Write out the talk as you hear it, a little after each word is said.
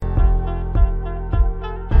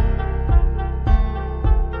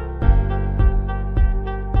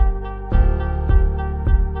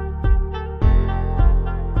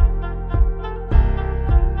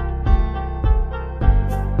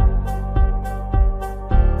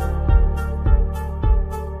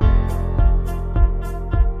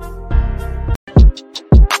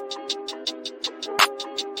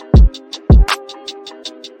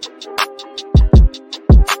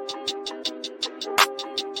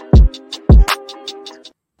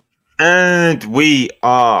And we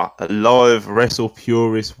are live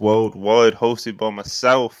WrestlePurists Worldwide, hosted by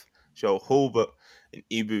myself, Joe Hulbert, and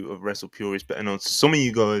Ibu of WrestlePurists, better known to some of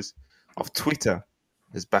you guys off Twitter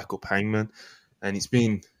as Backup Hangman. And it's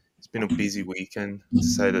been a busy weekend, to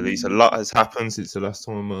say the least. A lot has happened since the last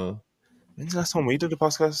time. When's the last time we did the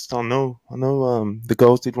podcast? I know. The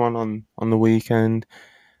girls did one on the weekend.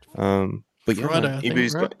 But yeah, Friday, man, I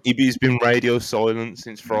think, right? Ibu's been radio silent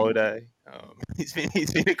since Friday.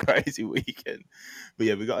 It's been a crazy weekend. But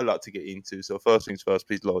yeah, we got a lot to get into. So first things first,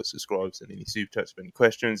 please like, subscribe, send any super chats, any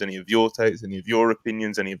questions, any of your takes, any of your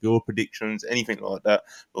opinions, any of your predictions, anything like that.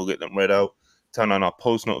 We'll get them read out. Turn on our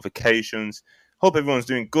post notifications. Hope everyone's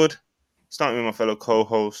doing good. Starting with my fellow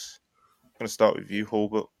co-hosts. I'm gonna start with you,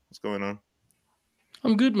 Hulbert. What's going on?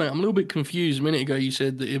 I'm good, mate. I'm a little bit confused. A minute ago, you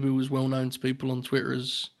said that Ibu was well known to people on Twitter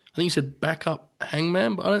as, I think you said backup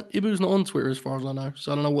hangman, but Ibu's not on Twitter as far as I know.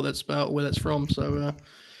 So I don't know what that's about, where that's from. So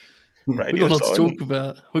we Radio got a lot to silent. talk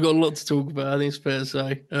about. We got a lot to talk about, I think it's fair to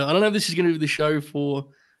say. I don't know if this is going to be the show for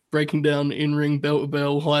breaking down in-ring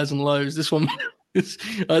bell-to-bell highs and lows. This one,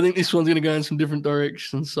 I think this one's going to go in some different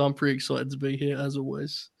directions. So I'm pretty excited to be here, as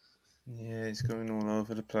always. Yeah, it's going all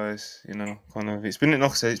over the place, kind of. It's been,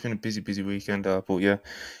 like I said, it's been a busy weekend, but yeah.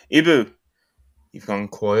 Ibu, you've gone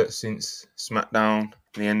quiet since SmackDown,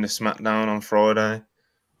 the end of SmackDown on Friday.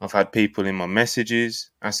 I've had people in my messages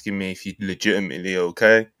asking me if you're legitimately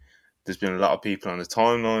okay. There's been a lot of people on the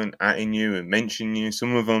timeline atting you and mentioning you,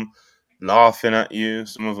 some of them laughing at you,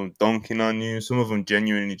 some of them dunking on you, some of them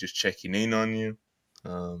genuinely just checking in on you.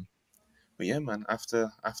 But yeah, man, after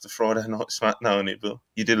Friday night SmackDown,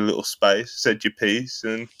 you did a little space, said your piece,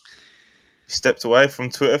 and you stepped away from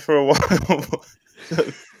Twitter for a while.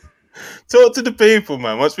 So, talk to the people,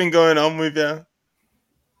 man. What's been going on with you?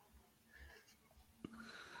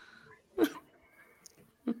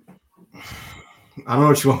 I don't know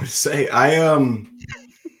what you want me to say. I've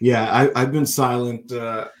been silent.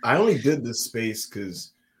 I only did this space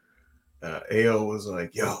because AO was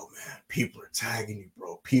like, "Yo, man, people are tagging you,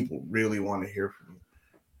 bro. People really want to hear from you."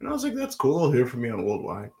 And I was like, "That's cool. They'll hear from me on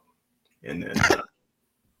Worldwide." And then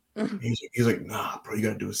he's like, "Nah, bro, you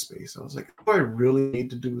got to do a space." I was like, "Do I really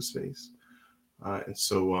need to do a space?" And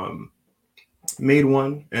so made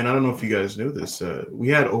one. And I don't know if you guys knew this. We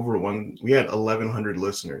had 1,100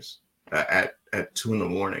 listeners at 2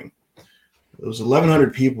 a.m. There was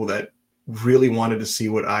 1,100 people that really wanted to see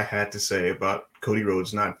what I had to say about Cody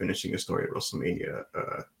Rhodes not finishing his story at WrestleMania.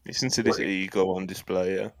 Listen to this ego on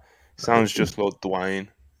display. Yeah, sounds just like Dwayne.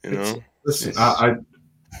 Listen,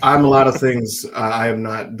 I'm a lot of things. I am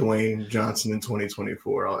not Dwayne Johnson in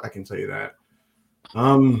 2024. I can tell you that.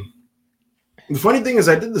 The funny thing is,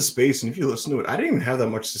 I did the space, and if you listen to it, I didn't even have that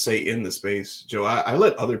much to say in the space, Joe. I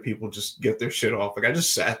let other people just get their shit off. Like I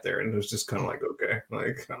just sat there, and it was just kind of like, okay,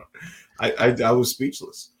 like I was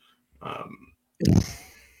speechless.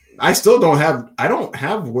 I still don't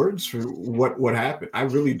have words for what happened. I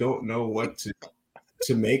really don't know what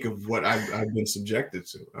to make of what I've been subjected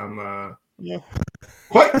to. I'm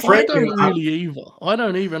quite frankly, I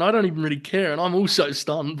don't even really care, and I'm also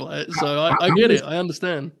stunned by it. So I get it. I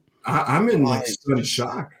understand. I'm in like stunned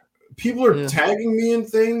shock. People are tagging me in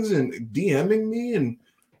things and DMing me, and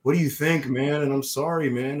what do you think, man? And I'm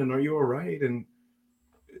sorry, man. And are you all right? And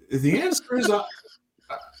the answer is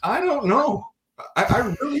I don't know.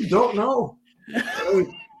 I really don't know.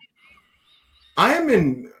 I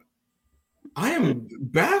am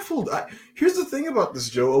baffled. Here's the thing about this,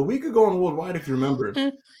 Joe. A week ago on Worldwide, if you remember,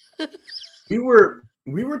 we were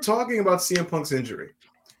talking about CM Punk's injury.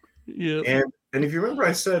 Yeah. And if you remember,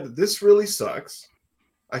 I said this really sucks.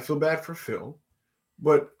 I feel bad for Phil,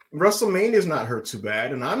 but WrestleMania is not hurt too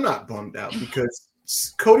bad, and I'm not bummed out because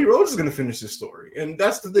Cody Rhodes is going to finish his story, and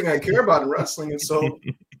that's the thing I care about in wrestling. And so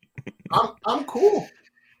I'm cool.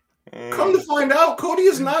 Come to find out, Cody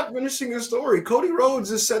is not finishing his story. Cody Rhodes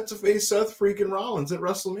is set to face Seth freaking Rollins at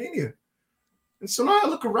WrestleMania. And so now I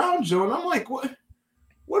look around, Joe, and I'm like, what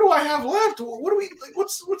do I have left? What do we like?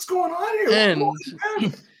 What's going on here?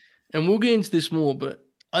 And we'll get into this more, but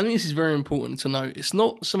I think this is very important to note. It's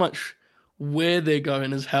not so much where they're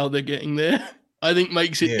going as how they're getting there. I think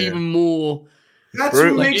makes it even more. That's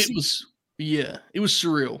what makes it was. Yeah, it was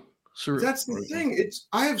surreal. That's the thing.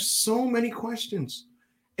 I have so many questions.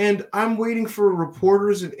 And I'm waiting for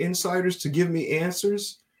reporters and insiders to give me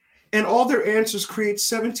answers. And all their answers create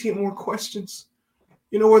 17 more questions.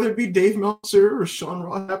 Whether it be Dave Meltzer or Sean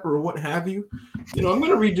Rossap or what have you. I'm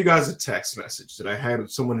going to read you guys a text message that I had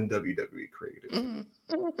with someone in WWE created. I'm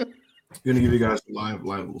going to give you guys a live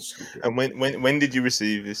little scoop here. And when did you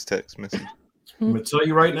receive this text message? I'm going to tell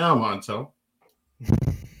you right now, Montel.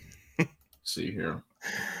 See here.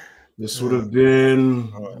 This would have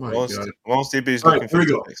been. All right. My God. Whilst DB's All looking right, for here we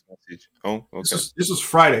his go. text message. Oh, okay. This was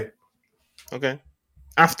Friday, Okay.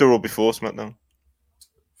 After or before SmackDown?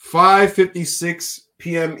 5:56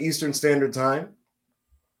 p.m. Eastern Standard Time.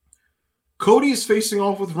 Cody is facing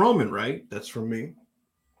off with Roman, right? That's from me.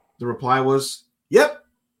 The reply was, "Yep,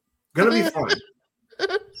 gonna be fine."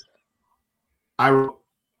 I wrote,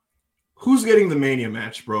 "Who's getting the Mania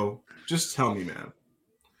match, bro? Just tell me, man."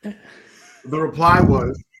 The reply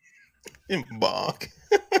was, Embark.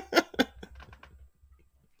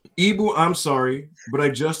 "Ibu, I'm sorry, but I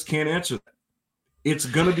just can't answer that. It's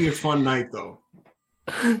gonna be a fun night, though."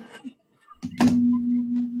 I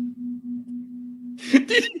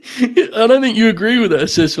don't think you agree with that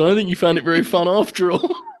assessment. I think you found it very fun after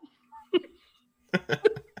all.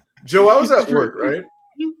 Joe, I was at work, right?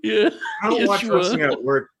 Yeah. I don't Yes, watch you were. wrestling at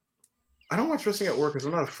work. I don't watch wrestling at work because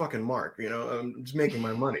I'm not a fucking mark, you know. I'm just making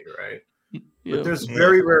my money, right? Yeah. But there's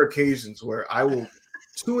very rare occasions where I will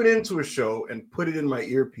tune into a show and put it in my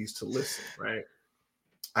earpiece to listen, right?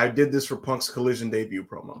 I did this for Punk's Collision debut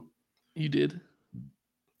promo. You did.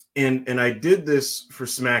 And I did this for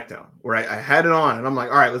SmackDown where I had it on and I'm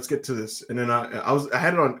like, all right, let's get to this. And then I was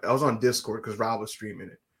on Discord because Rob was streaming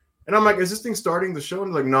it. And I'm like, is this thing starting the show?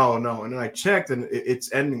 And he's like, no. And then I checked and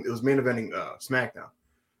it's ending. It was main eventing SmackDown.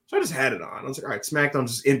 So I just had it on. I was like, all right,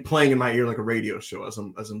 SmackDown's just playing in my ear like a radio show as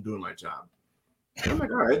I'm doing my job. And I'm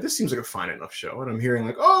like, all right, this seems like a fine enough show. And I'm hearing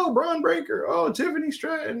like, oh, Braun Breaker, oh, Tiffany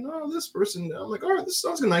Stratton, oh, this person. I'm like, all right, this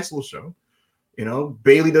sounds like a nice little show. You know,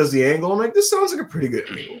 Bailey does the angle. I'm like, this sounds like a pretty good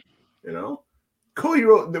angle. You know,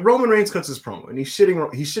 Roman Reigns cuts his promo and he's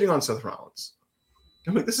shitting on Seth Rollins.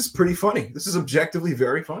 I'm like, this is pretty funny. This is objectively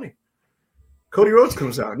very funny. Cody Rhodes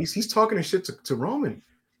comes out and he's talking his shit to Roman.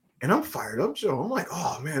 And I'm fired up, Joe. I'm like,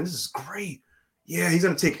 oh, man, this is great. Yeah, he's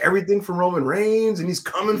going to take everything from Roman Reigns and he's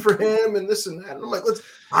coming for him and this and that. And I'm like,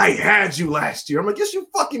 I had you last year. I'm like, yes, you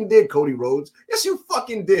fucking did, Cody Rhodes. Yes, you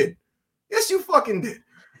fucking did. Yes, you fucking did.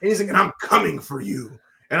 And he's like, and I'm coming for you.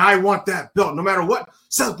 And I want that belt no matter what.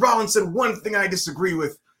 Seth Rollins said one thing I disagree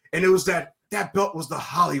with. And it was that belt was the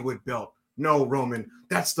Hollywood belt. No, Roman,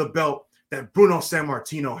 that's the belt that Bruno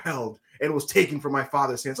Sammartino held. And it was taken from my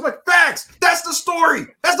father's hands. I'm like, facts. That's the story.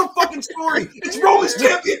 That's the fucking story. It's Roman's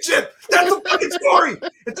championship. That's the fucking story.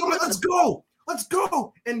 And so I'm like, let's go. Let's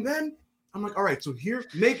go. And then I'm like, all right, so here,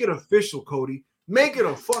 make it official, Cody. Make it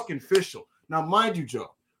a fucking official. Now, mind you,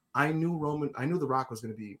 Joe, I knew The Rock was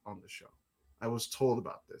going to be on the show. I was told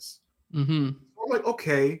about this. Mm-hmm. I'm like,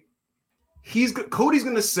 okay. Cody's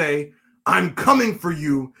going to say, I'm coming for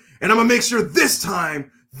you. And I'm going to make sure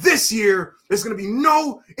this year, there's going to be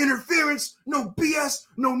no interference, no BS,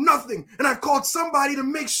 no nothing. And I've called somebody to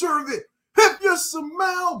make sure of it. Hip your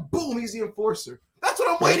smile. Boom, he's the enforcer. That's what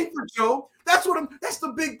I'm waiting for, Joe. That's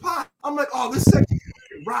the big pot. I'm like, oh, this segment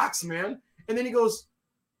rocks, man. And then he goes,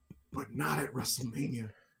 but not at WrestleMania.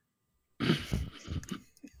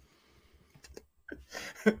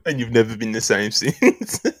 And you've never been the same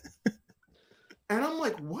since. And I'm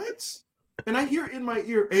like, what? And I hear in my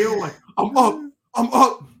ear, AO like, I'm up. I'm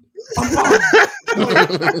up. I'm up.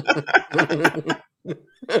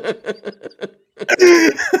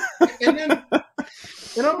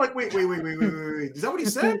 And I'm like, wait. Is that what he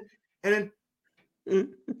said? And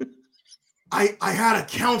then I had a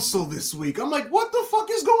council this week. I'm like, what the fuck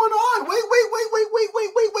is going on? Wait.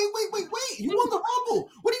 You won the Rumble.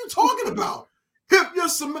 What are you talking about?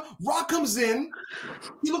 Rock comes in.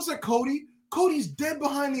 He looks at Cody. Cody's dead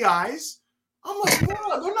behind the eyes. I'm like,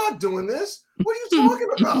 no, they're not doing this. What are you talking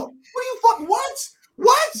about?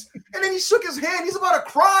 What? And then he shook his hand. He's about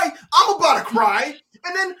to cry. I'm about to cry.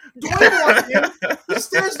 And then Dwayne walks in. He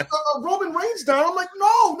stares Roman Reigns down. I'm like,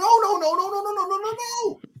 no.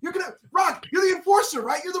 You're gonna Rock. You're the enforcer,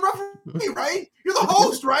 right? You're the referee, right? You're the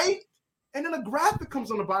host, right? And then a graphic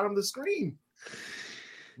comes on the bottom of the screen.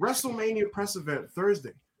 WrestleMania press event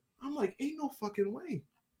Thursday. I'm like, ain't no fucking way.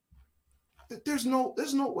 There's no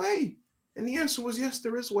way. And the answer was yes,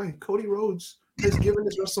 there is way. Cody Rhodes has given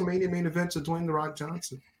his WrestleMania main event to Dwayne "The Rock"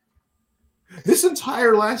 Johnson. This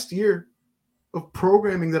entire last year of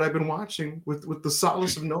programming that I've been watching with the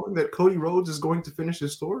solace of knowing that Cody Rhodes is going to finish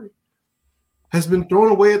his story has been thrown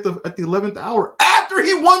away at the 11th hour after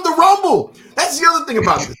he won the Rumble. That's the other thing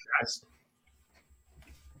about this, guys.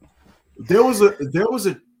 There was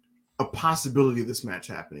a possibility of this match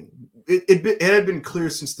happening. It had been clear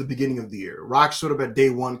since the beginning of the year. Rock showed up at day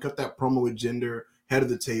one, cut that promo with Jinder, head of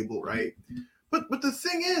the table, right? But the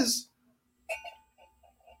thing is,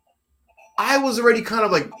 I was already kind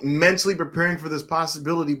of like mentally preparing for this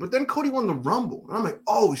possibility, but then Cody won the Rumble. And I'm like,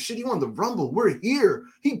 oh shit, he won the Rumble. We're here.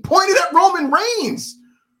 He pointed at Roman Reigns.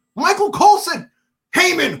 Michael Cole said,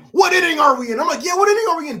 Heyman, what inning are we in? I'm like, yeah, what inning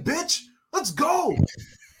are we in, bitch? Let's go.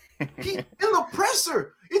 He in the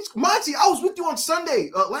presser. It's Monty. I was with you on Sunday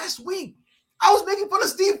last week. I was making fun of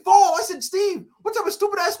Steve Fall. I said, Steve, what type of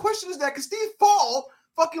stupid ass question is that? Because Steve Fall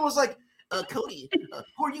fucking was like, Cody,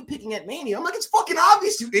 who are you picking at Mania? I'm like, it's fucking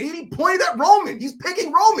obvious, you idiot. He pointed at Roman. He's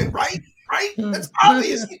picking Roman, right? Right? That's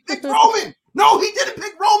obvious. He picked Roman. No, he didn't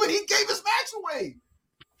pick Roman. He gave his match away.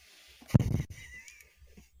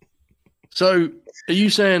 So, are you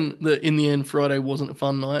saying that in the end, Friday wasn't a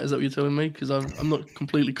fun night? Is that what you're telling me? Because I'm not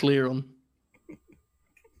completely clear on.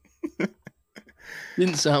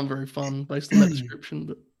 Didn't sound very fun based on that description,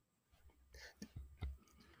 but.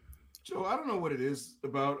 Joe, I don't know what it is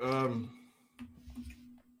about.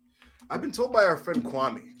 I've been told by our friend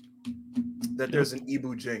Kwame that there's an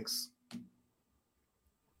Ibu jinx,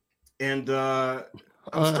 and I'm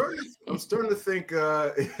starting to think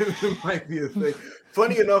it might be a thing.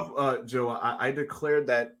 Funny enough, Joe, I declared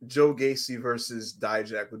that Joe Gacy versus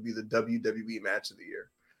Dijak would be the WWE match of the year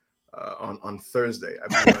on Thursday.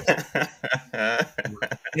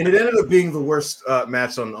 And it ended up being the worst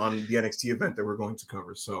match on the NXT event that we're going to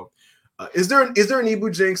cover. So, is there an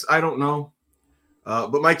Ibu jinx? I don't know.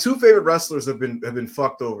 But my two favorite wrestlers have been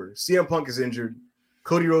fucked over. CM Punk is injured.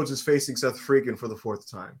 Cody Rhodes is facing Seth Freakin for the fourth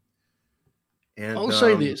time. And I'll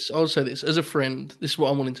say this as a friend. This is what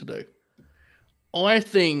I'm wanting to do. I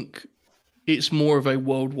think it's more of a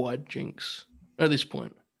worldwide jinx at this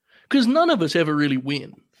point because none of us ever really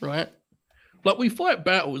win, right? Like we fight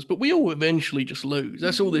battles, but we all eventually just lose.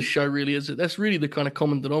 That's all this show really is. That's really the kind of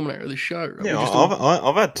common denominator of this show. Right? Yeah,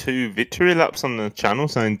 I've had 2 victory laps on the channel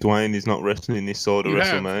saying Dwayne is not wrestling this sort of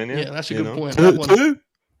WrestleMania. Yeah, that's a good point. Two?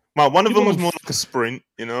 Well, one of them was more like a sprint,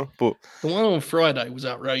 but the one on Friday was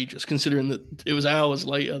outrageous, considering that it was hours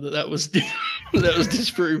later that was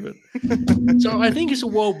disproven. So I think it's a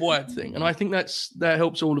worldwide thing, and I think that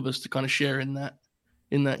helps all of us to kind of share in that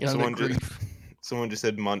that grief. Someone just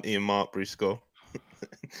said Monty and Mark Briscoe.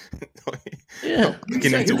 Yeah,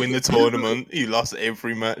 beginning to win the tournament, he lost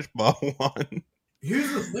every match but one.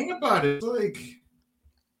 Here's the thing about it: like,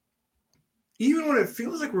 even when it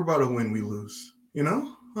feels like we're about to win, we lose.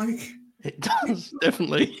 Like it does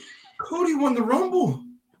definitely. Cody won the Rumble.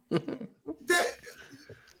 That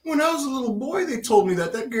when I was a little boy, they told me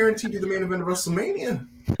that guaranteed you the main event of WrestleMania.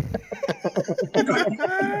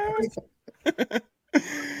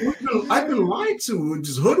 I've been lied to,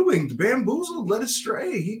 just hoodwinked, bamboozled, led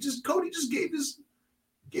astray. Cody just gave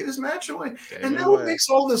his match away. And now what makes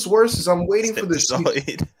all this worse is I'm waiting for the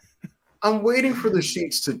sheets. I'm waiting for the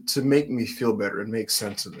sheets to make me feel better and make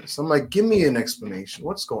sense of this. I'm like, give me an explanation.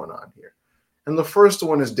 What's going on here? And the first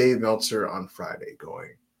one is Dave Meltzer on Friday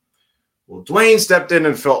going, well, Dwayne stepped in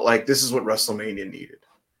and felt like this is what WrestleMania needed.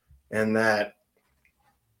 And that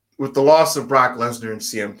with the loss of Brock Lesnar and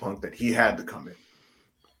CM Punk, that he had to come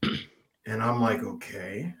in. And I'm like,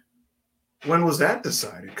 okay. When was that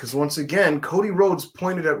decided? Because once again, Cody Rhodes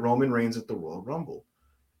pointed at Roman Reigns at the Royal Rumble.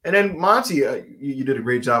 And then Monty, you did a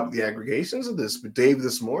great job with the aggregations of this, but Dave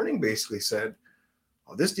this morning basically said,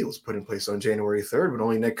 oh, this deal was put in place on January 3rd, but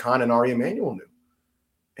only Nick Khan and Ari Emanuel knew.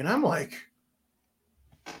 And I'm like,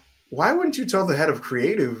 why wouldn't you tell the head of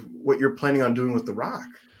creative what you're planning on doing with The Rock?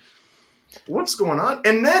 What's going on?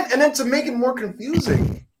 And then to make it more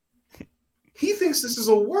confusing, he thinks this is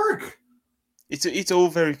a work. It's all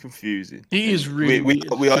very confusing. It is really.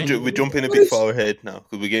 We're jumping a bit far ahead now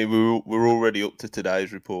because we're already up to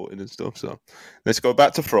today's reporting and stuff. So let's go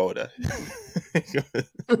back to Friday.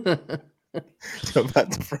 Go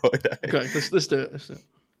back to Friday. Okay, let's do it.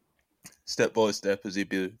 Step by step, as he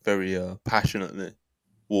very passionately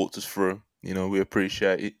walked us through. We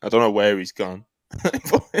appreciate it. I don't know where he's gone.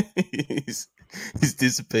 he's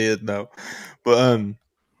disappeared now, but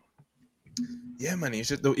yeah, man, it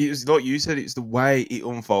was like you said. It's the way it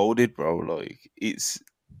unfolded, bro. Like it's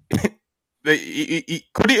it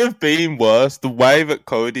could it have been worse? The way that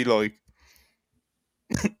Cody like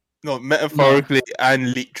metaphorically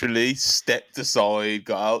and literally stepped aside,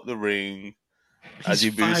 got out the ring, as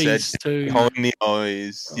you said, behind the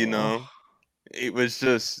eyes. It was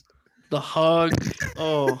just the hug.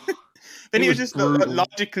 Oh. Then it was just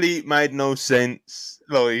logically made no sense.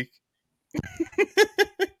 Like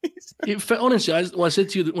it felt, honestly, what I said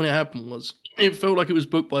to you that when it happened was it felt like it was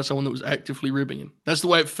booked by someone that was actively ribbing him. That's the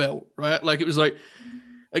way it felt, right? Like it was like,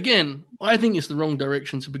 again, I think it's the wrong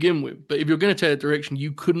direction to begin with. But if you're going to take a direction,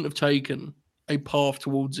 you couldn't have taken a path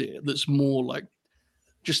towards it that's more like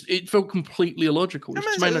just it felt completely illogical. It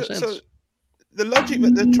just made no sense. So the logic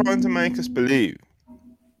that they're trying to make us believe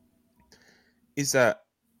is that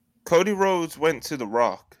Cody Rhodes went to The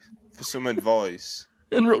Rock for some advice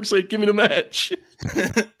And Rock said, "Give me the match."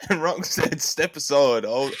 And Rock said, "Step aside.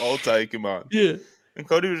 I'll take him on." Yeah. And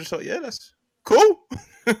Cody was just like, "Yeah, that's cool."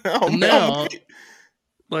 And now,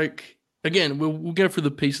 like, again, we'll go through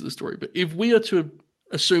the piece of the story. But if we are to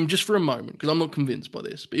assume just for a moment, because I'm not convinced by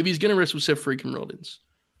this, but if he's going to wrestle Seth freaking Rollins,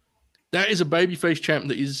 that is a babyface champ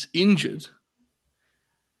that is injured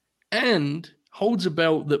and holds a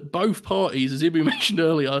belt that both parties, as Ibu mentioned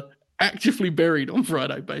earlier, actively buried on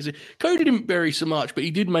Friday, basically. Cody didn't bury so much, but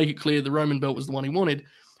he did make it clear the Roman belt was the one he wanted.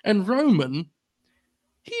 And Roman,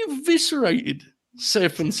 he eviscerated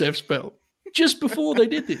Seth and Seth's belt just before they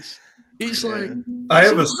did this. It's like... I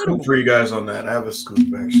have a scoop for you guys on that. I have a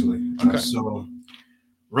scoop, actually. Okay. So,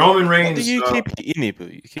 Roman Reigns... What do you keep hitting it,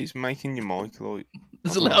 but you keep making your mic like...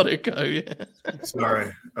 There's a loud echo, yeah.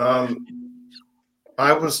 Sorry.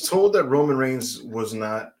 I was told that Roman Reigns was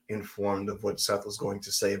not informed of what Seth was going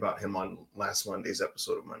to say about him on last Monday's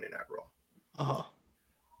episode of Monday Night Raw. Uh-huh.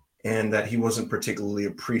 And that he wasn't particularly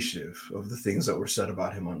appreciative of the things that were said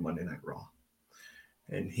about him on Monday Night Raw.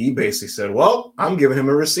 And he basically said, well, I'm giving him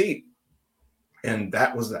a receipt. And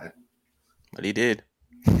that was that. But he did.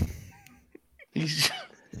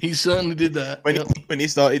 He certainly did that. When he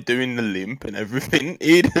started doing the limp and everything,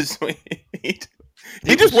 he just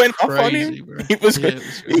went off on him. Bro.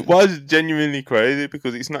 It was genuinely crazy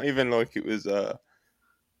because it's not even like it was,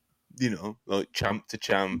 like champ to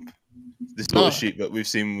champ. The sort of shit that we've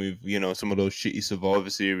seen with, some of those shitty Survivor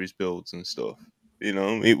Series builds and stuff.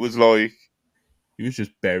 It was like he was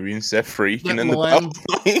just burying Seth freaking in the belt.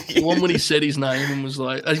 The one when he said his name and was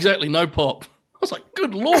like, exactly, no pop. I was like,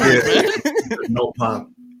 good Lord, man. No pop.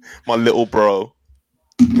 My little bro.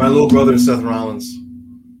 My little brother, Seth Rollins.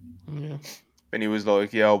 Yeah. And he was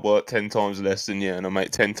like, yeah, I'll work 10 times less than you and I'll make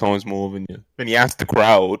 10 times more than you. Then he asked the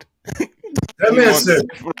crowd. That man said,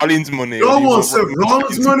 Rollins money. You don't want Seth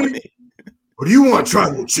Rollins money? Or do you want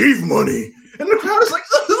Tribal Chief money? And the crowd is like,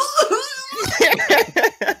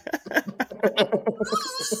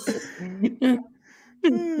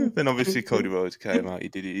 Then obviously Cody Rhodes came out. He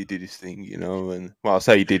did his thing, and I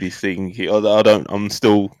say he did his thing. I'm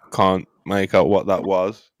still can't make out what that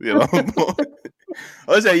was, But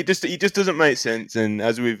I say he just doesn't make sense. And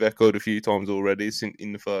as we've echoed a few times already,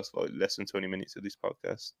 in the first less than 20 minutes of this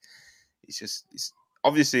podcast, it's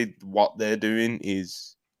obviously what they're doing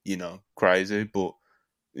is crazy, but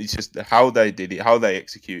it's just how they did it, how they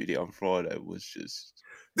executed it on Friday was just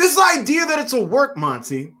this idea that it's a work,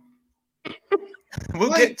 Monty.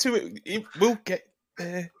 We'll get to it. We'll get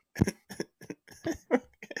there.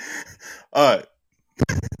 All right.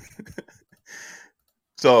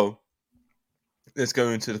 So let's go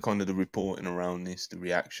into the kind of the reporting around this, the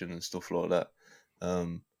reaction and stuff like that. But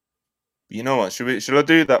you know what? Should I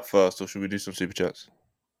do that first, or should we do some super chats?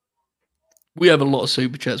 We have a lot of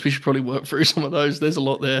super chats. We should probably work through some of those. There's a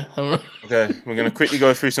lot there. Okay, we're going to quickly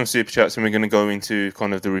go through some super chats, and we're going to go into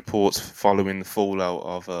kind of the reports following the fallout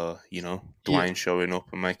of, Dwayne showing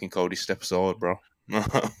up and making Cody step aside, bro.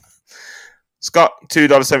 Scott,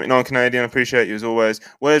 $2.79 Canadian. Appreciate you as always.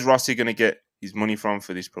 Where's Rossi going to get his money from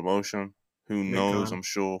for this promotion? Who knows? I'm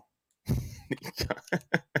sure.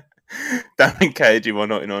 Darren KG,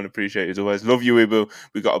 $1.99. Appreciate you as always. Love you, Ibu.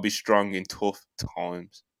 We got to be strong in tough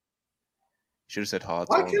times. Should have said hard.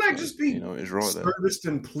 Why can't I just be right serviced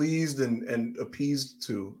and pleased and appeased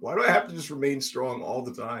to? Why do I have to just remain strong all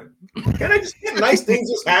the time? Can't I just get nice things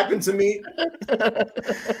just happen to me?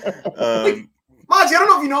 Monty, I don't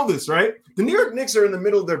know if you know this, right? The New York Knicks are in the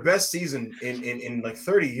middle of their best season in like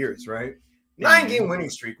 30 years, right? 9-game winning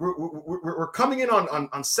streak. We're coming in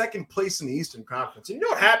on second place in the Eastern Conference. And you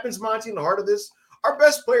know what happens, Monty, in the heart of this? Our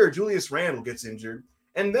best player, Julius Randle, gets injured.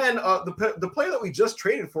 And then the player that we just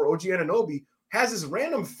traded for, OG Anunoby, has this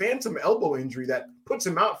random phantom elbow injury that puts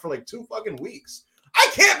him out for like 2 fucking weeks. I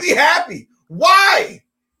can't be happy. Why?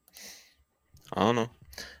 I don't know.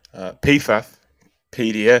 PFAF,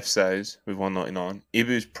 PDF says with $1.99,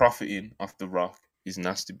 Ibu's profiting off The Rock is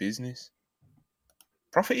nasty business.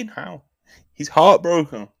 Profiting how? He's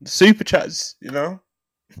heartbroken. The super chats,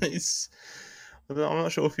 it's. I'm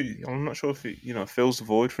not sure if he fills the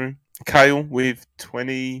void for him. Kale with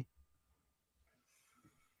 20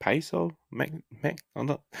 peso. I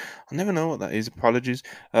never know what that is. Apologies.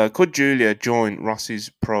 Could Julia join Rossi's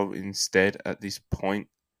pro instead at this point?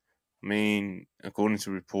 I mean, according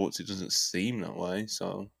to reports, it doesn't seem that way.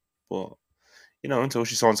 So, but until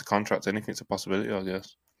she signs a contract, anything's a possibility, I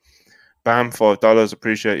guess. Bam, $5.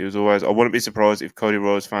 Appreciate you as always. I wouldn't be surprised if Cody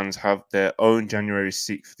Rhodes fans have their own January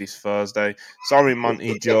 6th this Thursday. Sorry,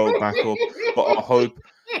 Monty Joe, back up. But I hope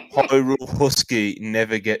Hyrule Husky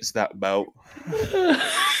never gets that belt. That's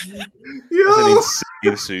an Yo!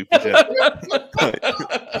 insane super chat.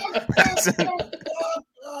 That's an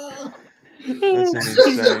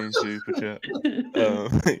insane super chat.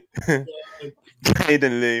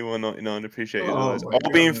 Caden Lee, 199. Appreciate you as always.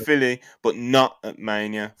 I'll be in Philly, but not at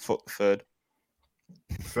Mania. Third.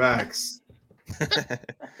 Facts.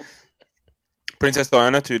 Princess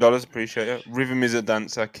Diana, $2. Appreciate it. Rhythm is a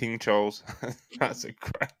dancer. King Charles. That's a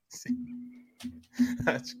crazy.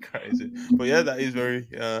 That's crazy. But yeah, that is very,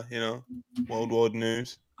 worldwide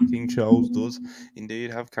news. King Charles does indeed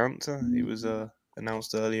have cancer. He was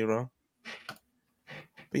announced earlier on.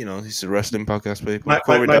 But this is a wrestling podcast, people.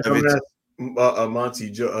 Corey Davids. Monty,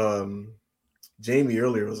 Jamie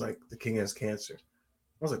earlier was like, the King has cancer. I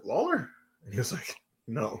was like, Lawler? And he was like,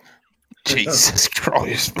 no. Jesus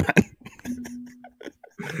Christ, man.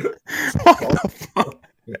 What the fuck?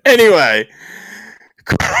 Anyway,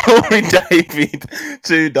 Corey David,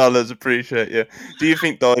 $2. Appreciate you. Do you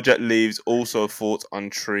think Dijak leaves? Also, thoughts on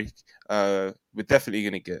Trick? We're definitely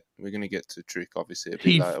gonna get to Trick. Obviously,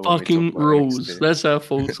 he fucking rules. That's our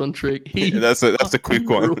thoughts on Trick. That's a quick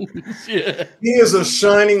one. Yeah. He is a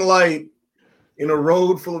shining light in a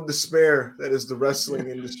road full of despair that is the wrestling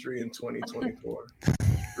industry in 2024.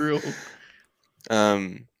 Real.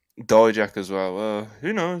 Dijak as well.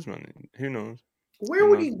 Who knows, man? Who knows? Where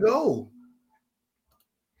would he go?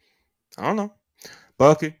 I don't know.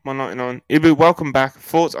 Berkey, 199. Ibu, welcome back.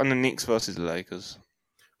 Thoughts on the Knicks versus the Lakers?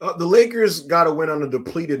 The Lakers got to win on a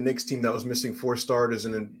depleted Knicks team that was missing 4 starters,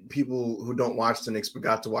 and then people who don't watch the Knicks but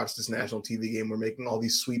got to watch this national TV game were making all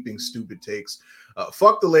these sweeping, stupid takes.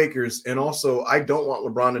 Fuck the Lakers, and also I don't want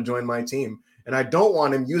LeBron to join my team, and I don't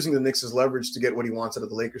want him using the Knicks as leverage to get what he wants out of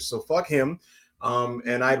the Lakers. So fuck him,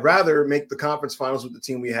 and I'd rather make the conference finals with the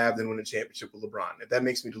team we have than win a championship with LeBron. If that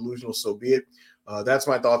makes me delusional, so be it. That's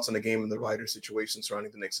my thoughts on the game and the wider situation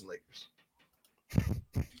surrounding the Knicks and Lakers.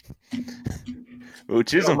 Will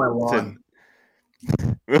Chisholm,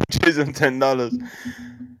 $10.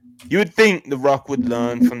 You would think The Rock would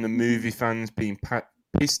learn from the movie fans being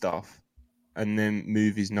pissed off and then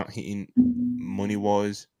movies not hitting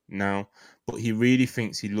money-wise now, but he really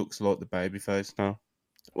thinks he looks like the babyface now.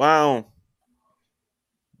 Wow.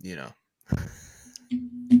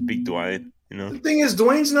 Big Dwayne, The thing is,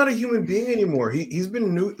 Dwayne's not a human being anymore. He's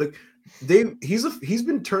been new, like he's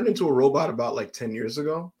been turned into a robot about like 10 years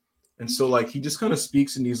ago. And so like he just kind of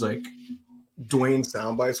speaks in these like Dwayne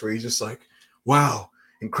sound bites where he's just like, wow,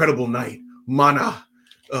 incredible night. Mana,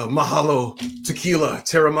 mahalo, tequila,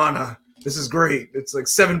 terramana. This is great. It's like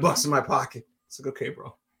 $7 in my pocket. It's like, okay,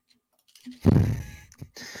 bro.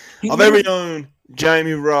 Our very own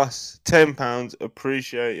Jamie Ross, £10.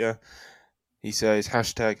 Appreciate you. He says,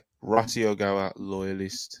 hashtag Rossi Ogawa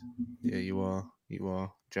loyalist. Yeah, you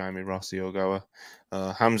are. Jamie Rossi Ogawa.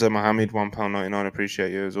 Hamza Mohammed, £1.99.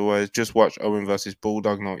 Appreciate you as always. Just watch Owen versus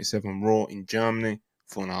Bulldog 97 Raw in Germany.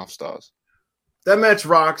 4.5 stars. That match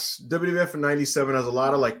rocks. WWF in 97 has a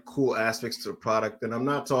lot of like cool aspects to the product. And I'm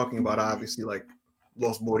not talking about obviously like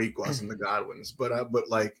Los Boricuas and the Godwins, but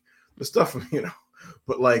like the stuff,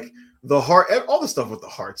 but like the heart, all the stuff with the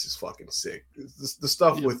hearts is fucking sick. The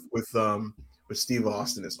stuff with Steve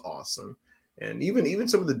Austin is awesome. And even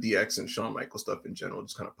some of the DX and Shawn Michaels stuff in general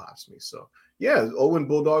just kind of pops me. So yeah, Owen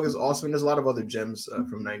Bulldog is awesome. And there's a lot of other gems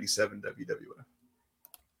from 97 WWF.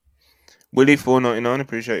 Willie, $4.99.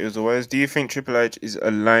 Appreciate you as always. Do you think Triple H is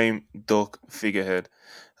a lame duck figurehead?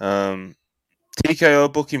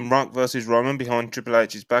 TKO booking Rock versus Roman behind Triple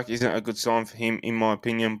H's back isn't a good sign for him, in my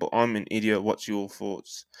opinion. But I'm an idiot. What's your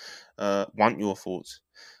thoughts? Want your thoughts?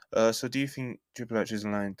 So do you think Triple H is a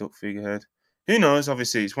lame duck figurehead? Who knows?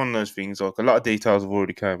 Obviously, it's one of those things. Like a lot of details have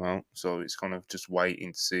already come out, so it's kind of just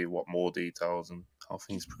waiting to see what more details and how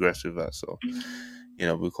things progress with that. So,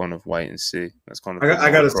 we'll kind of wait and see. That's kind of.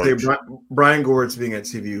 I gotta say, Brian Gord's being at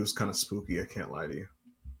TV was kind of spooky. I can't lie to you.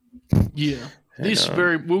 Yeah,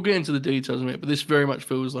 we'll get into the details in a minute, but this very much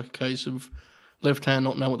feels like a case of left hand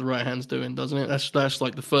not knowing what the right hand's doing, doesn't it? That's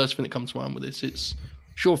like the first thing that comes to mind with this. It's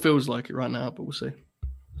sure feels like it right now, but we'll see.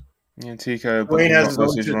 Yeah, TK. Dwayne has his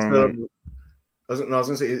own shit set up. I was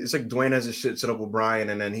gonna say it's like Dwayne has his shit set up with Brian,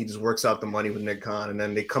 and then he just works out the money with Nick Khan, and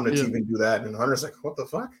then they come to TV and do that, and Hunter's like, "What the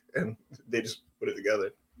fuck?" And they just put it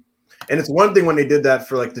together. And it's one thing when they did that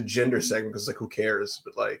for like the gender segment because like who cares?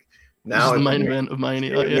 But like now it's the main event of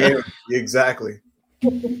Mania. Yeah, exactly.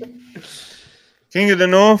 King of the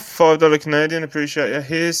North, $5 Canadian. Appreciate you.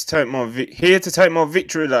 Here to take my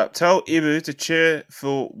victory lap. Tell Ibu to cheer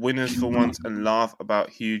for winners for once and laugh about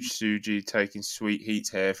huge Suji taking Sweet Heat's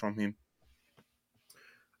hair from him.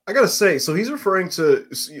 I gotta say, so he's referring to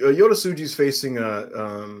Yota Tsuji's facing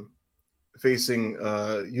Yuya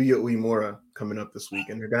Uemura coming up this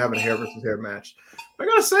weekend. They're gonna have a hair versus hair match. I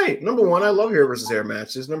gotta say, number one, I love hair versus hair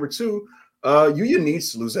matches. Number two, Yuya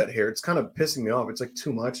needs to lose that hair. It's kind of pissing me off. It's like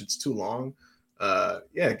too much. It's too long.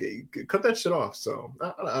 Yeah, cut that shit off. So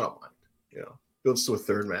I don't mind. You know, builds to a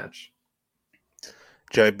third match.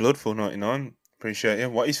 Jay Blood 499. Appreciate you.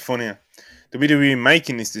 What is funnier? WWE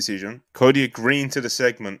making this decision, Cody agreeing to the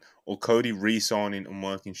segment, or Cody re-signing and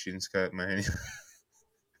working Shinsuke at Mania?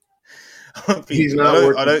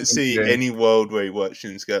 I don't see any world where he works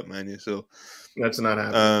Shinsuke at Mania, so that's not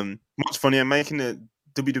happening. What's funnier, making the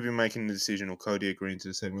WWE making the decision or Cody agreeing to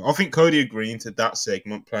the segment? I think Cody agreeing to that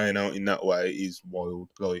segment playing out in that way is wild.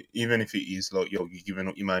 Like, even if it is like, yo, you're giving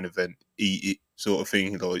up your main event, eat it sort of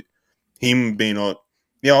thing. Like, him being like,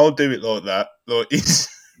 yeah, I'll do it like that. Like, it's.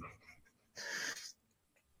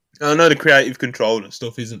 I know the creative control and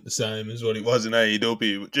stuff isn't the same as what it was in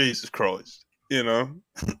AEW, but Jesus Christ, you know.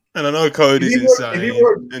 And I know Cody's insane.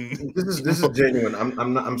 This is genuine.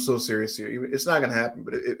 I'm so serious here. It's not gonna happen.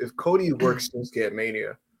 But if Cody works Shinsuke at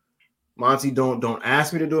Mania, Monty, don't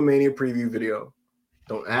ask me to do a Mania preview video.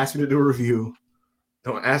 Don't ask me to do a review.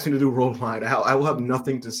 Don't ask me to do Worldwide. I will have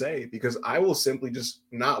nothing to say because I will simply just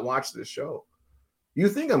not watch this show. You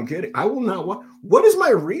think I'm kidding? I will not watch. What is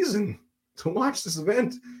my reason to watch this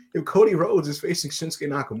event if Cody Rhodes is facing Shinsuke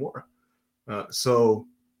Nakamura? So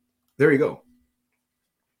there you go.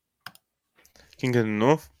 Can get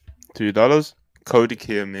enough. $2. Cody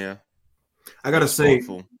Kiyomiya. I gotta say,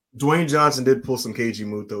 Dwayne Johnson did pull some Keiji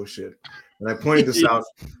Muto shit, and I pointed this out.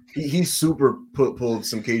 He super pulled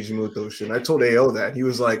some Keiji Muto shit. And I told AO that he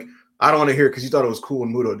was like, "I don't want to hear it because you thought it was cool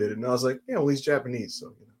when Muto did it." And I was like, "Yeah, well, he's Japanese, so."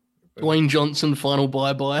 You know. Dwayne Johnson, final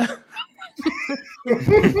bye-bye.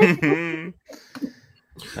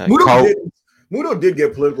 Muto did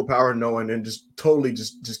get political power, knowing, and just totally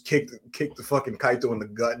just kicked the fucking Kaito in the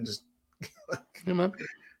gut and just. Yeah, man.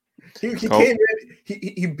 He came in.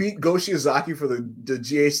 He beat Go Shiozaki for the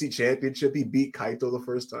GAC championship. He beat Kaito the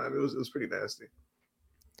first time. It was pretty nasty.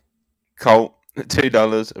 Colt,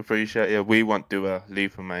 $2. Appreciate you. We want to do a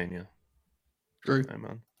Leave for Mania. True. Hey,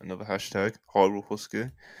 man. Another hashtag. Hyrule Husky.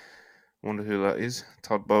 Wonder who that is.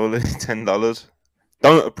 Todd Bowley, $10.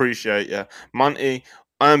 Don't appreciate you. Monty,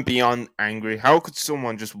 I'm beyond angry. How could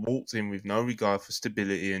someone just waltz in with no regard for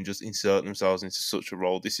stability and just insert themselves into such a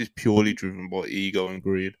role? This is purely driven by ego and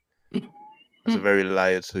greed. That's a very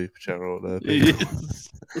layered super chat right there. Yes.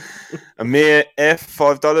 Amir F,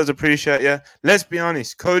 $5. Appreciate you. Let's be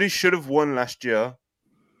honest. Cody should have won last year.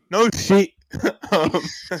 No shit.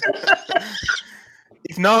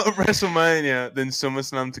 If not at WrestleMania, then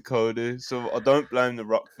SummerSlam to Cody. So I don't blame The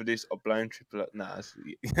Rock for this. I blame Triple H. Nah,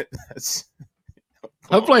 that's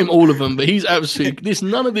I blame all of them, but he's absolutely.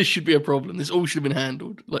 None of this should be a problem. This all should have been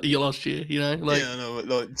handled like last year. You know, like yeah, no,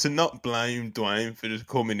 like to not blame Dwayne for just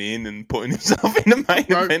coming in and putting himself in the main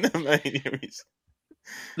event of Mania.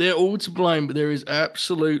 They're all to blame, but there is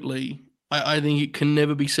absolutely. I think it can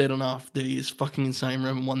never be said enough that he is fucking insane.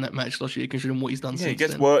 Roman won that match last year, considering what he's done. Yeah, since he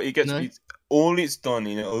gets then, worse. He gets all it's done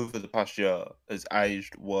over the past year has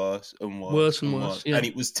aged worse and worse and worse. Yeah. And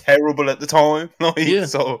it was terrible at the time. Like, yeah,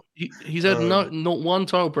 so he's had not one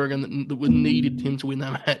title program that was needed him to win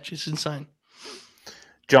that match. It's insane.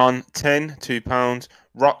 John, £2.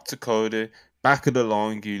 Rock to Cody. Back of the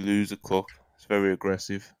line, you lose a cup. It's very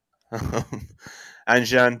aggressive.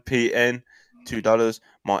 Anjan PN, $2.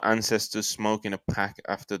 My ancestors smoking a pack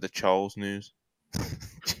after the Charles news.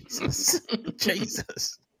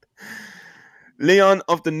 Jesus. Leon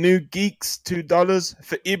of the New Geeks, $2.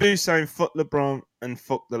 For Ibu saying fuck LeBron and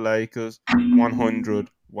fuck the Lakers, 100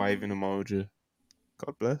 waving emoji.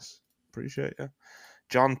 God bless. Appreciate you.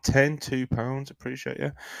 John 10, £2. Appreciate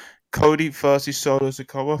you. Cody versus Solo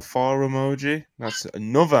Sikoa, fire emoji. That's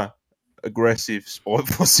another aggressive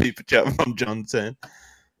spiteful super chat from John 10.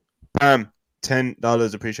 Pam,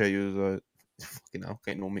 $10. Appreciate you as well. Fucking hell,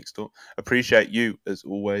 getting all mixed up. Appreciate you as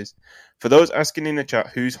always. For those asking in the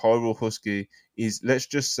chat who's Hyrule Husky is, let's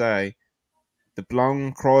just say, the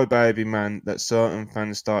blonde crybaby man that certain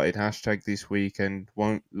fans started hashtag this weekend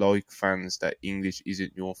won't like fans that English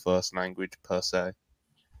isn't your first language per se.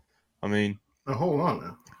 I mean, hold on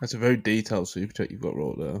now. That's a very detailed super chat you've got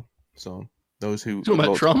right there. So those who would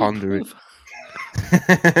like to ponder it.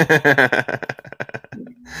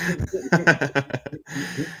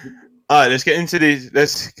 All right, let's get into this.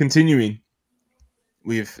 Let's continuing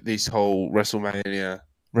with this whole WrestleMania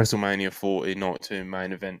 40 Night 2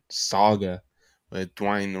 main event saga, where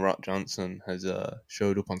Dwayne "The Rock" Johnson has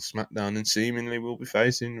showed up on SmackDown and seemingly will be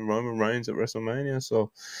facing Roman Reigns at WrestleMania.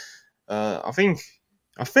 So I think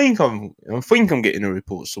I think I'm getting a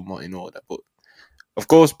report somewhat in order, but of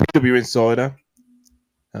course, PW Insider.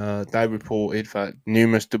 They reported that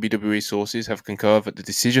numerous WWE sources have concurred that the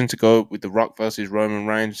decision to go with The Rock versus Roman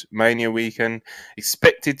Reigns Mania weekend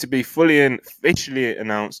expected to be fully and officially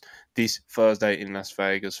announced this Thursday in Las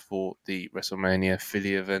Vegas for the WrestleMania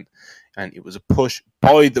Philly event. And it was a push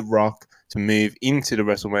by The Rock to move into the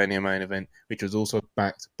WrestleMania main event, which was also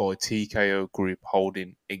backed by TKO Group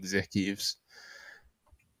holding executives.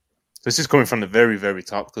 This is coming from the very, very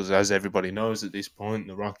top because, as everybody knows at this point,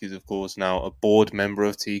 The Rock is, of course, now a board member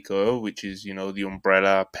of TKO, which is, the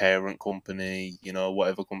umbrella parent company,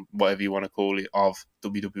 whatever you want to call it, of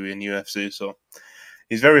WWE and UFC. So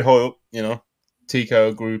he's very high up,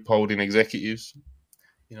 TKO Group holding executives.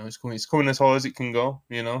 It's coming as high as it can go,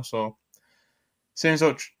 So seems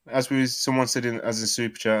like, someone said as a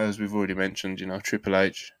super chat, as we've already mentioned, Triple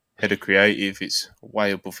H, head of creative, it's way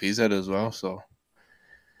above his head as well. So.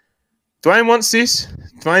 Dwayne wants this.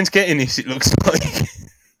 Dwayne's getting this, it looks like.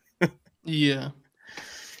 Yeah.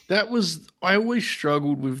 I always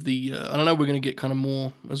struggled with I don't know, we're going to get kind of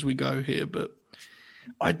more as we go here, but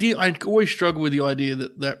I always struggle with the idea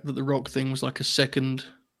that the Rock thing was like a second,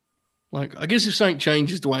 like, I guess if something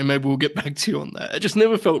changes, Dwayne, maybe we'll get back to you on that. It just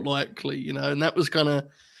never felt likely, and that was kind of,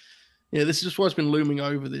 this is just what's been looming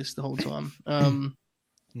over this the whole time.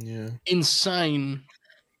 Yeah. Insane,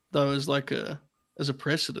 though, as a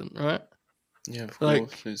precedent, right? Yeah, of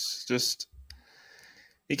course. It's just,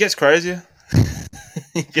 it gets crazier.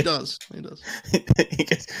 It does.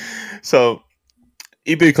 So,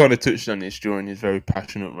 Ibu kind of touched on this during his very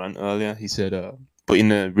passionate rant earlier. He said, but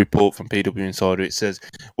in a report from PW Insider, it says,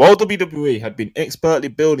 while WWE had been expertly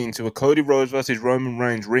building to a Cody Rhodes versus Roman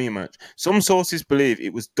Reigns rematch, some sources believe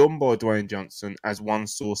it was done by Dwayne Johnson, as one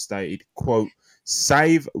source stated, quote,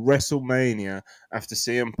 save WrestleMania after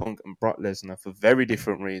CM Punk and Brock Lesnar, for very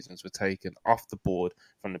different reasons, were taken off the board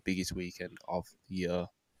from the biggest weekend of the year.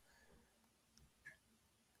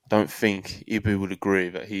 I don't think Ibu would agree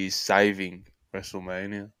that he's saving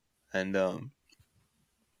WrestleMania. And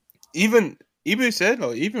even Ibu said,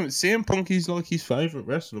 even CM Punk is like his favourite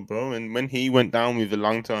wrestler, bro. And when he went down with a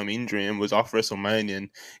long-term injury and was off WrestleMania, and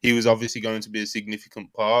he was obviously going to be a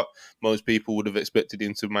significant part. Most people would have expected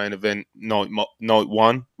him to main event night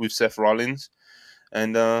one with Seth Rollins.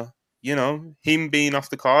 And, him being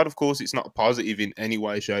off the card, of course, it's not a positive in any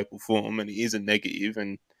way, shape, or form, and it is a negative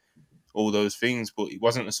and all those things. But it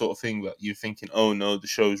wasn't the sort of thing that you're thinking, oh no, the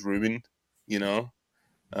show's ruined,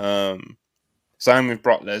 Same with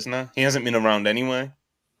Brock Lesnar. He hasn't been around anyway.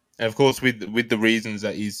 And of course, with the reasons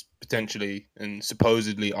that he's potentially and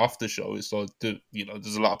supposedly off the show, it's like,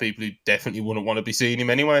 there's a lot of people who definitely wouldn't want to be seeing him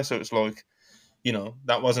anyway. So it's like,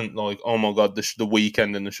 that wasn't like, oh my God, the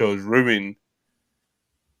weekend and the show's ruined.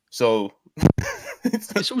 So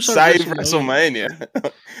it's also save WrestleMania.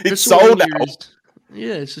 It's sold out.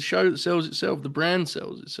 It's a show that sells itself. The brand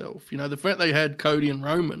sells itself. The fact they had Cody and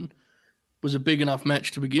Roman was a big enough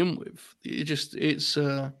match to begin with. It just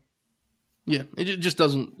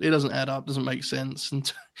doesn't add up, doesn't make sense.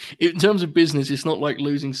 And in terms of business, it's not like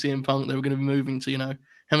losing CM Punk. They were going to be moving to,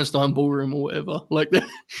 Hammerstein Ballroom or whatever. Like,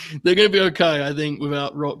 they're going to be okay, I think,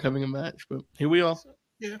 without Rock having a match. But here we are.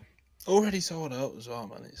 Yeah. Already sold out as well,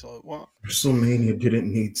 man. It's like, what? WrestleMania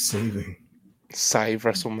didn't need saving. Save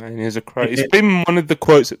WrestleMania is a crazy. It's been one of the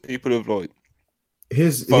quotes that people have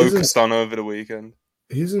focused on over the weekend.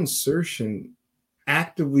 His insertion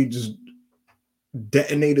actively just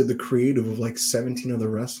detonated the creative of like 17 other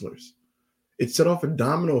wrestlers. It set off a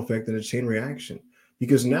domino effect and a chain reaction.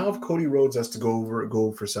 Because now if Cody Rhodes has to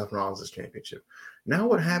go for Seth Rollins' championship, now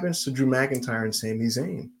what happens to Drew McIntyre and Sami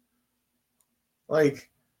Zayn? Like,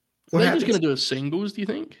 they're just going to do a singles, do you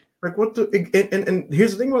think? Like, what the... And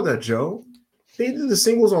here's the thing about that, Joe. They did the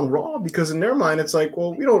singles on Raw because in their mind, it's like,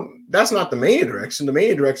 well, that's not the main direction. The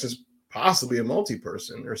main direction is possibly a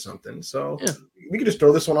multi-person or something. So we could just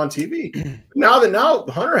throw this one on TV. now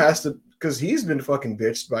Hunter has to, because he's been fucking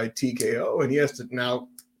bitched by TKO and he has to now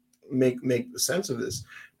make sense of this.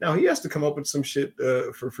 Now he has to come up with some shit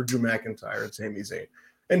for Drew McIntyre and Sami Zayn.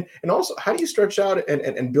 And also, how do you stretch out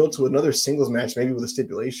and build to another singles match, maybe with a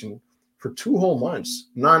stipulation for 2 whole months,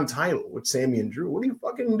 non-title with Sami and Drew? What do you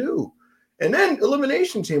fucking do? And then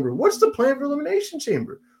Elimination Chamber. What's the plan for Elimination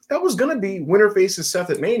Chamber? That was going to be winner faces Seth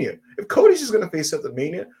at Mania. If Cody's just going to face Seth at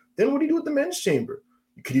Mania, then what do you do with the men's chamber?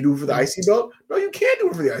 Could you do it for the IC belt? No, you can't do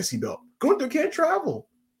it for the IC belt. Gunther can't travel.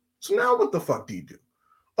 So now what the fuck do you do?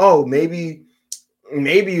 Oh, maybe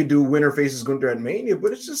you do winner faces Gunther at Mania,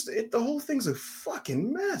 but it's just the whole thing's a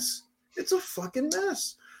fucking mess. It's a fucking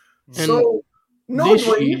mess. And so no,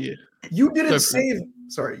 Dwayne, you didn't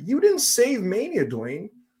You didn't save Mania, Dwayne.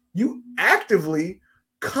 You actively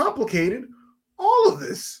complicated all of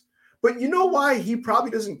this. But you know why he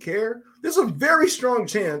probably doesn't care? There's a very strong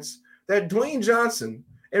chance that Dwayne Johnson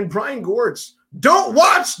and Brian Gewirtz don't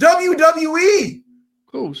watch WWE.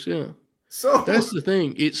 Of course, yeah. So that's the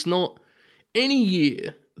thing. It's not any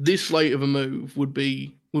year this late of a move would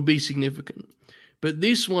be significant. But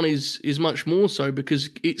this one is much more so because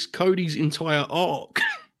it's Cody's entire arc.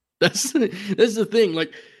 that's the thing.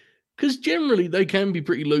 Like, because generally they can be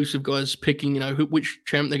pretty loose of guys picking, which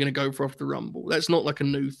champ they're going to go for after the Rumble. That's not like a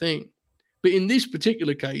new thing. But in this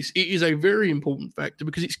particular case, it is a very important factor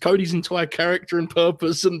because it's Cody's entire character and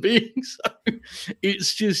purpose and being. So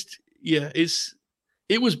it's just, yeah,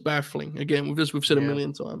 it was baffling. Again, as we've said a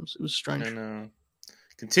million times, it was strange. And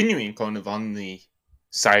continuing kind of on the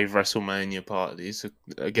Save WrestleMania part of this,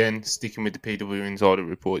 again, sticking with the PW Insider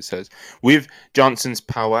report, it says, with Johnson's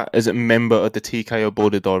power as a member of the TKO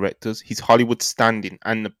board of directors, his Hollywood standing,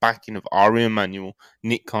 and the backing of Ari Emanuel,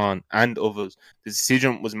 Nick Khan, and others, the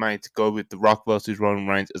decision was made to go with The Rock versus Roman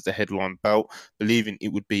Reigns as the headline belt, believing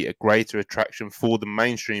it would be a greater attraction for the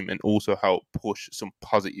mainstream and also help push some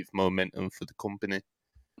positive momentum for the company.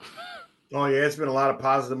 Oh, yeah, it's been a lot of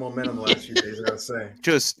positive momentum the last few days, I gotta say.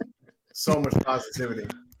 Just so much positivity.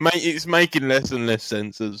 It's making less and less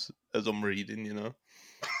sense as I'm reading,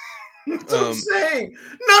 That's what I'm saying.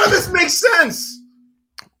 None of this makes sense.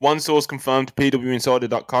 One source confirmed to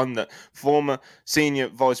PWInsider.com that former senior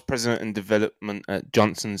vice president and development at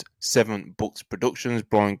Johnson's Seven Books Productions,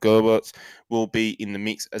 Brian Gewirtz, will be in the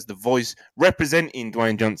mix as the voice representing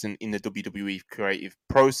Dwayne Johnson in the WWE creative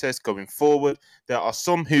process going forward. There are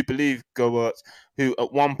some who believe Gewirtz, who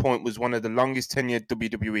at one point was one of the longest tenured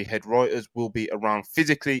WWE head writers, will be around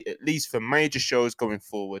physically, at least for major shows going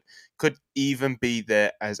forward. Could even be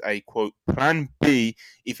there as a, quote, plan B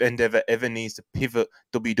if Endeavor ever needs to pivot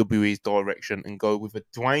WWE's direction and go with a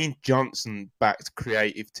Dwayne Johnson-backed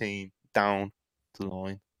creative team down the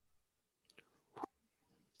line.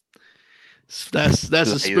 That's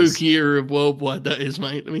a spooky era of Worldwide, that is,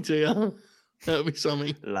 mate. Let me tell you. That'll be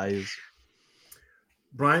something. Layers.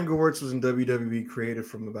 Brian Gewirtz was in WWE creative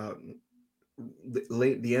from about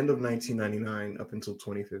the end of 1999 up until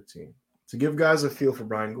 2015. To give guys a feel for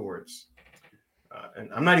Brian Gewirtz,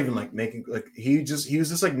 and I'm not even he was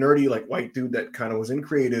this like nerdy like white dude that kind of was in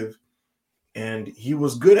creative, and he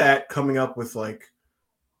was good at coming up with like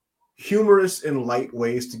humorous and light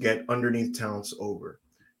ways to get underneath talents over.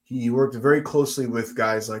 He worked very closely with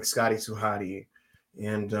guys like Scotty Suhadi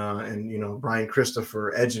and Brian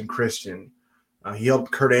Christopher, Edge and Christian. He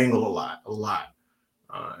helped Kurt Angle a lot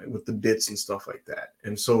with the bits and stuff like that.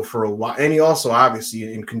 And so for a while, and he also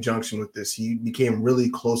obviously in conjunction with this, he became really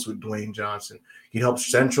close with Dwayne Johnson. He helped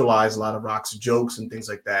centralize a lot of Rock's jokes and things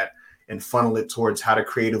like that and funnel it towards how to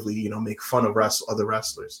creatively, make fun of other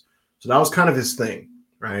wrestlers. So that was kind of his thing,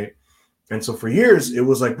 right? And so for years, it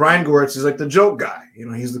was like Brian Gewirtz is like the joke guy.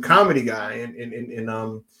 He's the comedy guy in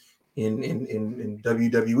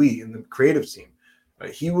WWE in the creative team.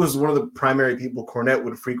 He was one of the primary people Cornette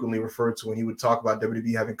would frequently refer to when he would talk about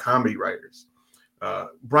WWE having comedy writers.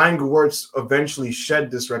 Brian Gewirtz eventually shed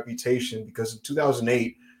this reputation because in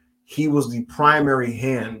 2008, he was the primary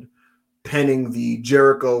hand penning the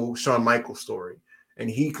Jericho-Shawn Michaels story. And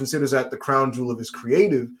he considers that the crown jewel of his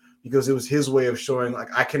creative because it was his way of showing, like,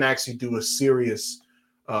 I can actually do a serious,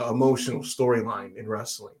 emotional storyline in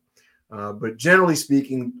wrestling. But generally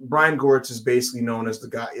speaking, Brian Gewirtz is basically known as the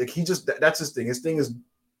guy. Like that's his thing. His thing is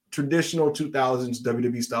traditional 2000s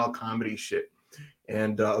WWE style comedy shit.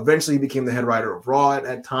 And eventually he became the head writer of Raw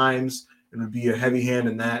at times and would be a heavy hand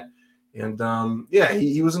in that. And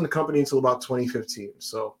he was in the company until about 2015.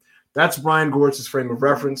 So that's Brian Gewirz's frame of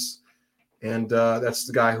reference. And that's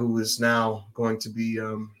the guy who is now going to be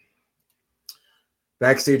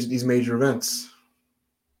backstage at these major events.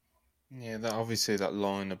 Yeah, that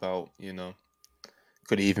line about,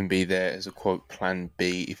 could even be there as a, quote, plan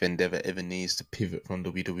B if Endeavor ever needs to pivot from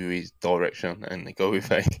WWE's direction and they go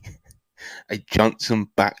with a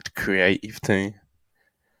Johnson-backed creative team.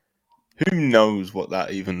 Who knows what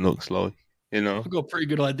that even looks like, I've got a pretty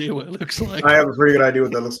good idea what it looks like. I have a pretty good idea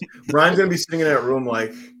what that looks like. Brian's going to be sitting in that room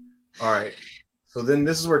like, all right, so then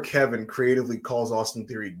this is where Kevin creatively calls Austin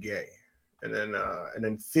Theory gay. And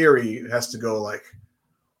then Theory has to go like,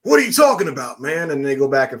 what are you talking about, man? And they go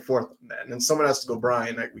back and forth on that. And then someone has to go,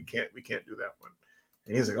 Brian, like, we can't do that one.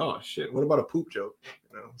 And he's like, oh shit, what about a poop joke?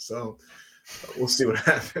 So we'll see what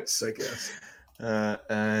happens, I guess.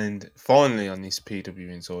 And finally, on this PW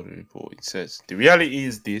Insider report, it says the reality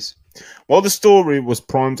is this: while the story was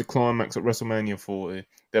primed to climax at WrestleMania 40,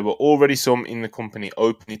 there were already some in the company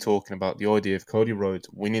openly talking about the idea of Cody Rhodes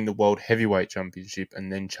winning the World Heavyweight Championship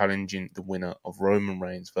and then challenging the winner of Roman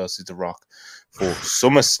Reigns versus The Rock for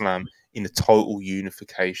SummerSlam in a total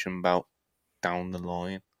unification bout down the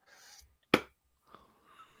line.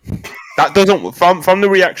 That doesn't, from the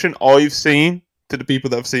reaction I've seen to the people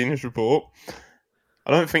that have seen this report,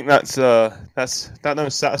 I don't think that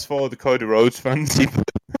don't satisfy the Cody Rhodes fans.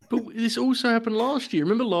 But this also happened last year.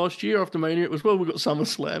 Remember last year after Mania, it was, well, we got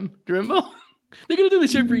SummerSlam. Do you remember? They're going to do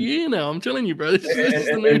this every year now. I'm telling you, bro. This is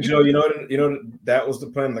the new... And Joe, you know, that was the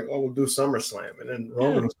plan. Like, oh, we'll do SummerSlam, and then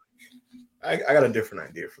Roman was like, I got a different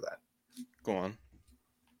idea for that. Go on.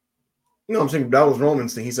 No, I'm saying that was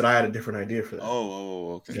Roman's thing. He said I had a different idea for that.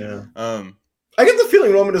 Oh, okay. Yeah. I get the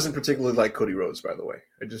feeling Roman doesn't particularly like Cody Rhodes. By the way,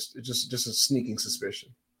 it's just a sneaking suspicion.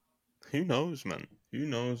 Who knows, man? Who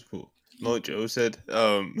knows? But like Joe said,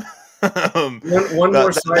 one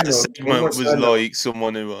more side note. Segment was like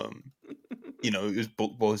someone who, it was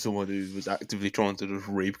booked by someone who was actively trying to just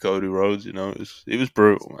rip Cody Rhodes. You know, it was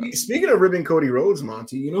brutal, man. Speaking of ribbing Cody Rhodes,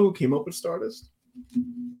 Monty, you know who came up with Stardust?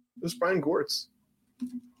 It was Brian Gortz.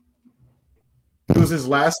 It was his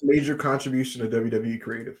last major contribution to WWE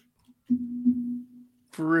Creative.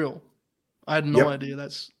 For real. I had no idea.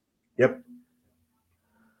 Yep.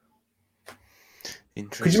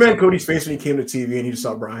 Interesting. Could you imagine Cody's face when he came to TV and he just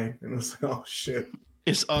saw Brian and it was like, oh shit.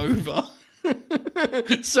 It's over.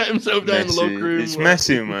 Sat himself down in the locker room. It's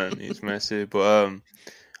messy, man. It's messy. But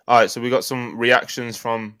all right, so we got some reactions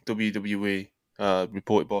from WWE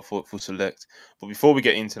reported by Fightful Select. But before we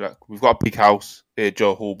get into that, we've got a big house here,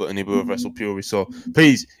 Joe Hulbert and Ibu of WrestlePurists. So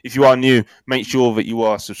please, if you are new, make sure that you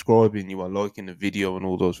are subscribing, you are liking the video and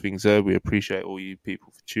all those things there. We appreciate all you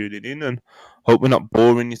people for tuning in and hope we're not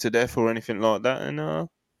boring you to death or anything like that. And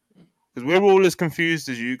because we're all as confused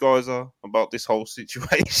as you guys are about this whole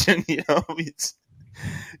situation. It's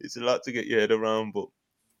a lot to get your head around, but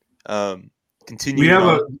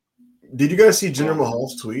continue. Did you guys see Jinder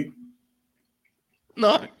Mahal's tweet?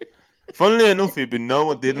 No. Funnily enough,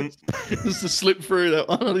 no, I didn't. Just to slip through that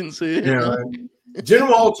one, I didn't see it. Yeah, right. Jinder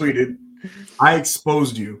Mahal tweeted, "I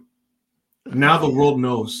exposed you. Now the world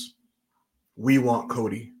knows. We want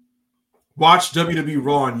Cody. Watch WWE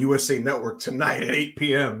Raw on USA Network tonight at 8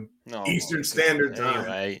 p.m. Eastern Standard Time."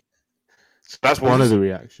 Anyway, so that's one of the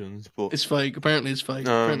reactions. But it's fake. Apparently, it's fake.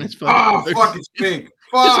 It's fake. Oh, fuck! It's fake.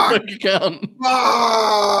 Fuck! It's a fake account.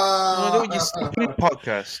 No, you stupid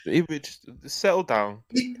podcast. Just settle down.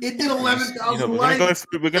 It did 11,000 likes.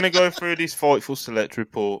 We're gonna go through this Fightful Select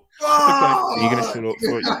report. Okay. You're gonna shut up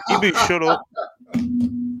for it. Ibu, shut up.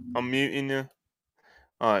 I'm muting you.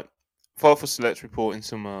 All right. Fightful Select reporting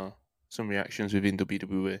some reactions within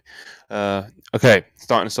WWE. Okay,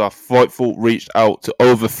 starting us off. Fightful reached out to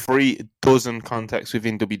over 3 dozen contacts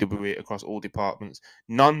within WWE across all departments.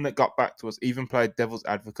 None that got back to us even played devil's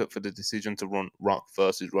advocate for the decision to run Rock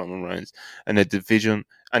versus Roman Reigns, and the decision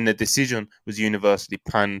was universally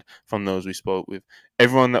panned from those we spoke with.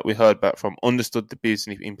 Everyone that we heard back from understood the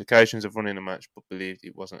business implications of running a match, but believed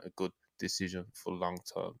it wasn't a good decision for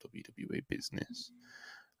long-term WWE business.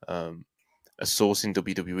 A source in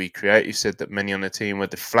WWE Creative said that many on the team were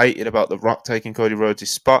deflated about The Rock taking Cody Rhodes'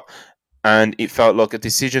 spot, and it felt like a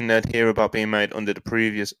decision they'd hear about being made under the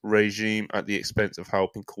previous regime at the expense of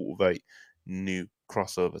helping cultivate new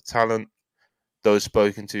crossover talent. Those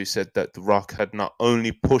spoken to said that The Rock had not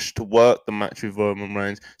only pushed to work the match with Roman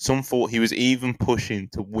Reigns, some thought he was even pushing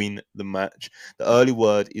to win the match. The early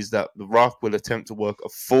word is that The Rock will attempt to work a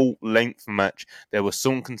full-length match. There were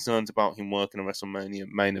some concerns about him working a WrestleMania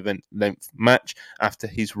main event length match after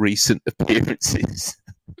his recent appearances.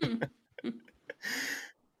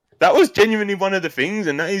 That was genuinely one of the things,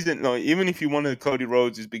 and that isn't like, even if you're one of Cody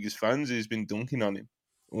Rhodes' biggest fans who's been dunking on him,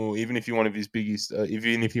 or even if you're one of his biggest,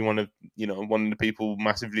 even if you're one of the people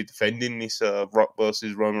massively defending this Rock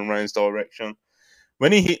versus Roman Reigns direction,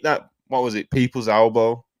 when he hit that, what was it, people's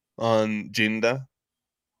elbow on Jinder,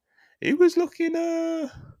 he was looking, a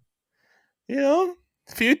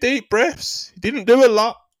few deep breaths. He didn't do a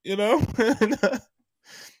lot, So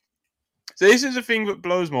this is the thing that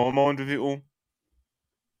blows my mind with it all,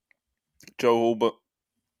 Joe Hulbert.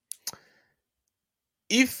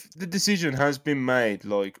 If the decision has been made,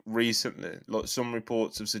 like recently, like some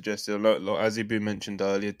reports have suggested, like as Ibu mentioned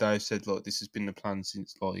earlier, Dave said like this has been the plan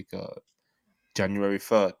since like January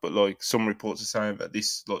 3rd, but like some reports are saying that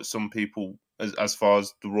this, like some people, as far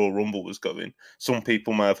as the Royal Rumble was going, some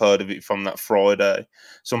people may have heard of it from that Friday.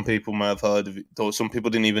 Some people may have heard of it, though some people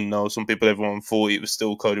didn't even know. Some people, everyone thought it was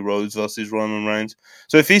still Cody Rhodes versus Roman Reigns.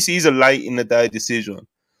 So if this is a late in the day decision,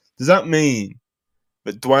 does that mean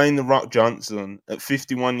that Dwayne "The Rock" Johnson, at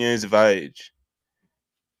 51 years of age,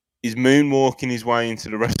 is moonwalking his way into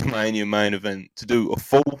the WrestleMania main event to do a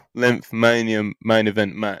full-length Mania main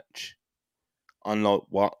event match on, like,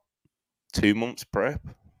 what, 2 months prep?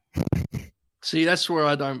 See, that's where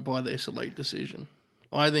I don't buy this a late decision.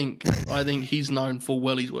 I think he's known full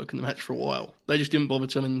well he's working the match for a while. They just didn't bother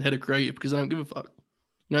telling the head of creative because they don't give a fuck.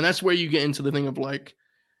 You know, and that's where you get into the thing of like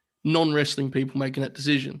non-wrestling people making that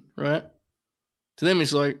decision, right? To them,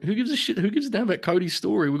 it's like, who gives a shit? Who gives a damn about Cody's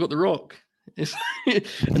story? We got The Rock.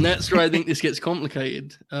 And that's where I think this gets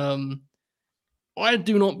complicated. I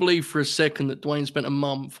do not believe for a second that Dwayne spent a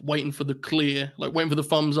month waiting for the clear, like waiting for the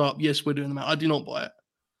thumbs up. Yes, we're doing the match. I do not buy it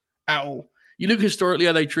at all. You look historically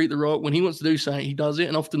how they treat The Rock. When he wants to do something, he does it.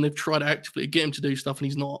 And often they've tried to actively get him to do stuff and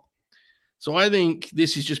he's not. So I think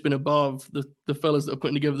this has just been above the fellas that are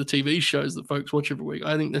putting together the TV shows that folks watch every week.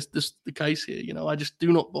 I think that's the case here. You know, I just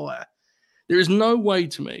do not buy it. There is no way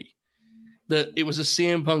to me that it was a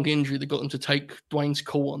CM Punk injury that got them to take Dwayne's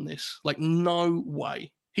call on this. Like, no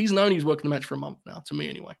way. He's known he's working the match for a month now, to me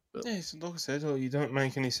anyway. But yeah, so like I said, like, you don't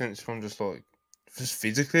make any sense from just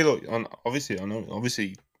physically. Like, obviously,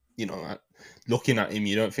 you know, looking at him,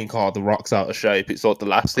 you don't think, oh, The Rock's out of shape. It's like the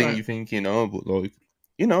last thing you think, you know, but like,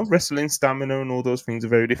 you know, wrestling stamina and all those things are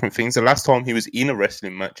very different things. The last time he was in a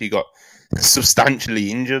wrestling match, he got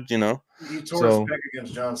substantially injured, you know. He tore his back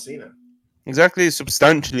against John Cena. Exactly,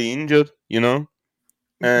 substantially injured, you know.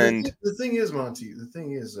 And the thing is, Monty,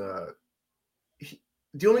 the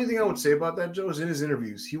only thing I would say about that, Joe, is in his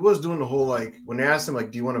interviews, he was doing the whole, like, when they asked him, like,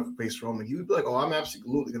 do you want to face Roman? He would be like, oh, I'm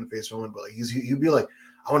absolutely going to face Roman. But like, he'd be like,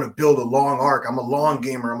 I want to build a long arc. I'm a long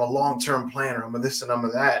gamer. I'm a long-term planner. I'm a this and I'm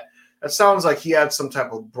a that. That sounds like he had some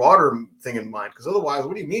type of broader thing in mind. Because otherwise,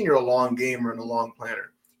 what do you mean you're a long gamer and a long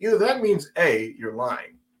planner? Either that means A, you're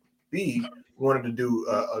lying. B, you wanted to do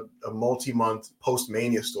a multi-month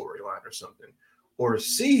post-Mania storyline or something. Or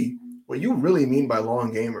C, what you really mean by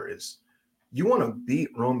long gamer is you want to beat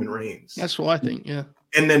Roman Reigns. that's what I think, yeah.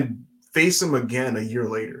 And then face him again a year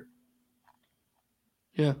later.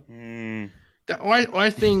 Yeah. I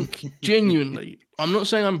think genuinely, I'm not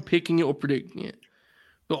saying I'm picking it or predicting it,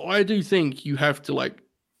 but I do think you have to like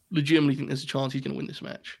legitimately think there's a chance he's going to win this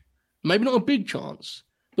match. Maybe not a big chance,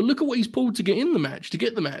 but look at what he's pulled to get in the match, to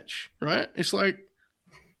get the match, right? It's like,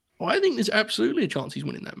 I think there's absolutely a chance he's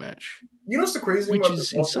winning that match. You know what's the crazy which about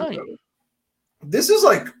is this insane. This is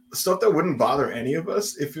like stuff that wouldn't bother any of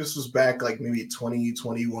us if this was back like maybe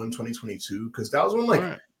 2021, 2022, because that was when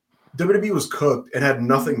like WWE was cooked and had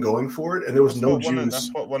nothing going for it, and there was no juice.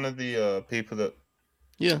 That's what one of the people that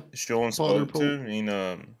Sean spoke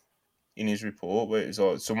to in his report, where it's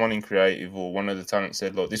like someone in creative or one of the talents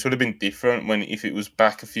said, like, this would have been different if it was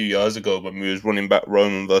back a few years ago when we was running back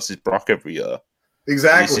Roman versus Brock every year.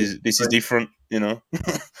 Exactly. This is different, you know.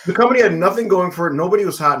 The company had nothing going for it. Nobody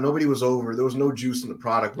was hot. Nobody was over. There was no juice in the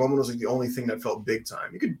product. Roman was like the only thing that felt big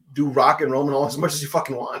time. You could do Rock and Roman all as much as you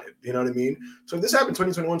fucking wanted. You know what I mean? So if this happened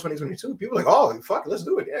 2021, 2022, people are like, oh, fuck, let's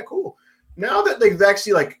do it. Yeah, cool. Now that they've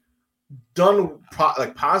actually like done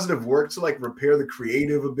positive work to like repair the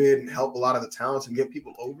creative a bit and help a lot of the talents and get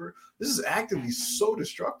people over, this is actively so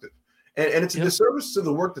destructive. And it's a disservice to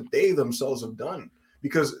the work that they themselves have done.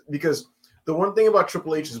 Because the one thing about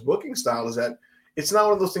Triple H's booking style is that it's not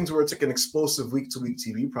one of those things where it's like an explosive week-to-week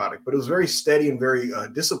TV product, but it was very steady and very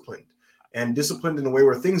disciplined in a way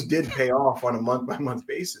where things did pay off on a month-by-month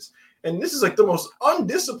basis. And this is like the most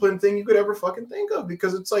undisciplined thing you could ever fucking think of,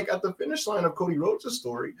 because it's like at the finish line of Cody Rhodes'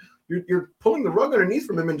 story, you're pulling the rug underneath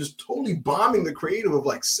from him and just totally bombing the creative of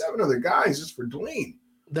like 7 other guys just for Dwayne.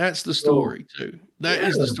 That's the story too. That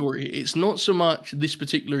is the story. It's not so much this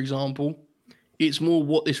particular example. It's more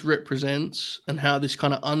what this represents and how this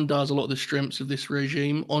kind of undoes a lot of the strengths of this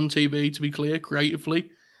regime on TV, to be clear, creatively.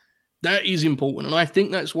 That is important. And I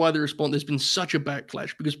think that's why there's been such a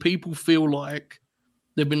backlash, because people feel like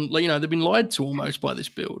they've been lied to almost by this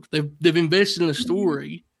build. They've invested in a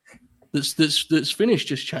story that's finished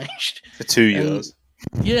just changed. For 2 years.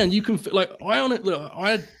 Yeah, and you can like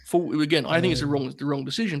I thought again, I think it's the wrong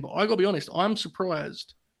decision, but I gotta be honest, I'm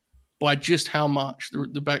surprised by just how much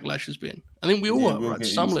the backlash has been. I think we all are, right?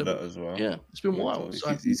 Some level as well. Yeah, it's been wild. So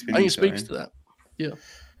I think it speaks to that. Yeah.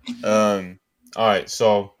 All right.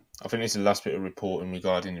 So I think this is the last bit of reporting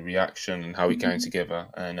regarding the reaction and how it came together.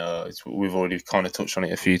 And we've already kind of touched on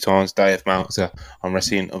it a few times. Dave Meltzer on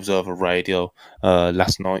Wrestling Observer Radio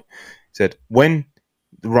last night said when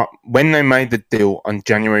they made the deal on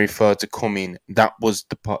January 3rd to come in, that was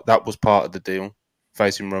part of the deal,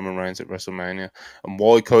 facing Roman Reigns at WrestleMania. And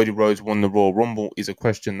why Cody Rhodes won the Royal Rumble is a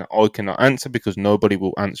question that I cannot answer because nobody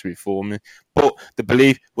will answer it for me. But the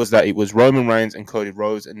belief was that it was Roman Reigns and Cody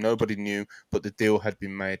Rhodes, and nobody knew, but the deal had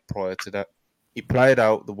been made prior to that. It played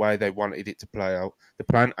out the way they wanted it to play out. The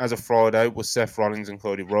plan as of Friday was Seth Rollins and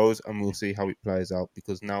Cody Rhodes, and we'll see how it plays out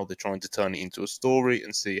because now they're trying to turn it into a story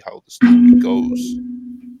and see how the story goes.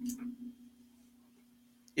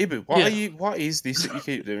 Ibu, what is this that you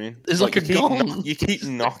keep doing? It's like a gong. You keep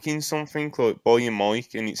knocking something like by your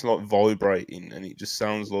mic and it's like vibrating and it just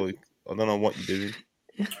sounds like I don't know what you're doing.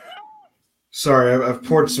 Sorry, I've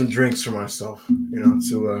poured some drinks for myself, You're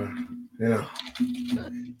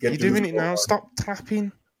doing it now. Stop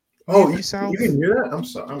tapping. Oh, yourself. You can hear that? I'm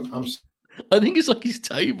sorry. I think it's like his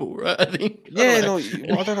table, right? I think. Yeah, I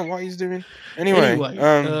don't know what he's doing. Anyway,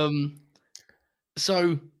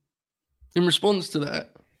 so in response to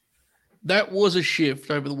that was a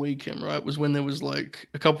shift over the weekend, right? It was when there was like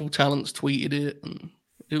a couple of talents tweeted it, and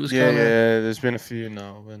it was there's been a few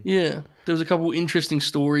now. But... Yeah, there was a couple of interesting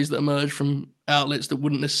stories that emerged from outlets that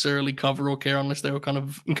wouldn't necessarily cover or care unless they were kind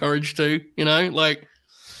of encouraged to, like.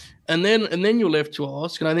 And then you're left to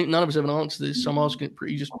ask, and I think none of us have an answer to this, so I'm asking it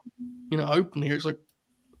pretty just, open here. It's like,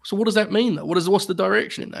 so what does that mean, though? What's the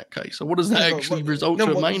direction in that case? Or what does that actually result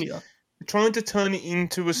to a Mania? Trying to turn it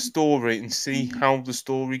into a story and see how the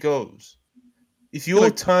story goes. If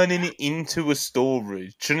you're turning it into a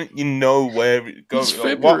story, shouldn't you know where it goes? It's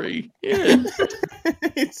February. Yeah.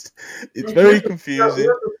 it's very confusing. We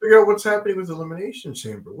have to figure out what's happening with the Elimination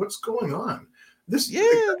Chamber. What's going on? This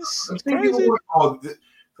is crazy.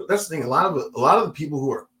 That's the thing. A lot of the people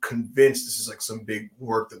who are convinced this is like some big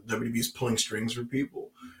work that WWE is pulling strings for people.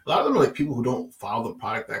 A lot of them are like people who don't follow the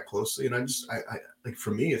product that closely. And I like,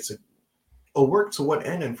 for me, it's a work to what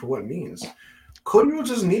end and for what means. Cody Rhodes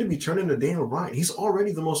doesn't need to be turned into Daniel Bryan. He's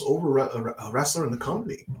already the most over wrestler in the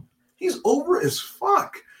company. He's over as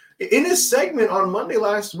fuck. In his segment on Monday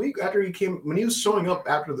last week, when he was showing up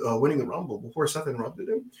after winning the Rumble, before Seth interrupted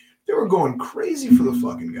him, they were going crazy for the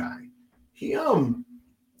fucking guy.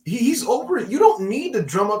 He's over it. You don't need to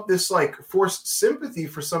drum up this like forced sympathy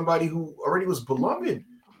for somebody who already was beloved.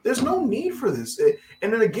 There's no need for this.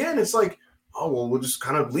 And then again, it's like, oh well, we'll just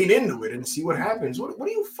kind of lean into it and see what happens. What are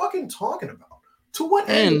you fucking talking about? To what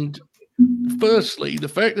end? And firstly, the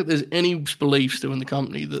fact that there's any belief still in the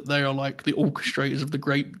company that they are like the orchestrators of the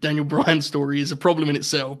great Daniel Bryan story is a problem in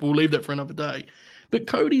itself. We'll leave that for another day. But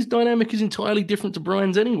Cody's dynamic is entirely different to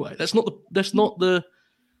Bryan's anyway. That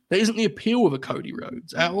isn't the appeal of a Cody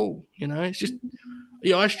Rhodes at all. It's just,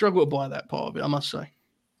 I struggle to buy that part of it, I must say.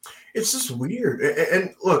 It's just weird.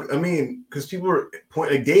 And look, I mean, because people were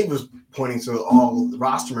pointing, Dave was pointing to all the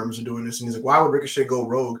roster members are doing this, and he's like, why would Ricochet go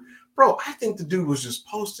rogue? Bro, I think the dude was just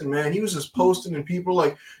posting, man. He was just posting, and people were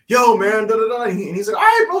like, yo, man, da-da-da. And he's like, all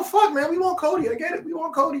right, bro, fuck, man. We want Cody. I get it. We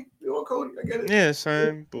want Cody. I get it. Yeah,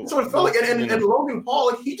 same. So it felt like, and Logan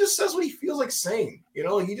Paul, like, he just says what he feels like saying. He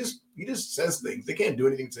just says things. They can't do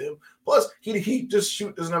anything to him. Plus, he just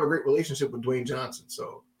doesn't have a great relationship with Dwayne Johnson.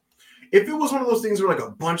 So if it was one of those things where like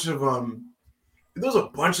a bunch of if there was a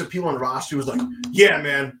bunch of people on the roster who was like, yeah,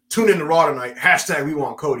 man, tune in to Raw tonight. # we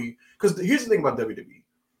want Cody. Because here's the thing about WWE.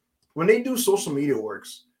 When they do social media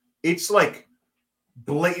works, it's like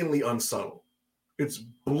blatantly unsubtle. It's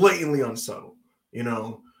blatantly unsubtle.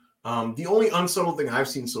 The only unsubtle thing I've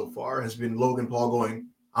seen so far has been Logan Paul going,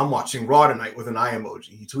 I'm watching Raw tonight with an eye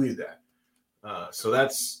emoji. He tweeted that. So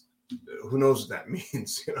that's, who knows what that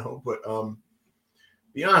means, But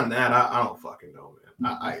beyond that, I don't fucking know,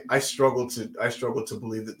 man. I struggle to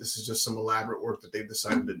believe that this is just some elaborate work that they've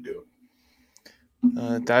decided to do.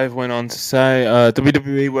 Dave went on to say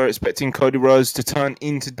WWE were expecting Cody Rhodes to turn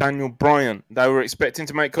into Daniel Bryan. They were expecting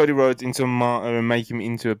to make Cody Rhodes into a martyr and make him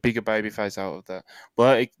into a bigger babyface out of that.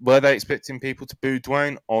 Were they expecting people to boo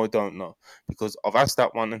Dwayne? I don't know, because I've asked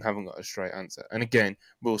that one and haven't got a straight answer. And again,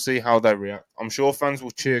 we'll see how they react. I'm sure fans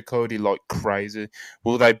will cheer Cody like crazy.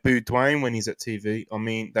 Will they boo Dwayne when he's at TV? I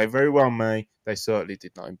mean, they very well may. They certainly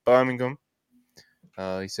did not in Birmingham.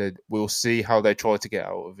 He said, we'll see how they try to get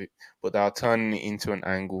out of it, but they are turning it into an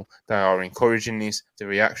angle. They are encouraging this. The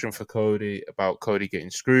reaction for Cody about Cody getting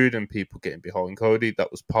screwed and people getting behind Cody, that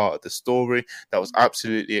was part of the story. That was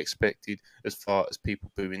absolutely expected. As far as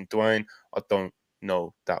people booing Dwayne, I don't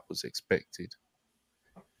know that was expected.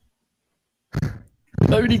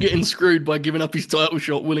 Cody getting screwed by giving up his title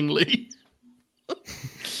shot willingly.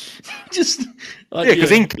 Just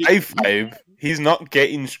because in kayfabe, he's not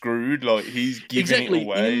getting screwed. Like he's giving exactly it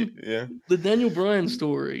away. in the Daniel Bryan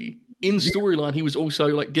story. In storyline, he was also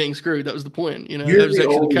like getting screwed. That was the point. You know, Here's that was the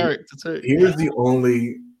actually only- the character too. Here's the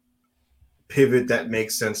only pivot that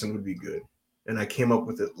makes sense and would be good. And I came up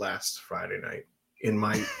with it last Friday night in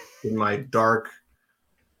my dark,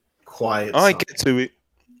 quiet. I get to it.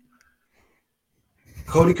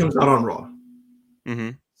 Cody comes out on Raw. Mm-hmm.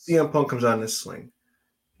 CM Punk comes out in this sling.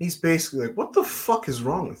 He's basically like, "What the fuck is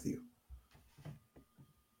wrong with you?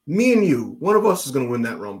 Me and you, one of us is going to win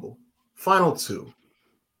that Rumble. Final two.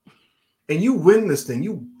 And you win this thing.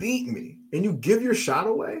 You beat me. And you give your shot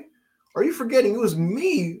away? Are you forgetting it was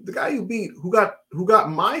me, the guy you beat, who got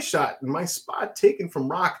my shot and my spot taken from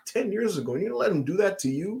Rock 10 years ago? And you're going to let him do that to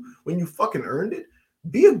you when you fucking earned it?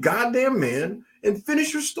 Be a goddamn man and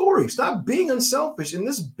finish your story. Stop being unselfish. In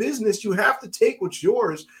this business, you have to take what's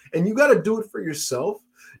yours, and you got to do it for yourself.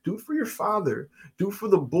 Do it for your father. Do it for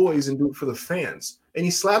the boys, and do it for the fans." And he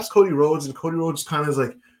slaps Cody Rhodes, and Cody Rhodes kind of is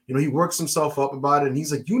like, he works himself up about it, and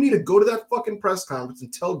he's like, "You need to go to that fucking press conference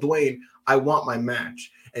and tell Dwayne I want my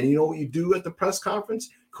match." And you know what you do at the press conference?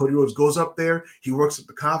 Cody Rhodes goes up there, he works up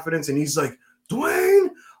the confidence, and he's like, "Dwayne,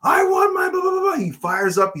 I want my blah, blah, blah." He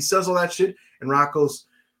fires up, he says all that shit, and Rock goes,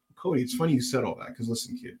 "Cody, it's funny you said all that, because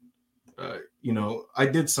listen, kid, I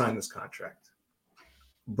did sign this contract,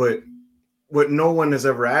 but what no one has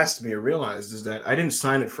ever asked me or realized is that I didn't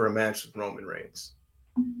sign it for a match with Roman Reigns.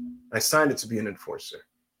 I signed it to be an enforcer.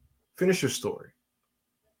 Finish your story.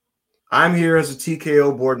 I'm here as a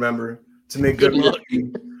TKO board member to make Good luck.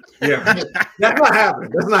 Yeah, that's not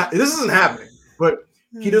happening. This isn't happening. But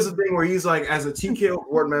he does a thing where he's like, as a TKO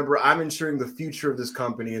board member, I'm ensuring the future of this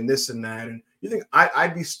company and this and that. And you think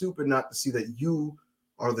I'd be stupid not to see that you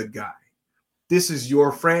are the guy. This is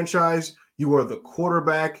your franchise. You are the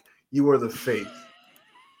quarterback. You are the face.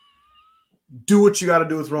 Do what you got to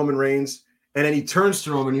do with Roman Reigns." And then he turns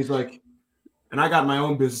to Roman. He's like, "And I got my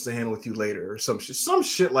own business to handle with you later," or some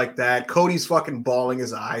shit like that. Cody's fucking bawling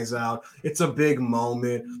his eyes out. It's a big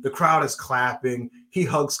moment. The crowd is clapping. He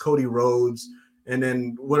hugs Cody Rhodes, and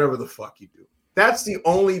then whatever the fuck you do. That's the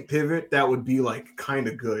only pivot that would be like kind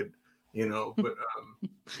of good, But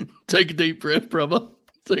Take a deep breath, brother.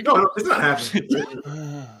 no, it's not happening.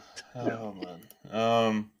 Oh man.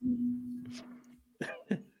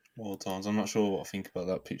 All times. I'm not sure what I think about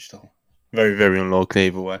that pitch though. Very, very unlikely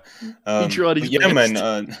either way. He tried his yeah, best.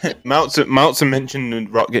 man. Meltzer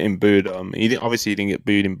mentioned Rock getting booed. He didn't get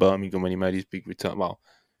booed in Birmingham when he made his big return. Well,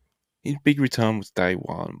 his big return was day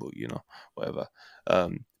one, but whatever.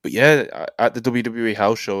 But yeah, at the WWE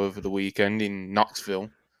house show over the weekend in Knoxville,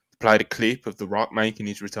 they played a clip of The Rock making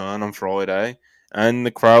his return on Friday, and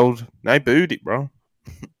the crowd, they booed it, bro.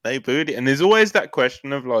 They booed it, and there's always that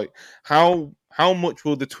question of like how much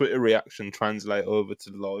will the Twitter reaction translate over to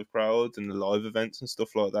the live crowds and the live events and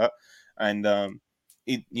stuff like that. And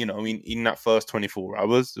in that first 24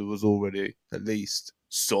 hours, there was already at least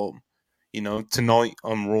some. Tonight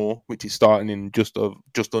on Raw, which is starting in just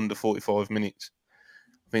under 45 minutes.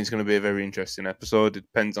 I think it's going to be a very interesting episode. It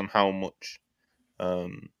depends on how much,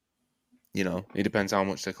 it depends how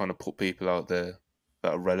much they kind of put people out there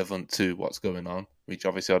that are relevant to what's going on, which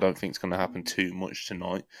obviously I don't think is going to happen too much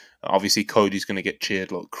tonight. Obviously, Cody's going to get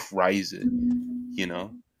cheered like crazy,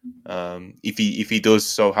 If he does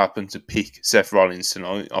so happen to pick Seth Rollins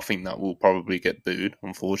tonight, I think that will probably get booed,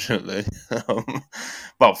 unfortunately.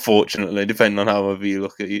 But fortunately, depending on however you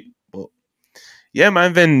look at it. But yeah,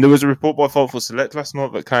 man, then there was a report by Fightful Select last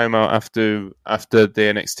night that came out after the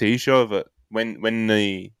NXT show that when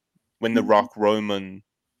the Rock Roman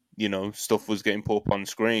stuff was getting put up on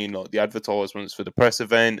screen, like the advertisements for the press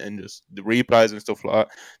event and just the replays and stuff like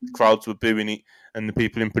that. The crowds were booing it, and the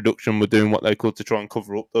people in production were doing what they could to try and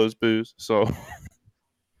cover up those boos. So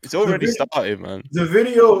it's already started, man. The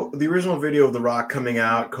original video of The Rock coming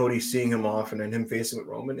out, Cody seeing him off, and then him facing with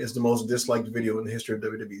Roman is the most disliked video in the history of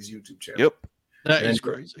WWE's YouTube channel. Yep. That is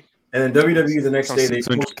crazy. And then WWE the next day, they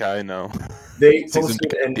posted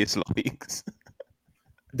dislikes.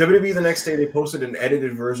 WWE the next day, they posted an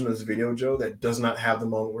edited version of this video, Joe, that does not have the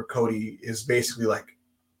moment where Cody is basically like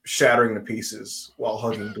shattering to pieces while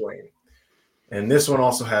hugging Dwayne. And this one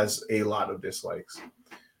also has a lot of dislikes.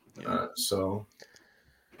 Yeah.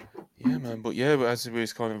 Yeah, man. But as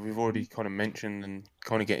we've already kind of mentioned and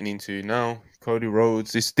kind of getting into now, Cody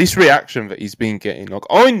Rhodes, this reaction that he's been getting, like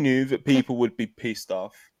I knew that people would be pissed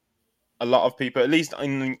off. A lot of people, at least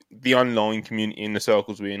in the online community, in the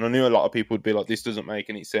circles we're in, I knew a lot of people would be like, "This doesn't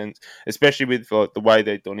make any sense," especially with like the way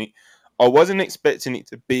they've done it. I wasn't expecting it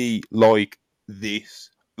to be like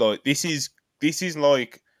this. Like this is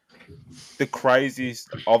like the craziest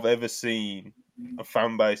I've ever seen a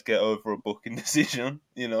fan base get over a booking decision.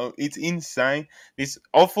 You know, it's insane.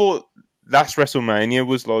 I thought last WrestleMania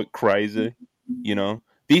was like crazy. You know,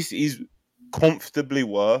 this is comfortably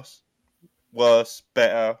worse,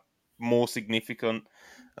 better, more significant,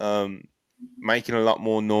 um, making a lot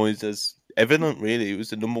more noise. As evident, really, it was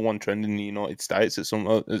the number one trend in the United States at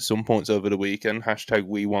some points over the weekend. Hashtag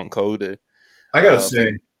We Want Cody. I gotta I say,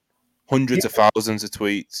 think hundreds of thousands of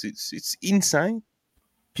tweets. It's insane.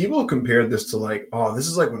 people compared this to like, oh, this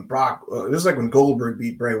is like when this is like when Goldberg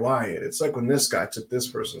beat Bray Wyatt. It's like when this guy took this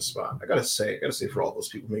person's spot. I gotta say for all those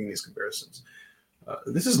people making these comparisons,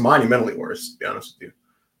 this is monumentally worse. To be honest with you,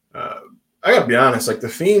 I gotta be honest. Like the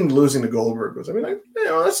Fiend losing to Goldberg was, I mean, like,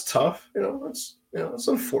 that's tough. That's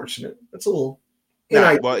unfortunate. That's a little.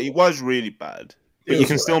 Well, it was really bad. But you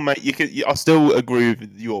can still I still agree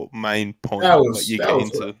with your main point.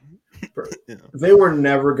 They were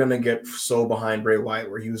never going to get so behind Bray Wyatt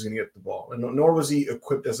where he was going to get the ball, and nor was he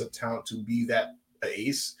equipped as a talent to be that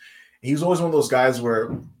ace. He was always one of those guys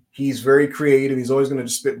where he's very creative. He's always going to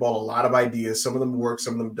just spitball a lot of ideas. Some of them work,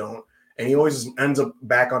 some of them don't, and he always ends up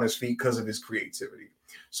back on his feet because of his creativity.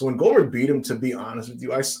 So when Goldberg beat him, to be honest with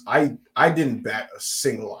you, I didn't bat a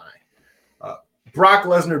single eye. Brock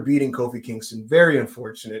Lesnar beating Kofi Kingston, very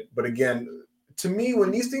unfortunate. But again, to me,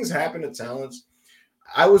 when these things happen to talents,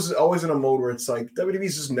 I was always in a mode where it's like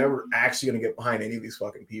WWE's just never actually going to get behind any of these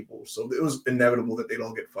fucking people. So it was inevitable that they'd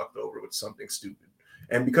all get fucked over with something stupid.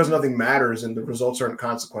 And because nothing matters and the results aren't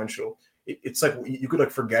consequential, it's like you could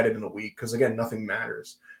like forget it in a week because, again, nothing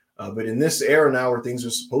matters. But in this era now where things are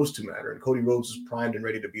supposed to matter and Cody Rhodes is primed and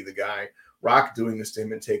ready to be the guy, Rock doing this to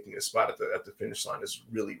him and taking a spot at the finish line is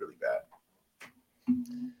really, really bad.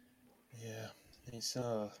 Yeah, it's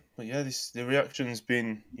but yeah, the reaction's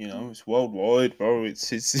been, it's worldwide, bro.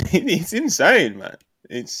 It's it's insane, man.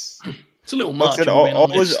 It's a little much. Like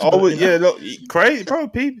I was, yeah, look, crazy, bro.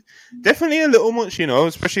 People definitely a little much,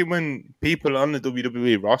 especially when people on the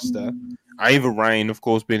WWE roster. Ava Raine, of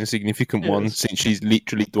course, being a significant one since she's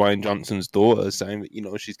literally Dwayne Johnson's daughter, saying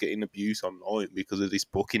that she's getting abuse online because of this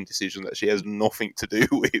booking decision that she has nothing to do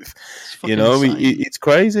with. It's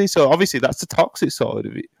crazy. So obviously that's the toxic side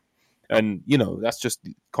of it, and that's just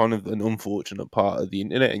kind of an unfortunate part of the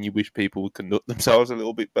internet. And you wish people would conduct themselves a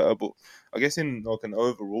little bit better. But I guess in like an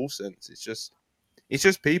overall sense, it's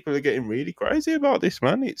just people are getting really crazy about this,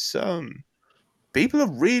 man. It's people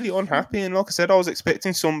are really unhappy, and like I said, I was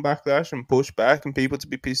expecting some backlash and pushback and people to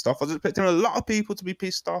be pissed off. I was expecting a lot of people to be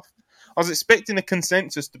pissed off. I was expecting a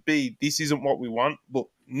consensus to be, this isn't what we want, but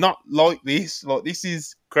not like this. Like, this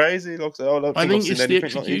is crazy. Like I think it's the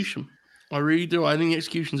execution. I really do. I think the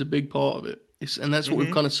execution's a big part of it. And that's what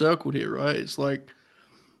we've kind of circled here, right? It's like,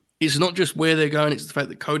 it's not just where they're going, it's the fact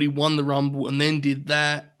that Cody won the Rumble and then did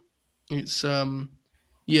that. It's,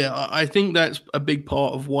 yeah, I think that's a big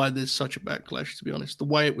part of why there's such a backlash, to be honest. The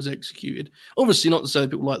way it was executed. Obviously, not to say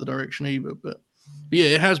people like the direction either, but yeah,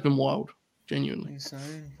 it has been wild, genuinely.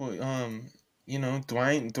 Insane. But,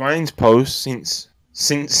 Dwayne's post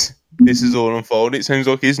since this is all unfolded, it seems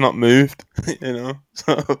like he's not moved,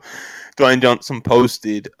 So Dwayne Johnson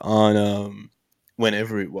posted on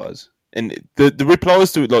whenever it was. And the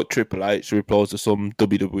replies to it, like Triple H, the replies to some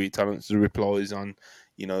WWE talents, the replies on...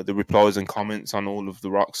 the replies and comments on all of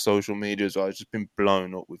The Rock's social media as well, it's just been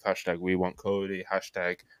blown up with hashtag We Want Cody,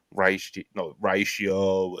 hashtag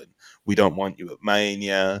ratio, and we don't want you at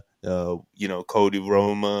Mania, Cody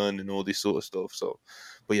Roman and all this sort of stuff. So,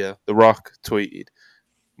 but yeah, The Rock tweeted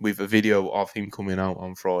with a video of him coming out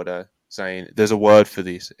on Friday saying, there's a word for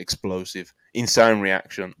this, explosive, insane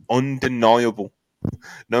reaction, undeniable.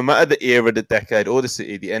 No matter the era, the decade, or the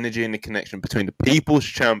city, the energy and the connection between the people's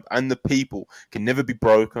champ and the people can never be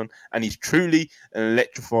broken, and it's truly an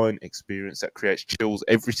electrifying experience that creates chills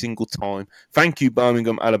every single time. Thank you,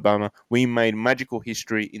 Birmingham, Alabama. We made magical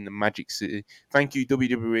history in the Magic City. Thank you,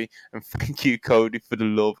 WWE, and thank you, Cody, for the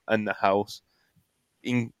love and the house.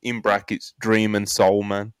 In brackets, Dream and Soul,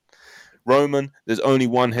 man. Roman, there's only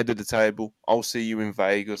one head of the table. I'll see you in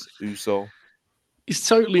Vegas, Uso. It's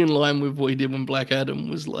totally in line with what he did when Black Adam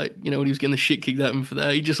was like, when he was getting the shit kicked at him for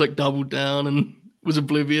that. He just like doubled down and was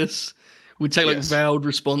oblivious. Would take like veiled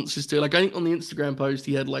responses to it. Like I think on the Instagram post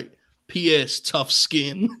he had like P.S. tough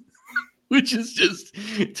skin, which is just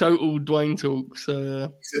total Dwayne talk.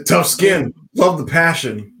 So tough skin, love the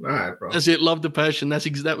passion. All right, bro. That's it. Love the passion.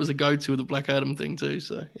 That was a go-to with the Black Adam thing too.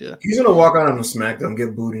 So yeah, he's gonna walk out on a SmackDown,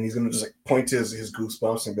 get booed, and he's gonna just like point to his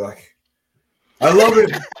goosebumps and be like, "I love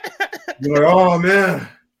it." You're like, oh man,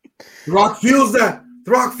 The Rock feels that.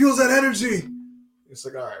 The Rock feels that energy. It's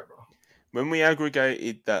like, all right, bro. When we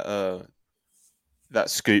aggregated that that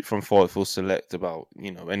scoop from Fightful Select about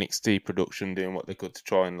NXT production doing what they could to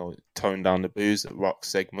try and like tone down the boos that Rock's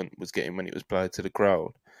segment was getting when it was played to the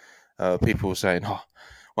crowd. People were saying, "Oh,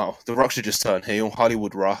 well, the Rock should just turn heel,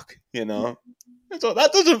 Hollywood Rock." It's like,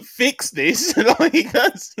 that doesn't fix this. Like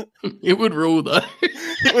that's It would rule though.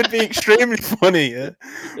 it would be extremely funny. Yeah.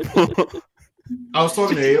 I was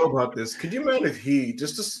talking to AO about this. Could you imagine if he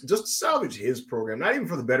just to salvage his program, not even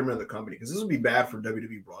for the betterment of the company, because this would be bad for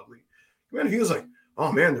WWE broadly. Man, if he was like,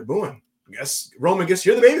 "Oh man, they're booing. Roman, guess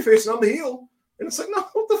you're the babyface and I'm the heel." And it's like, no,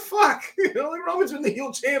 what the fuck? Like Roman's been the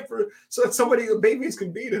heel champ so that somebody, a babyface,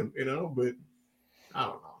 can beat him. But I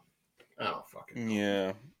don't know. I don't fucking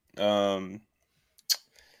know. Yeah.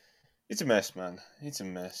 It's a mess, man. It's a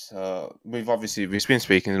mess. We've been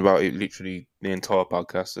speaking about it literally the entire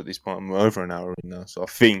podcast at this point. We're over an hour in now, so I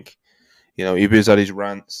think Ibu's had his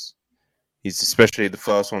rants. He's especially the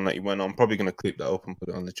first one that he went on. I'm probably going to clip that up and put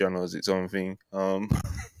it on the channel as its own thing.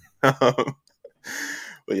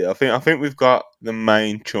 But yeah, I think we've got the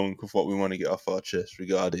main chunk of what we want to get off our chest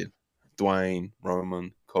regarding Dwayne,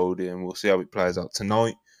 Roman, Cody, and we'll see how it plays out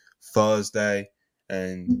tonight, Thursday,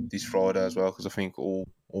 and this Friday as well. Because I think all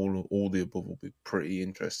the above will be pretty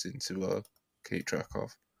interesting to keep track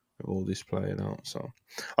of all this playing out. So, all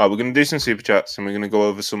right, we're going to do some super chats and we're going to go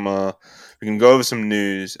over some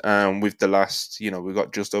news. And with the last, we've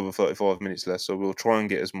got just over 35 minutes left, so we'll try and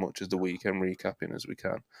get as much as the weekend recapping as we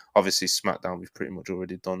can. Obviously, SmackDown we've pretty much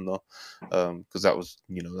already done though, because that was,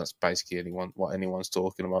 that's basically what anyone's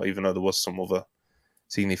talking about. Even though there was some other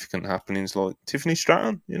significant happenings like Tiffany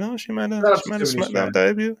Stratton, she made a SmackDown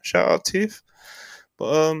debut. Shout out Tiff. But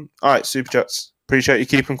all right, super chats. Appreciate you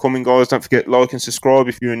keeping coming, guys. Don't forget like and subscribe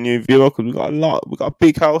if you're a new viewer, because we got a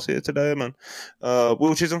big house here today, man.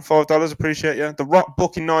 Will Chisholm, $5. Appreciate you. The Rock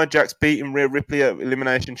booking Nia Jax beating Rhea Ripley at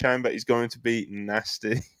Elimination Chamber is going to be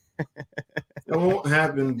nasty. That won't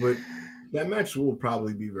happen, but that match will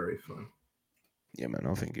probably be very fun. Yeah, man,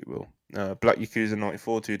 I think it will. Black Yakuza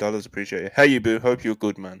 94, $2. Appreciate you. Hey, you boo. Hope you're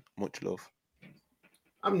good, man. Much love.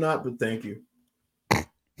 I'm not, but thank you.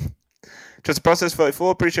 Just process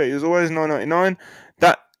 34. Appreciate you as always. $9.99.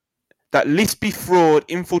 That Lispy fraud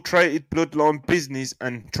infiltrated Bloodline business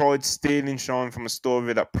and tried stealing shine from a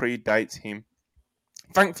story that predates him.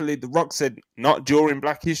 Thankfully, The Rock said not during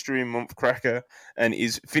Black History Month, cracker, and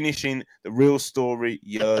is finishing the real story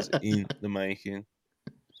years in the making.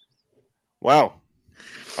 Wow.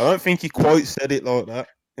 I don't think he quite said it like that,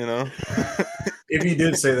 If he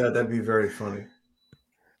did say that, that'd be very funny.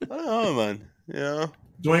 I don't know, man.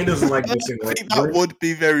 Dwayne doesn't like dissing white people. That would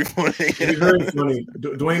be very funny. It'd be very funny.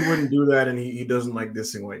 Dwayne wouldn't do that, and he doesn't like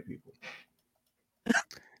dissing white people.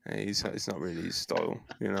 It's not really his style,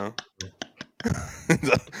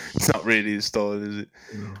 It's not really his style, is it?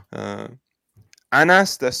 No.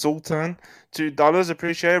 Anas, the Sultan, $2.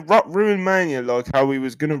 Appreciate it. Rock ruined Mania like how he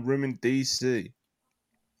was going to ruin DC.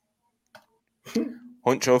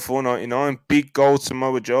 Honcho $4.99. Big gold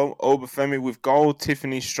Samoa Joe. Obafemi with gold.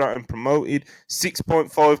 Tiffany Stratton promoted.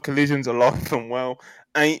 6.5 collisions alive and well.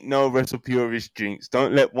 Ain't no WrestlePurist jinx.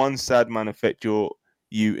 Don't let one sad man affect you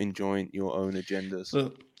enjoying your own agendas.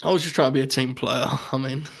 Look, I was just trying to be a team player. I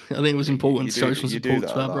mean, I think it was important to show some support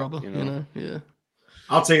to our brother. Yeah.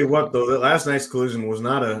 I'll tell you what, though, last night's collision was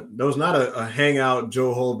not a hangout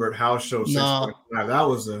Joe Holbert house show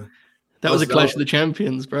 6.5. That was a Clash of the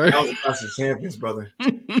Champions, bro. That was a Clash of the Champions, brother.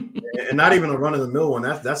 And not even a run of the mill one.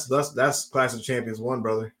 That's Clash of Champions 1,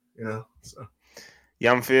 brother. So.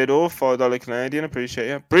 Jan Theodore, $5 Canadian, appreciate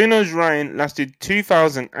you. Bruno's reign lasted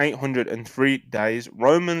 2,803 days.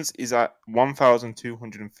 Roman's is at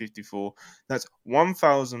 1,254. That's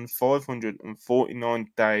 1,549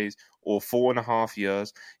 days or 4.5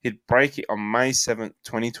 years. He'd break it on May 7th,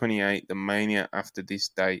 2028. The Mania after this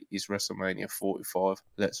date is WrestleMania 45.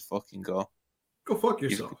 Let's fucking go. Go fuck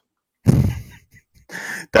yourself.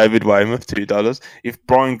 David Weymouth, $2. If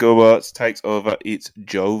Brian Gilbert takes over, it's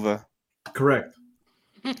Jova. Correct.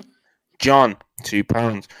 John,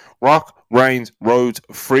 £2. Rock, Reigns, Rhodes,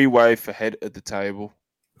 freeway for head at the table.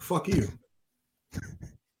 Fuck you.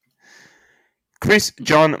 Chris,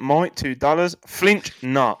 John, Mike, $2. Flinch,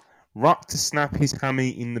 not. Rock to snap his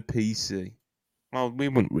hammy in the PC. Well, we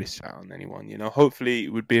wouldn't wish that on anyone, Hopefully,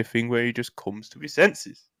 it would be a thing where he just comes to his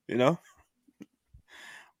senses, But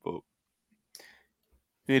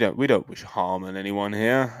we don't wish harm on anyone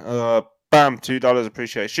here. Bam, $2.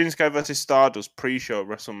 Appreciate it. Shinsuke versus Stardust pre-show at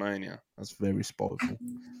WrestleMania. That's very spiteful.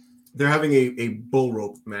 They're having a bull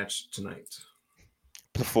rope match tonight.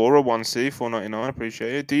 Plethora 1C, $4.99.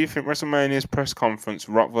 Appreciate it. Do you think WrestleMania's press conference,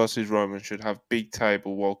 Rock versus Roman, should have big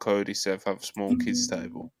table while Cody Seth have small kids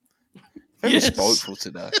table? Very spiteful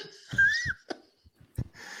today.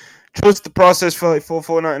 Trust the process for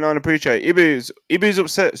 $4.99. Appreciate it. Ibu's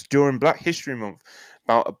upset during Black History Month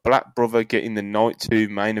about a black brother getting the night 2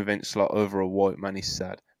 main event slot over a white man. He's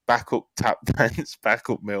sad. Back up tap dance, back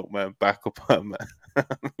up milkman, back up her man.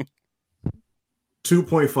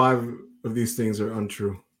 2.5 of these things are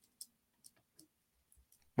untrue.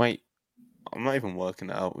 Wait, I'm not even working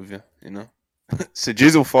it out with you, you know? So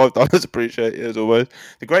Jizzle $5, appreciate it as always.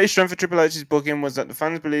 The greatest strength of Triple H's booking was that the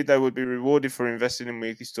fans believed they would be rewarded for investing in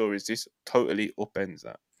weekly stories. This totally upends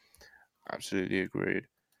that. Absolutely agreed.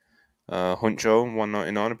 Huncho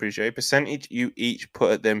 $1.99, appreciate it. Percentage you each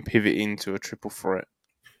put at them pivoting to a triple threat.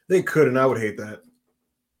 They could, and I would hate that.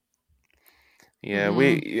 Yeah,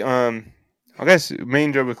 we I guess me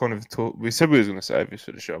and Joe were kind of we said we was going to save this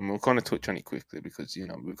for the show, and we'll kind of touch on it quickly because you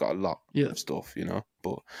know we've got a lot of stuff, you know.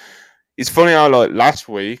 But it's funny how like last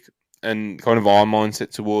week and kind of our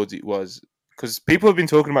mindset towards it was because people have been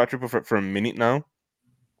talking about triple threat for a minute now,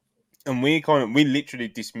 and we literally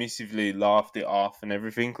dismissively laughed it off and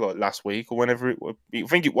everything like last week or whenever it was. I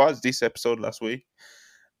think it was this episode last week.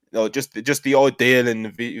 No, just the idea and the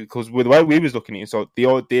video, because with the way we was looking at it, so the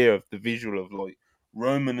idea of the visual of like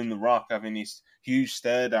Roman and The Rock having this huge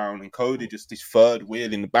stare down and Cody just this third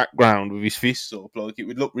wheel in the background with his fists up, like it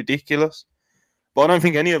would look ridiculous. But I don't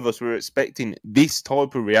think any of us were expecting this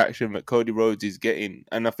type of reaction that Cody Rhodes is getting,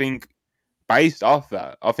 and I think based off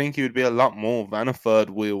that, I think he would be a lot more than a third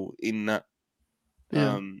wheel in that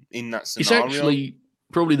scenario. It's actually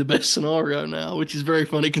probably the best scenario now, which is very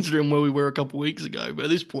funny considering where we were a couple of weeks ago. But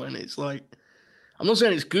at this point, it's like, I'm not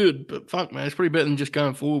saying it's good, but fuck, man, it's pretty better than just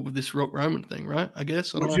going forward with this Rock Roman thing, right? I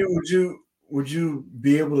guess. Would you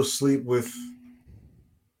be able to sleep with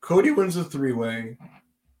Cody wins a 3-way,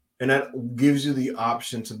 and that gives you the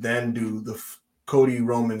option to then do the Cody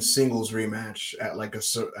Roman singles rematch at like a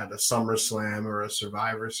SummerSlam or a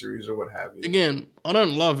Survivor Series or what have you? Again, I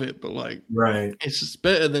don't love it, but like, right, it's just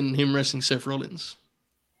better than him wrestling Seth Rollins.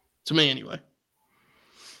 To me, anyway.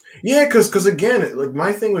 Yeah, because again, like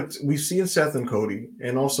my thing with we've seen Seth and Cody,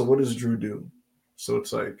 and also what does Drew do? So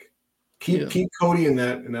it's like keep Cody in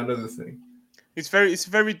that other thing. It's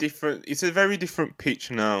very different. It's a very different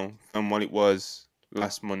pitch now than what it was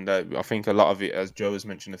last Monday. I think a lot of it, as Joe has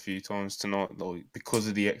mentioned a few times tonight, like because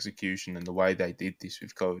of the execution and the way they did this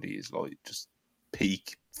with Cody, is like just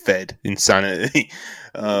peak Fed insanity.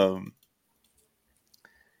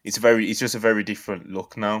 It's just a very different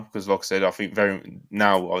look now because, like I said, I think I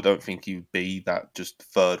don't think he'd be that just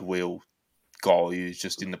third wheel guy who's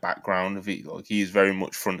just in the background of it. Like he is very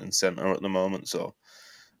much front and center at the moment. So,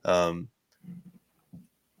 I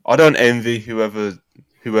don't envy whoever's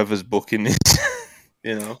booking this,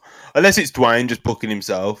 you know, unless it's Dwayne just booking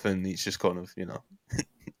himself and he's just kind of, you know,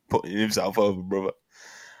 putting himself over, brother.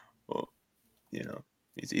 But, you know,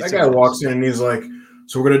 it's that guy walks in and he's like,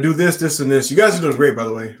 so we're going to do this, this, and this. You guys are doing great, by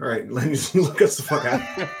the way. All right, let me just look us the fuck out.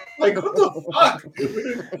 Like, what the fuck,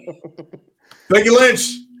 dude? Becky Lynch,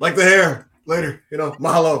 like the hair. Later, you know,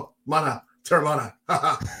 mahalo, mana, termana.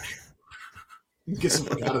 Get some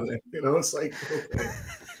fuck out of there. You know, it's like, okay.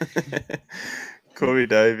 Corey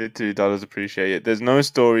David, $2, appreciate it. There's no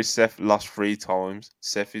story Seth lost 3 times.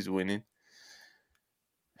 Seth is winning.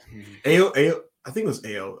 AO, I think it was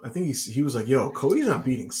AO. I think he was like, yo, Cody's not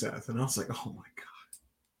beating Seth. And I was like, oh my God.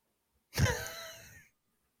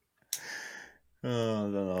 Oh,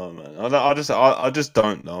 I don't know, man. I just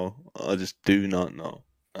don't know. I just do not know.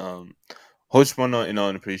 Hush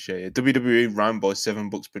 199, appreciate it. WWE ran by 7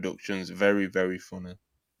 Books Productions. Very, very funny.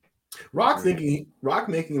 Rock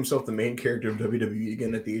making himself the main character of WWE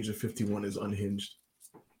again at the age of 51 is unhinged.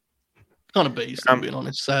 Kind of based, I'm being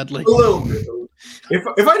honest, sadly. A little bit.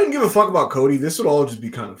 If I didn't give a fuck about Cody, this would all just be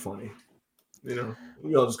kind of funny. You know,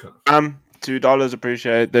 we all just kind of $2,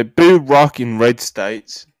 appreciate it. They boo Rock in red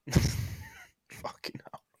states. Fucking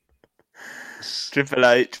hell. Triple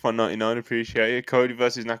H $1.99, appreciate it. Cody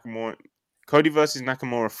versus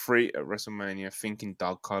Nakamura free at WrestleMania. Thinking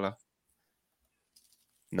dog collar.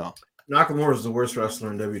 No. Nakamura is the worst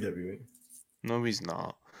wrestler in WWE. No, he's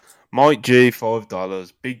not. Mike G,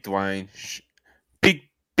 $5. Big Dwayne. Big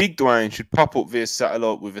Dwayne should pop up via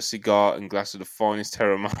satellite with a cigar and glass of the finest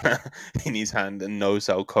Terramana in his hand and knows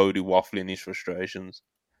how Cody waffling his frustrations.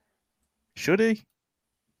 Should he?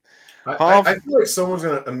 I feel like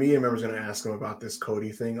a media member's gonna ask him about this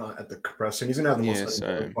Cody thing at the presser, and he's gonna have the most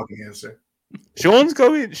fucking answer. Sean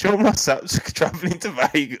Rossap's traveling to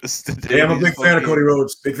Vegas to do. Yeah, I'm a big fan of Cody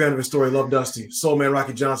Rhodes. Big fan of his story. Love Dusty. Soul Man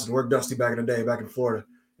Rocky Johnson. Worked Dusty back in the day, back in Florida.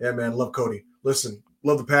 Yeah, man. Love Cody. Listen,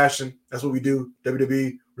 love the passion. That's what we do.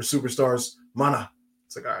 WWE. We're superstars. Mana.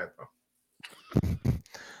 It's like, all right, bro.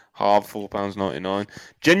 Half £4.99.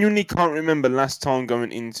 Genuinely can't remember last time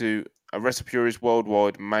going into a WrestlePurists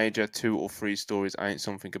Worldwide major 2 or 3 stories ain't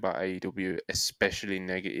something about AEW, especially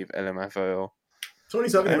negative LMFAO.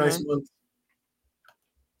 Tony's having Hey, a nice man. month.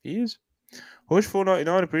 He is. Hush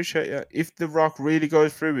 $4.99, appreciate it. If The Rock really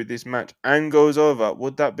goes through with this match and goes over,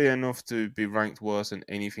 would that be enough to be ranked worse than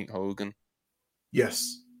anything Hogan?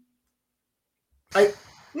 Yes. That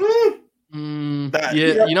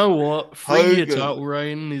Yeah, you know what? 3-year Hogan. title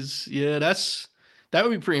reign is that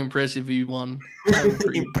would be pretty impressive if he won. That would be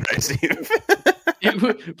pretty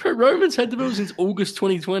Impressive. Roman's had the belt since August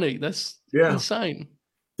 2020. That's insane.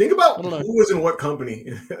 Think about I don't know. who was in what company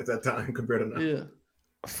at that time compared to now. Yeah.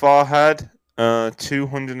 Farhad,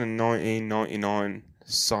 219.99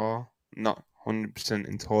 SAR. Not 100%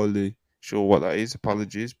 entirely sure what that is.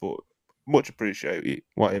 Apologies, but much appreciated,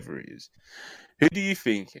 whatever it is. Who do you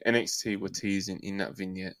think NXT were teasing in that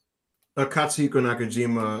vignette? A Katsuhiko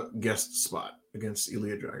Nakajima guest spot against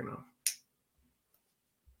Ilya Dragunov.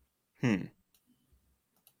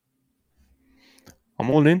 I'm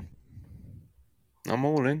all in.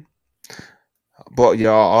 But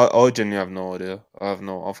yeah, I genuinely have no idea. I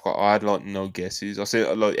had like no guesses. I see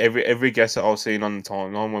like every guess that I was seeing on the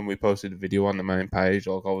timeline when we posted the video on the main page,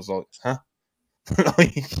 like I was like, huh?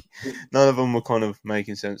 Like none of them were kind of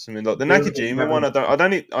making sense to me. Like the Nakajima one,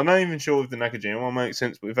 I'm not even sure if the Nakajima one makes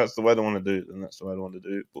sense. But if that's the way they want to do it, then that's the way they want to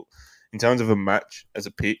do it. But in terms of a match as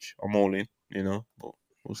a pitch, I'm all in. But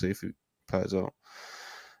we'll see if it plays out.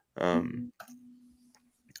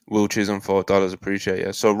 Will Chisholm $5, appreciate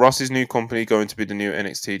it. So Ross's new company going to be the new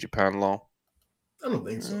NXT Japan law? I don't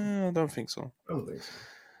think so. I don't think so. I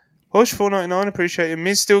Hush $4.99, appreciate it.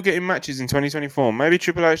 Miz still getting matches in 2024. Maybe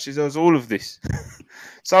Triple H deserves all of this.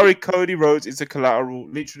 Sorry, Cody Rhodes, it's a collateral.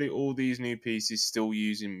 Literally all these new pieces still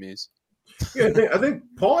using Miz. Yeah, I think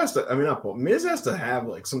Paul has to. I mean, not Paul. Miz has to have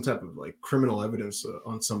like some type of like criminal evidence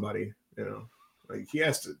on somebody. Like he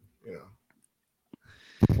has to.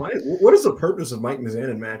 What is the purpose of Mike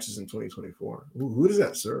Mizanin matches in 2024? Who does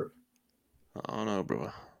that serve? I don't know,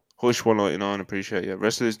 brother. Hush $1.99, appreciate it.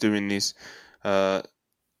 Wrestlers doing this. The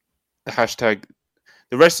hashtag.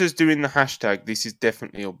 The wrestlers doing the hashtag. This is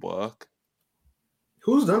definitely a work.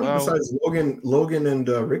 Who's done it besides Logan and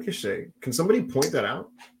Ricochet? Can somebody point that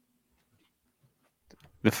out?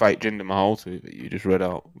 The fake Jinder Mahal tweet that you just read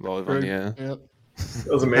out live on the air. Yep.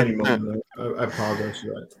 That was a Manny moment. I apologize for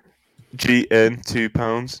that. GN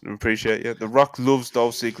 £2, appreciate it. The Rock loves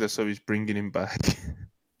Dolph Ziggler, so he's bringing him back.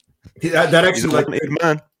 That actually, like,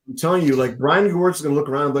 man. I'm telling you, like Brian Gewirtz is gonna look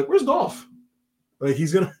around and be like, "Where's Dolph?" Like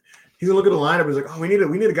he's gonna look at the lineup and he's like, "Oh, we need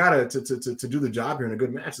a guy to do the job here in a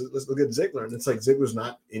good match. Let's look at Ziggler." And it's like Ziggler's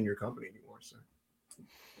not in your company anymore. So.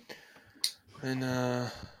 And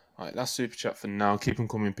all right, that's super chat for now. Keep them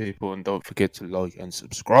coming, people, and don't forget to like and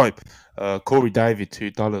subscribe. Corey David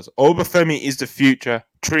 $2. Obafemi is the future.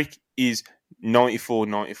 Trick is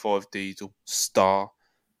 94.95 Diesel Star.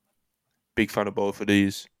 Big fan of both of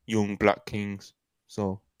these young black kings.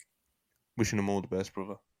 So wishing them all the best,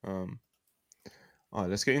 brother. All right,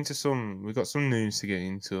 let's get into some. We've got some news to get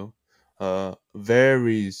into.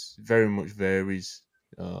 Very much varies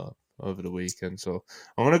over the weekend. So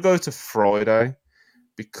I'm gonna go to Friday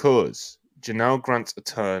because Janelle Grant's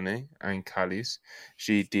attorney, Ann Callis,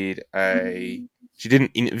 she did an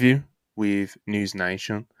interview with News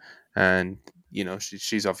Nation, and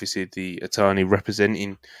she's obviously the attorney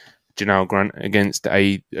representing Janelle Grant against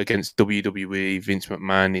WWE, Vince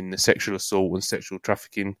McMahon in the sexual assault and sexual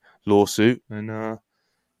trafficking lawsuit. And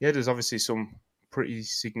there's obviously some pretty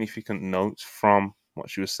significant notes from what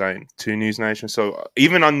she was saying to News Nation. So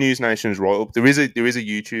even on News Nation's write-up, there is a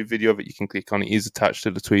YouTube video that you can click on. It is attached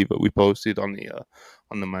to the tweet that we posted on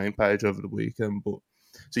the main page over the weekend. But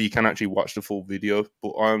so you can actually watch the full video.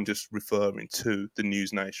 But I'm just referring to the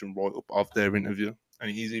News Nation write-up of their interview, and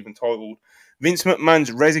it is even titled "Vince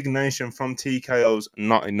McMahon's resignation from TKO's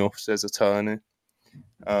not enough," says attorney.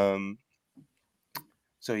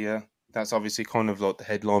 So yeah, that's obviously kind of like the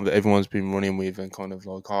headline that everyone's been running with, and kind of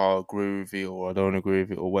like, I agree with it or I don't agree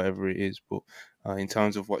with it or whatever it is. But in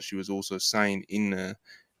terms of what she was also saying in there,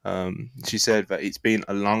 she said that it's been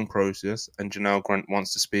a long process, and Janelle Grant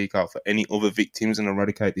wants to speak out for any other victims and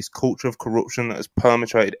eradicate this culture of corruption that has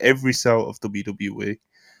permeated every cell of WWE.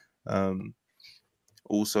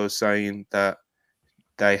 Also saying that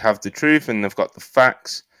they have the truth and they've got the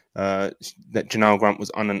facts. That Janelle Grant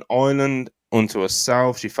was on an island unto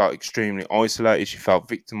herself. She felt extremely isolated. She felt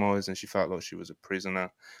victimized, and she felt like she was a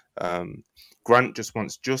prisoner. Grant just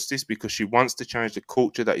wants justice because she wants to change the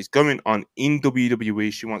culture that is going on in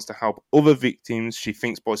WWE. She wants to help other victims. She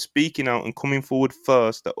thinks by speaking out and coming forward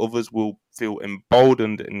first that others will feel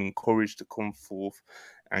emboldened and encouraged to come forth.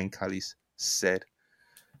 And Callis said,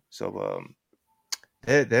 so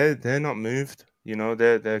they're not moved. You know,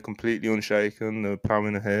 they're completely unshaken. They're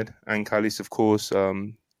powering ahead. And Callis, of course,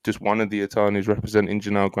 just one of the attorneys representing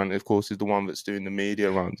Janelle Grant, of course, is the one that's doing the media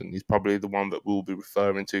rounds, and he's probably the one that we'll be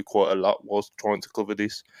referring to quite a lot whilst trying to cover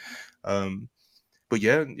this. But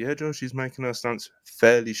yeah, Joe, she's making her stance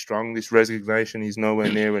fairly strong. This resignation is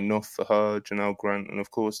nowhere near enough for her, Janelle Grant, and of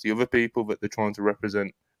course the other people that they're trying to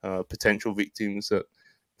represent, potential victims that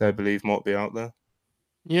they believe might be out there.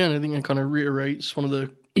 Yeah, and I think that kind of reiterates one of the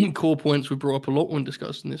core points we brought up a lot when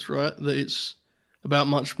discussing this, right? That it's about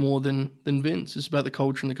much more than Vince. It's about the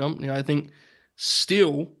culture and the company. I think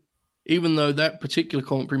still, even though that particular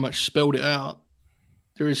comment pretty much spelled it out,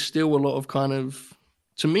 there is still a lot of kind of,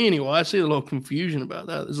 to me anyway, I see a lot of confusion about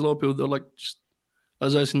that. There's a lot of people that are like, just,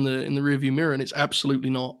 as I was in the rearview mirror, and it's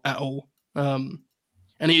absolutely not at all. And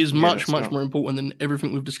it is much more important than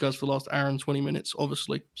everything we've discussed for the last hour and 20 minutes,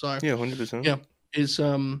 obviously. So yeah, 100%. Yeah,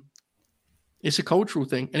 it's a cultural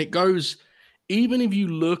thing, and it goes, even if you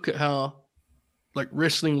look at how like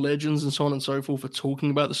wrestling legends and so on and so forth are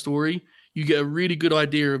talking about the story, you get a really good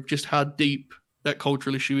idea of just how deep that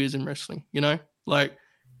cultural issue is in wrestling. You know, like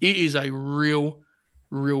it is a real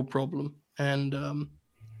problem, and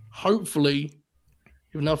hopefully,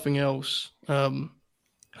 if nothing else,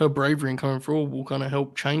 her bravery and coming forward will kind of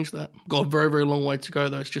help change that. Got a very long way to go,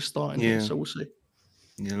 though. It's just starting here, so we'll see.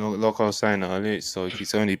 You know, like I was saying earlier,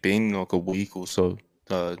 it's only been like a week or so,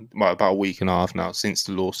 about a week and a half now since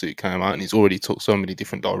the lawsuit came out, and it's already took so many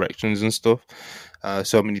different directions and stuff.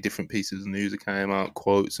 So many different pieces of news that came out,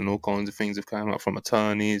 quotes and all kinds of things have come out from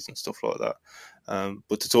attorneys and stuff like that.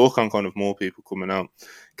 But to talk on kind of more people coming out,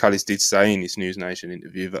 Callis did say in this News Nation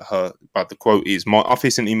interview that the quote is, "My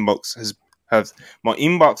office and inbox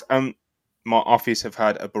my office have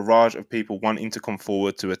had a barrage of people wanting to come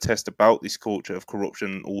forward to attest about this culture of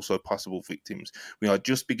corruption and also possible victims. We are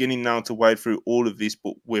just beginning now to wade through all of this,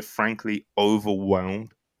 but we're frankly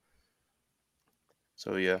overwhelmed."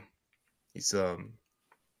 So yeah, it's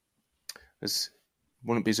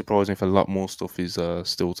wouldn't be surprising if a lot more stuff is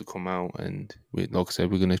still to come out, and like I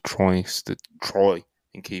said, we're going to try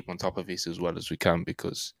and keep on top of this as well as we can,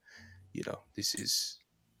 because this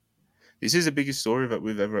is the biggest story that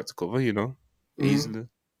we've ever had to cover, easily.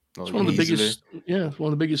 It's one of the biggest, it's one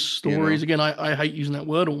of the biggest stories. Again, I hate using that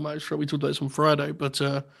word almost, right? We talked about this on Friday, but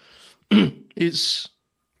it's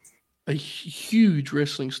a huge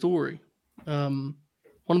wrestling story. One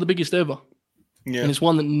of the biggest ever. Yeah. And it's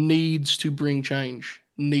one that needs to bring change.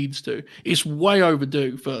 Needs to. It's way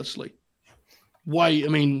overdue, firstly.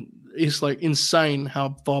 It's like insane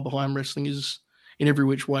how far behind wrestling is in every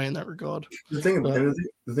which way in that regard. The thing about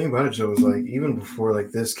it, Joe, is like even before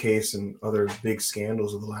like this case and other big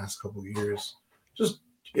scandals of the last couple of years,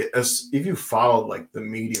 if you followed like the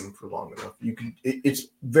medium for long enough, it's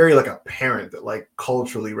very like apparent that like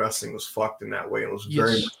culturally wrestling was fucked in that way and was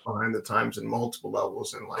very much behind the times in multiple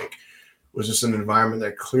levels, and like was just an environment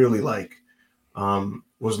that clearly like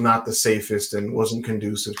was not the safest and wasn't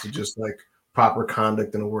conducive to just like proper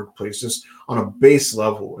conduct in a workplace, just on a base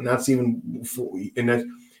level. And that's even before, and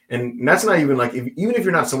that's not even like, even if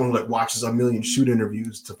you're not someone who like watches a million shoot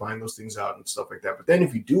interviews to find those things out and stuff like that. But then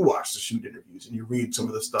if you do watch the shoot interviews and you read some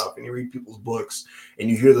of the stuff and you read people's books and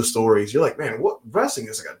you hear the stories, you're like, man, what wrestling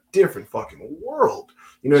is like a different fucking world.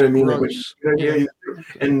 You know what I mean? Like,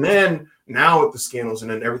 and then now with the scandals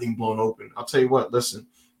and then everything blown open, I'll tell you what, listen,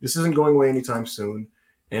 this isn't going away anytime soon.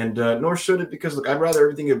 And nor should it, because look, I'd rather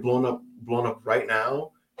everything get blown up right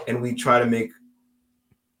now, and we try to make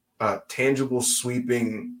tangible,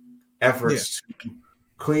 sweeping efforts to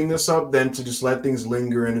clean this up than to just let things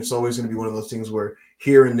linger. And it's always going to be one of those things where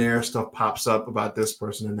here and there stuff pops up about this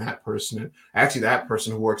person and that person. And actually, that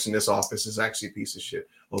person who works in this office is actually a piece of shit.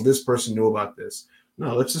 Well, this person knew about this.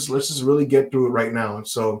 No, let's just really get through it right now. And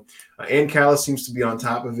so Ann Callis seems to be on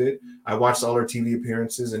top of it. I watched all her TV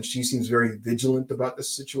appearances, and she seems very vigilant about this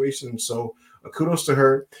situation. And so kudos to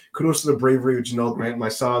her. Kudos to the bravery of Janelle Grant. My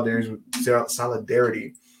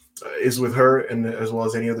solidarity is with her, and as well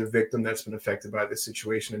as any other victim that's been affected by this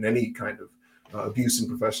situation and any kind of abuse in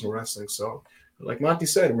professional wrestling. So like Monty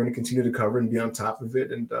said, we're going to continue to cover and be on top of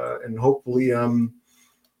it. And hopefully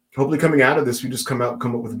coming out of this, we just come up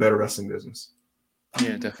with a better wrestling business.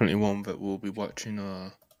 Yeah, definitely one that we'll be watching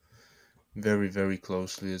very, very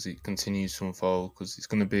closely as it continues to unfold, because I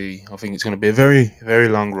think it's going to be a very, very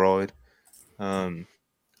long ride.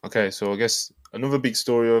 Okay, so I guess another big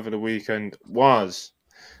story over the weekend was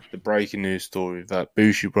the breaking news story that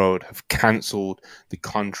Bushiroad have cancelled the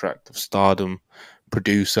contract of Stardom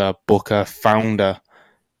producer, booker, founder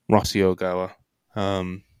Rossi Ogawa.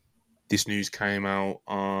 This news came out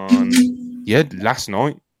on last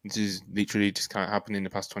night. This is literally just kind of happened in the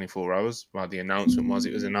past 24 hours. Well, the announcement was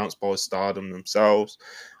it was announced by Stardom themselves.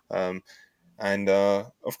 And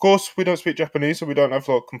of course, we don't speak Japanese, so we don't have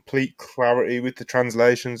like complete clarity with the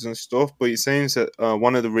translations and stuff. But it seems that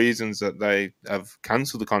one of the reasons that they have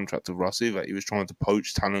cancelled the contract of Rossi, that he was trying to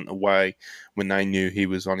poach talent away when they knew he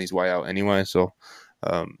was on his way out anyway. So,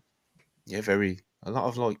 a lot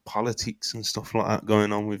of like politics and stuff like that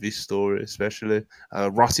going on with this story, especially.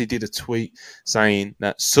 Rossi did a tweet saying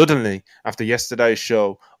that suddenly, after yesterday's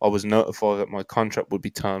show, I was notified that my contract would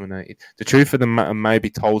be terminated. The truth of the matter may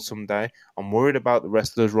be told someday. I'm worried about the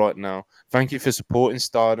wrestlers right now. Thank you for supporting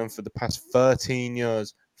Stardom for the past 13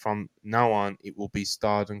 years. From now on, it will be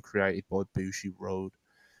Stardom created by Bushiroad.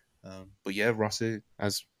 But yeah, Rossi,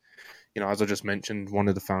 as I just mentioned, one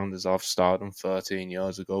of the founders of Stardom 13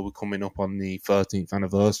 years ago. We're coming up on the 13th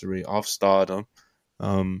anniversary of Stardom.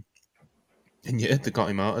 And yeah, they got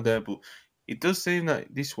him out of there. But it does seem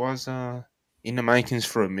that this was in the makings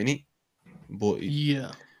for a minute. But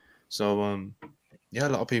So, a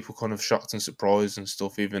lot of people kind of shocked and surprised and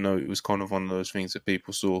stuff, even though it was kind of one of those things that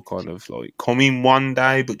people saw kind of like coming one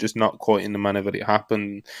day, but just not quite in the manner that it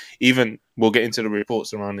happened. Even, we'll get into the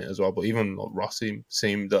reports around it as well, but even like Rossi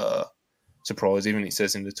seemed surprised. Even it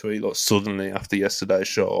says in the tweet, like, suddenly after yesterday's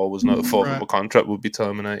show, I was notified that my contract would be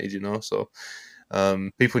terminated, So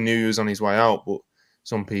people knew he was on his way out, but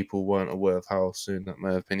some people weren't aware of how soon that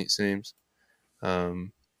may have been, it seems.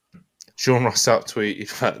 Sean Ross Sapp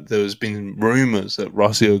tweeted that there's been rumours that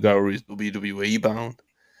Rossi Ogawa is WWE bound.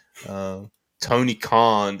 Tony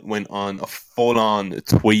Khan went on a full-on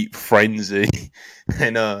tweet frenzy,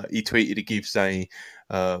 and he tweeted a GIF saying,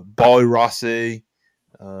 "Bye Rossi."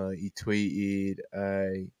 He tweeted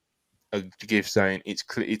a GIF saying,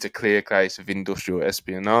 "It's a clear case of industrial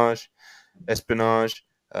espionage," and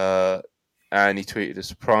he tweeted a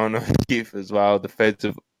Soprano GIF as well. The feds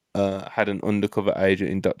have had an undercover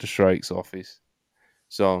agent in Dr. Strake's office.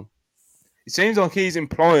 So it seems like he's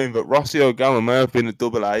implying that Rossi Ogawa may have been a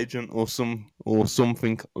double agent or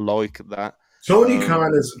something like that. Tony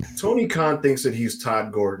Khan thinks that he's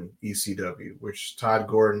Todd Gordon, ECW, which Todd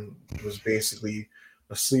Gordon was basically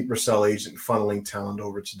a sleeper cell agent funneling talent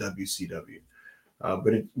over to WCW.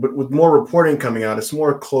 But with more reporting coming out, it's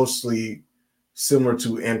more closely similar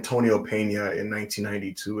to Antonio Pena in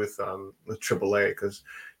 1992 with AAA, because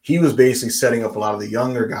he was basically setting up a lot of the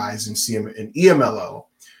younger guys in EMLO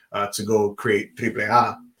to go create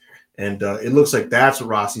AAA. And it looks like that's what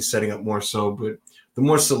Rossi's setting up more so. But the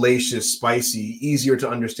more salacious, spicy, easier to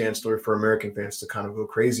understand story for American fans to kind of go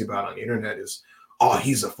crazy about on the internet is, oh,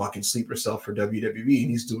 he's a fucking sleeper cell for WWE and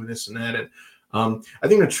he's doing this and that. And I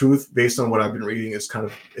think the truth, based on what I've been reading, is kind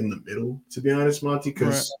of in the middle, to be honest, Monty,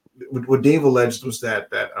 because what Dave alleged was that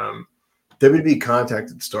WWE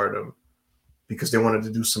contacted Stardom because they wanted to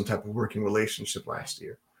do some type of working relationship last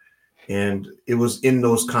year. And it was in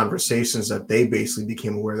those conversations that they basically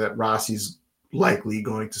became aware that Rossi's likely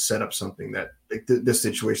going to set up something that, like this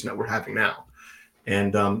situation that we're having now.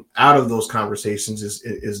 And out of those conversations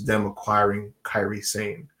is them acquiring Kairi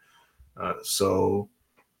Sane. So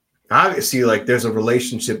obviously, like, there's a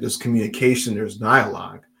relationship, there's communication, there's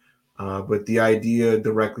dialogue. But the idea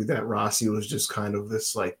directly that Rossi was just kind of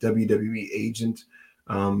this like WWE agent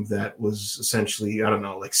that was essentially, I don't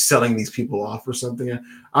know, like selling these people off or something.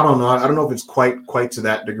 I don't know. I don't know if it's quite to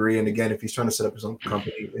that degree. And again, if he's trying to set up his own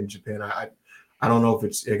company in Japan, I don't know if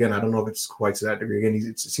it's quite to that degree. Again,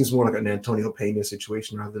 it seems more like an Antonio Pena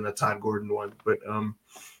situation rather than a Todd Gordon one. But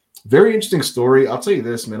very interesting story. I'll tell you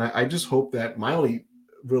this, man. I just hope that my only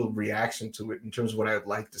real reaction to it in terms of what I would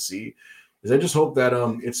like to see is I just hope that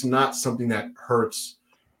it's not something that hurts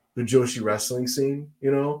the Joshi wrestling scene.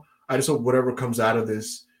 I just hope whatever comes out of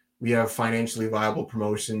this, we have financially viable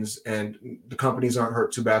promotions and the companies aren't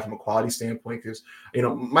hurt too bad from a quality standpoint. Because,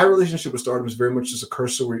 my relationship with Stardom is very much just a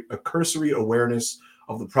cursory awareness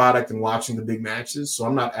of the product and watching the big matches. So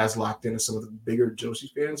I'm not as locked in as some of the bigger Joshi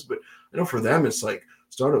fans, but I know for them, it's like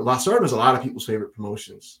Stardom is a lot of people's favorite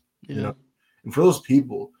promotions, and for those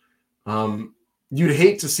people, you'd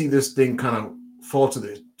hate to see this thing kind of fall to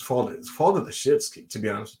the shits, to be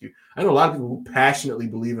honest with you. I know a lot of people who passionately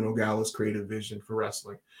believe in Ogawa's creative vision for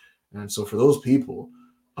wrestling. And so for those people,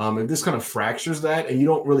 if this kind of fractures that and you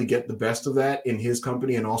don't really get the best of that in his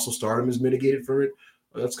company and also Stardom is mitigated for it,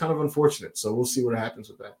 that's kind of unfortunate. So we'll see what happens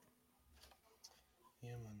with that.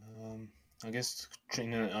 Yeah, man. I guess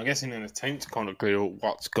in an attempt to kind of clear up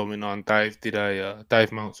what's going on,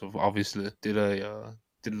 Dave Meltzer obviously did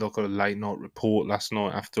look at a late night report last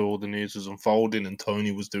night after all the news was unfolding and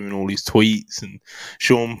Tony was doing all his tweets and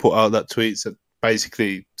Sean put out that tweet that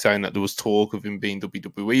basically saying that there was talk of him being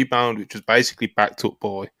WWE bound, which was basically backed up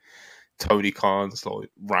by Tony Khan's like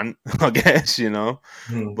rant, I guess, you know.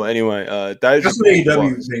 But anyway, Dave's That's what report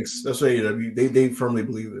AEW thinks. That's what AEW they firmly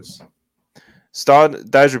believe this.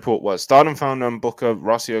 Dave's report was Stardom founder and booker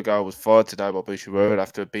Rossi Ogawa was fired today by Bushiroad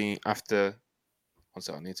after one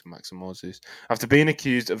second, I need to maximize this. After being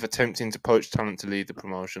accused of attempting to poach talent to lead the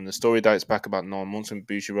promotion, the story dates back about 9 months when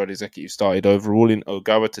Bushiroad executives started overruling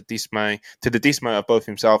Ogawa to the dismay of both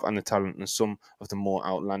himself and the talent and some of the more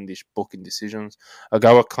outlandish booking decisions.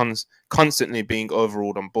 Ogawa constantly being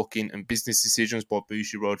overruled on booking and business decisions by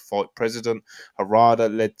Bushiroad fight president Harada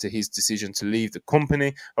led to his decision to leave the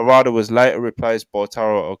company. Harada was later replaced by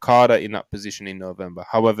Taro Okada in that position in November.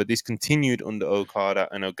 However, this continued under Okada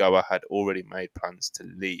and Ogawa had already made plans to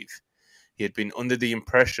leave. He had been under the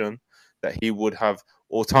impression that he would have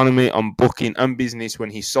autonomy on booking and business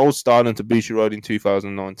when he sold Stardom to Bushiroad in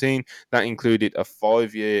 2019. That included a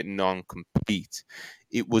 5-year non-compete.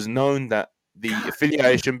 It was known that the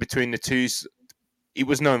affiliation between the two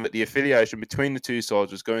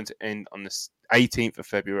sides was going to end on the 18th of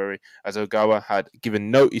February, as Ogawa had given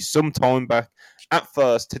notice some time back. At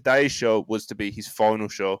first, today's show was to be his final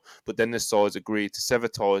show, but then the sides agreed to sever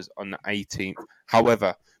ties on the 18th.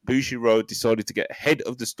 However, Bushiroad decided to get ahead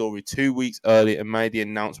of the story 2 weeks early and made the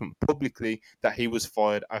announcement publicly that he was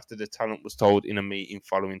fired after the talent was told in a meeting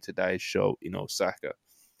following today's show in Osaka.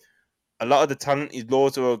 A lot of the talent is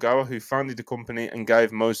loyal to Ogawa, who founded the company and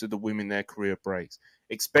gave most of the women their career breaks.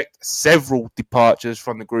 Expect several departures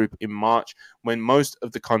from the group in March when most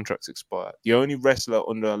of the contracts expire. The only wrestler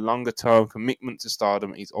under a longer-term commitment to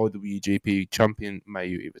Stardom is IWGP champion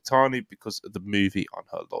Mayu Iwatani because of the movie on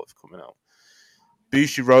her life coming out.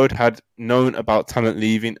 Bushiroad had known about talent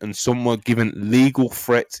leaving and some were given legal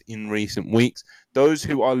threats in recent weeks. Those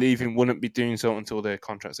who are leaving wouldn't be doing so until their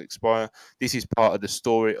contracts expire. This is part of the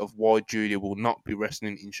story of why Julia will not be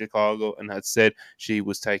wrestling in Chicago and had said she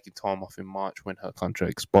was taking time off in March when her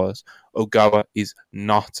contract expires. Ogawa is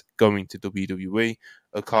not going to WWE.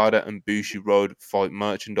 Okada and Bushiroad fight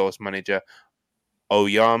merchandise manager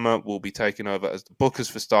Oyama will be taking over as the bookers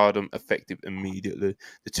for Stardom effective immediately.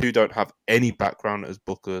 The two don't have any background as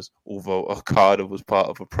bookers, although Okada was part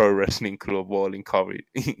of a pro wrestling club while in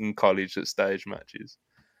college at stage matches.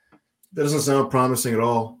 That doesn't sound promising at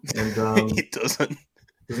all. And it doesn't.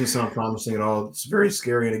 Doesn't sound promising at all. It's very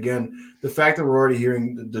scary. And again, the fact that we're already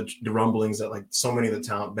hearing the rumblings that like so many of the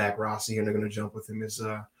talent back Rossi and they're going to jump with him is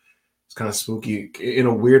it's kind of spooky. In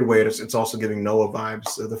a weird way, it's also giving Noah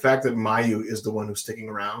vibes. The fact that Mayu is the one who's sticking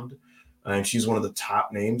around and she's one of the top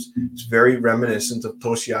names, it's very reminiscent of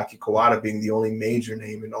Toshiaki Kawada being the only major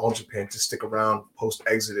name in all Japan to stick around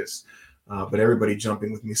post-Exodus. But everybody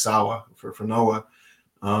jumping with Misawa for Noah.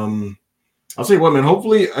 I'll tell you what, man,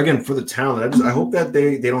 hopefully, again, for the talent, I hope that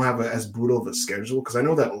they don't have as brutal of a schedule because I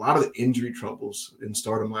know that a lot of the injury troubles in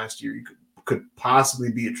Stardom last year could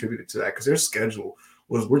possibly be attributed to that because their schedule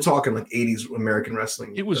we're talking like 80s American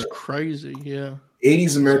wrestling. It was crazy, yeah.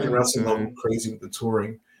 80s American wrestling level crazy with the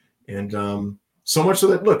touring. And so much so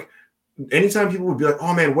that, look, anytime people would be like,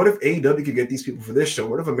 oh, man, what if AEW could get these people for this show?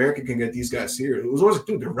 What if America can get these guys here? It was always like,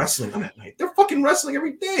 dude, they're wrestling on that night. They're fucking wrestling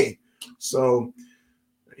every day. So,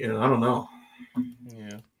 I don't know.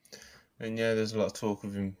 Yeah. And yeah, there's a lot of talk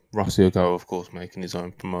of him, Rossi Ogawa, of course, making his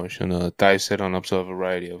own promotion. Dave said on Observer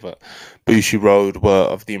Radio that Bushiroad were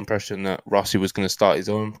of the impression that Rossi was going to start his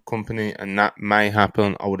own company, and that may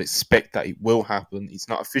happen. I would expect that it will happen. It's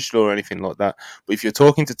not official or anything like that. But if you're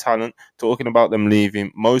talking to talent, talking about them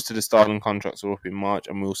leaving, most of the Stardom contracts are up in March,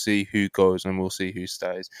 and we'll see who goes and we'll see who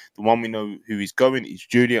stays. The one we know who is going is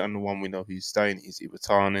Julia, and the one we know who's staying is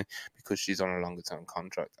Iwatani because she's on a longer term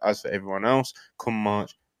contract. As for everyone else, come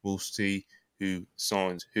March, we'll see who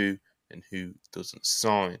signs who and who doesn't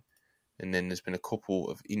sign. And then there's been a couple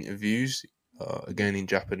of interviews, again in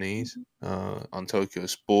Japanese, on Tokyo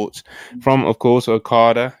Sports, from, of course,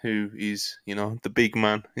 Okada, who is, the big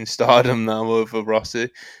man in Stardom now over Rossi.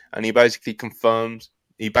 And he basically confirmed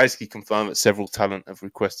that several talent have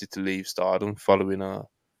requested to leave Stardom following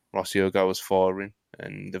Rossi Ogawa's firing.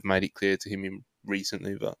 And they've made it clear to him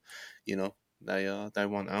recently that, they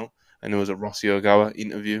want out. And there was a Rossi Ogawa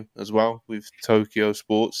interview as well with Tokyo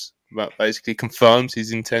Sports that basically confirms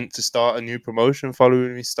his intent to start a new promotion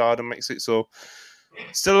following his Stardom exit. So,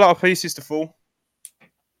 still a lot of pieces to fall.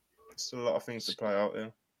 Still a lot of things to play out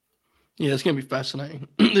there. Yeah, it's going to be fascinating.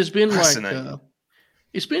 There's been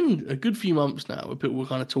it's been a good few months now where people were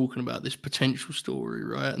kind of talking about this potential story,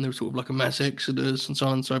 right? And there was sort of like a mass exodus and so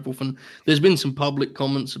on and so forth. And there's been some public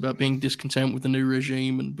comments about being discontent with the new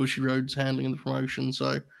regime and Bushiroad's handling of the promotion.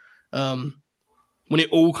 So when it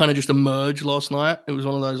all kind of just emerged last night, it was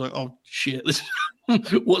one of those like, oh shit, this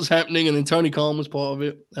what's happening? And then Tony Khan was part of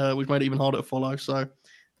it, which made it even harder to follow. So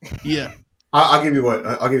yeah. I'll give you what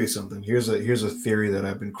I'll give you something. Here's a theory that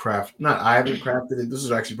I've been I haven't crafted it. This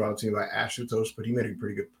was actually brought to me by Ashutosh, but he made a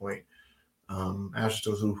pretty good point.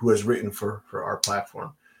 Ashutosh, who has written for our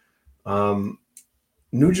platform.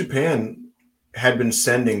 New Japan had been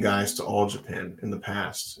sending guys to All Japan in the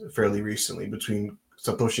past, fairly recently, between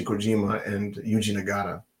Satoshi Kojima and Yuji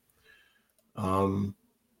Nagata.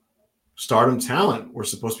 Stardom Talent were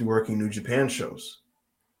supposed to be working New Japan shows,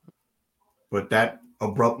 but that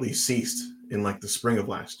abruptly ceased in like the spring of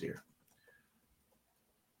last year.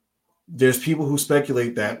 There's people who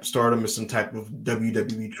speculate that Stardom is some type of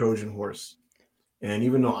WWE Trojan horse. And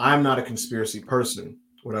even though I'm not a conspiracy person,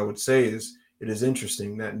 what I would say is it is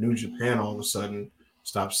interesting that New Japan all of a sudden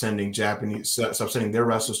stopped sending their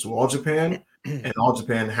wrestlers to All Japan, and All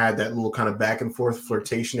Japan had that little kind of back and forth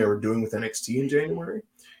flirtation they were doing with NXT in January.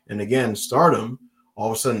 And again, Stardom,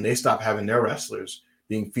 all of a sudden they stopped having their wrestlers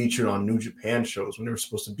being featured on New Japan shows when they were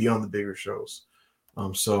supposed to be on the bigger shows.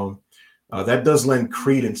 So that does lend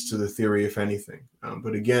credence to the theory, if anything.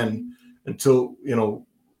 But again, until it's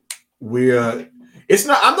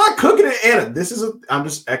not. I'm not cooking it, Anna. I'm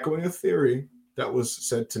just echoing a theory that was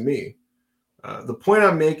said to me. The point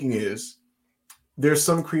I'm making is there's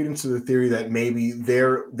some credence to the theory that maybe they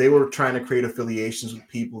were trying to create affiliations with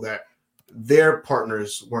people that their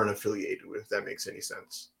partners weren't affiliated with. If that makes any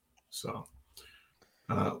sense. So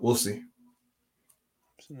we'll see.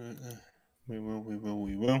 Absolutely.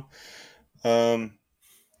 We will. I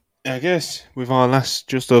guess with our last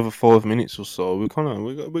just over 5 minutes or so, we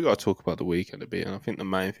got to talk about the weekend a bit, and I think the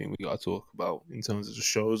main thing we got to talk about in terms of the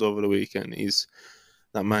shows over the weekend is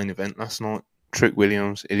that main event last night: Trick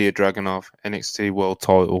Williams, Ilya Dragunov, NXT World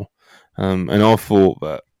Title. And I thought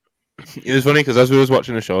that it was funny because as we was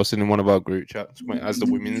watching the show, I was in one of our group chats as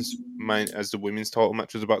the women's title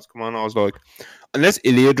match was about to come on. I was like, unless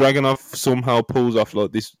Ilya Dragunov somehow pulls off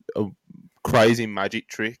like this crazy magic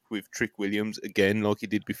trick with Trick Williams again, like he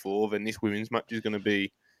did before, then this women's match is going to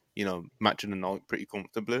be, match of the night pretty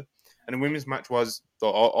comfortably. And the women's match was,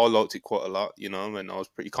 I liked it quite a lot, and I was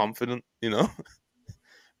pretty confident,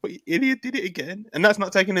 But Ilya did it again, and that's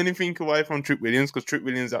not taking anything away from Trick Williams, because Trick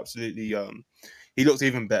Williams absolutely, he looked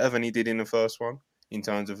even better than he did in the first one in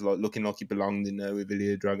terms of like looking like he belonged in there with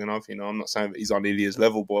Ilya Dragunov. I'm not saying that he's on Ilya's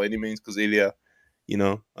level by any means, because Ilya,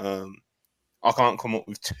 I can't come up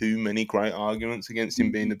with too many great arguments against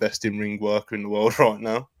him being the best in-ring worker in the world right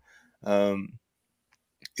now.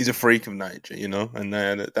 He's a freak of nature, and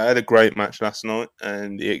they had a great match last night,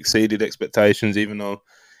 and he exceeded expectations, even though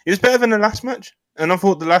it was better than the last match. And I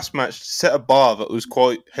thought the last match set a bar that was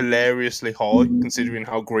quite hilariously high, considering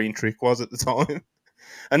how green Trick was at the time.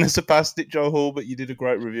 And it surpassed it, Joe Hall, but you did a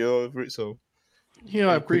great review over it, so... Yeah,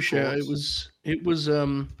 I appreciate it. It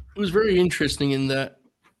was very interesting in that,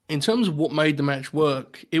 in terms of what made the match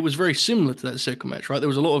work, it was very similar to that second match, right? There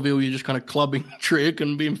was a lot of Ilya just kind of clubbing Trick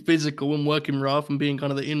and being physical and working rough and being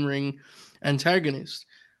kind of the in-ring antagonist.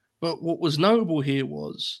 But what was notable here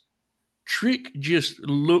was Trick just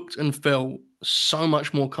looked and felt so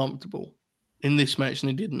much more comfortable in this match than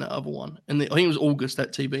he did in that other one. And I think it was August,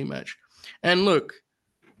 that TV match. And look,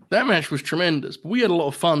 that match was tremendous, but we had a lot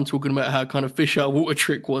of fun talking about how kind of fish out of water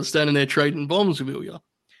Trick was standing there trading bombs with Ilya.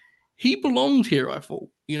 He belonged here, I thought,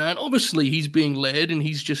 and obviously he's being led and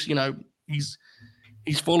he's just, he's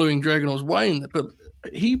following Dragunov's way, but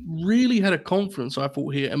he really had a confidence, I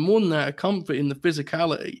thought, here, and more than that, a comfort in the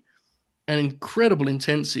physicality and incredible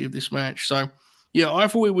intensity of this match. So, yeah, I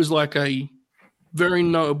thought it was like a very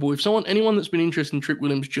notable. If anyone that's been interested in Trick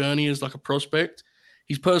Williams' journey as like a prospect,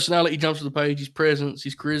 his personality jumps to the page, his presence,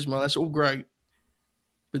 his charisma, that's all great.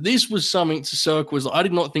 But this was something to circle. I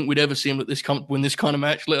did not think we'd ever see him win this kind of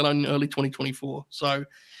match, let alone in early 2024. So,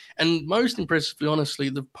 and most impressively, honestly,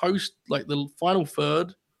 the final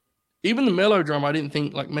third, even the melodrama, I didn't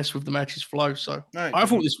think messed with the match's flow. So I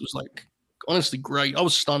thought this was honestly great. I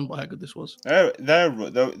was stunned by how good this was.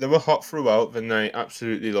 They were hot throughout, then they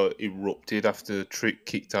absolutely erupted after Trick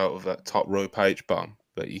kicked out of that top rope H bomb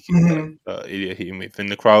that Ilya hit him with, and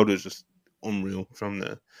the crowd was just unreal from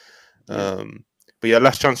there. Yeah. But yeah,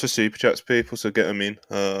 last chance for super chats, people. So get them in.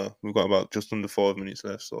 We've got about just under 5 minutes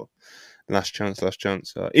left, so last chance.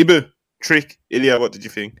 Ibu, Trick, Ilya, what did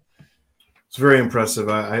you think? It's very impressive.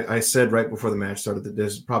 I said right before the match started that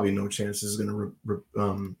there's probably no chance this is going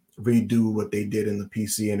to redo what they did in the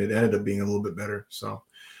PC, and it ended up being a little bit better. So,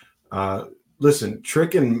 listen,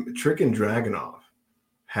 Trick and Dragunov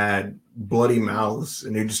had bloody mouths,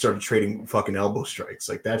 and they just started trading fucking elbow strikes.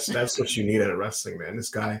 Like that's what you need out of wrestling, man. This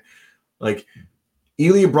guy, like,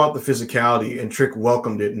 Ilya brought the physicality, and Trick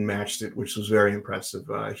welcomed it and matched it, which was very impressive.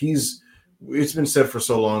 It's been said for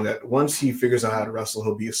so long that once he figures out how to wrestle,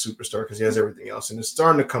 he'll be a superstar because he has everything else, and it's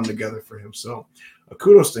starting to come together for him. So,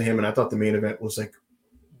 kudos to him. And I thought the main event was like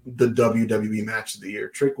the WWE match of the year.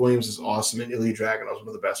 Trick Williams is awesome, and Ilya Dragunov is one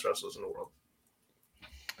of the best wrestlers in the world.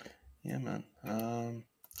 Yeah, man.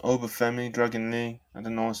 Obafemi, Dragon Lee had a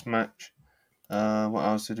nice match. What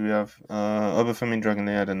else did we have? Obafemi and Dragon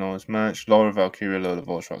Lee had a nice match. Laura Valkyria, Lola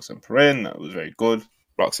Voice, Roxanne Perez. That was very good.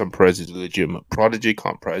 Roxanne Perez is a legitimate prodigy.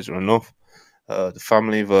 Can't praise her enough. The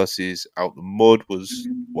family versus Out the Mud was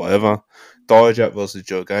whatever. Dijak versus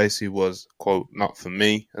Joe Gacy was, quote, not for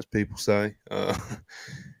me, as people say.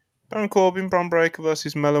 Baron Corbin, Braun Breaker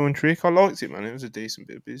versus Mello and Trick. I liked it, man. It was a decent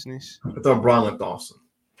bit of business. I thought Braun looked awesome.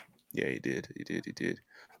 Yeah, he did.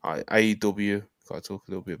 AEW. Got to talk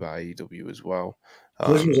a little bit about AEW as well.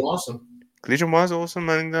 Collision was awesome. Collision was awesome,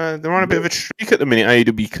 man. They're on a bit of a streak at the minute.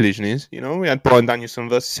 AEW Collision is. You know, we had Bryan Danielson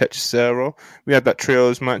versus Hechicero. We had that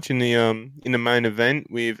trios match in the main event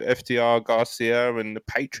with FTR, Garcia, and the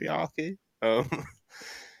Patriarchy.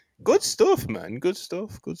 Good stuff, man. Good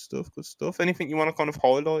stuff. Anything you want to kind of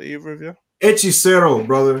highlight, either of you? Hechicero,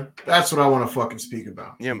 brother. That's what I want to fucking speak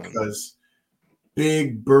about. Yeah, man. Because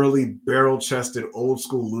big, burly, barrel-chested,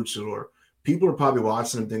 old-school luchador. People are probably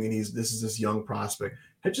watching him thinking this is this young prospect.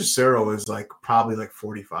 Hechicero is probably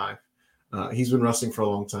 45. He's been wrestling for a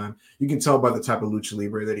long time. You can tell by the type of lucha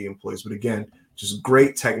libre that he employs. But again, just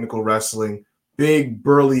great technical wrestling. Big,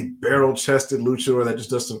 burly, barrel-chested luchador that just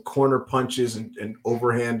does some corner punches and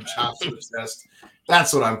overhand chops to the chest.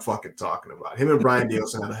 That's what I'm fucking talking about. Him and Bryan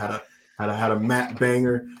Danielson had a mat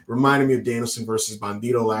banger. Reminded me of Danielson versus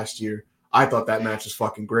Bandito last year. I thought that match was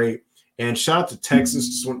fucking great. And shout out to Texas,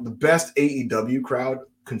 just one of the best AEW crowd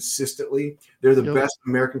consistently. They're the best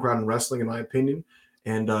American crowd in wrestling, in my opinion.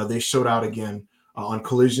 And they showed out again on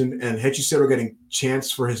Collision. And Hechicero getting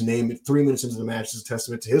chance for his name 3 minutes into the match is a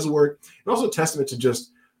testament to his work, and also a testament to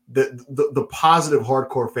just the positive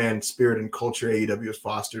hardcore fan spirit and culture AEW has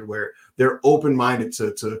fostered, where they're open-minded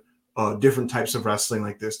to different types of wrestling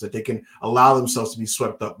like this, that they can allow themselves to be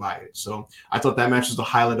swept up by it. So I thought that match was the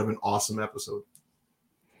highlight of an awesome episode.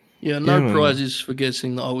 Yeah, no prizes for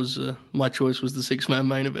guessing that I was my choice was the 6-man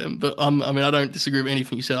main event. But I mean, I don't disagree with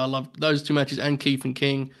anything you said. I love those two matches, and Keith and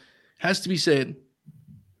King. Has to be said,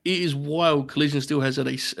 it is wild. Collision still has a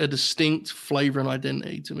distinct flavor and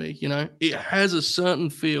identity to me. You know, it has a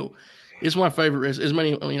certain feel. It's my favorite wrestling. As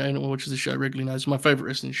many anyone who watches the show regularly knows, it's my favorite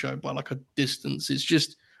wrestling show by like a distance. It's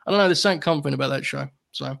just, I don't know, there's something comforting about that show.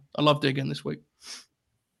 So I loved it again this week.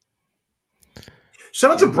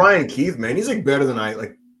 Shout out to Brian Keith, man. He's better than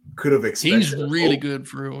I could have expected. He's really good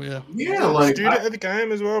for real, yeah. Yeah, student at the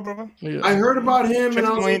game as well, brother. Yeah. I heard about him, and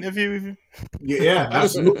I was interview with him. Yeah,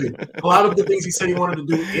 absolutely. A lot of the things he said he wanted to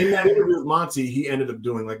do in that interview with Monty, he ended up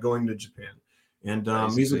doing, like going to Japan. And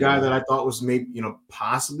he's a guy that I thought was maybe,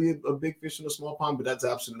 possibly a big fish in a small pond, but that's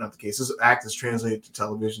absolutely not the case. His act is translated to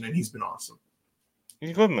television, and he's been awesome.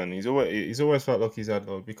 He's good, man. He's always felt like he's had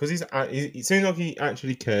because it seems like he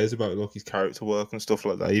actually cares about his character work and stuff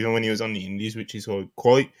like that. Even when he was on the Indies, which is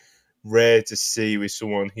quite rare to see with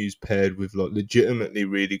someone who's paired with legitimately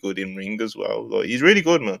really good in ring as well. He's really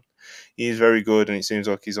good, man. He's very good, and it seems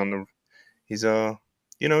like he's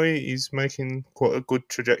making quite a good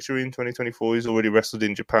trajectory in 2024. He's already wrestled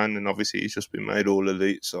in Japan, and obviously he's just been made all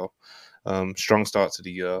elite. So strong start to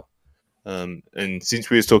the year. And since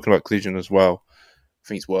we was talking about Collision as well, I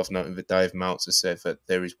think it's worth noting that Dave Meltzer said that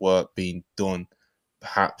there is work being done,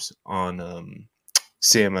 perhaps on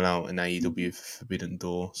CMLL and AEW Forbidden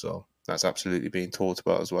Door. So that's absolutely being talked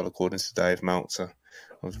about as well, according to Dave Meltzer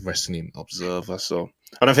of Wrestling Observer. So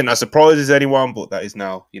I don't think that surprises anyone, but that is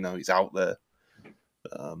now, it's out there.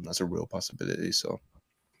 That's a real possibility. So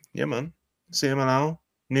yeah, man. CMLL,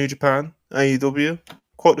 New Japan, AEW,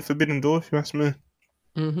 quite the Forbidden Door, if you ask me.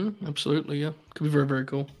 Absolutely, yeah. Could be very, very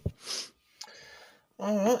cool.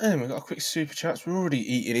 All right, then, we've got a quick super chats. We're already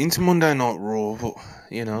eating into Monday Night Raw, but,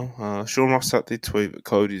 Sean Ross did tweet that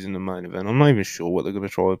Cody's in the main event. I'm not even sure what they're going to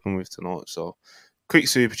try open with tonight, so quick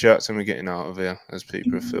super chats and we're getting out of here as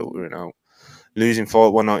people are filtering out. Losing fight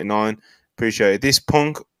 199. Appreciate it. This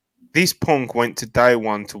punk went to day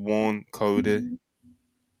one to warn Cody.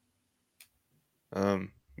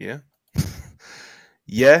 Yeah.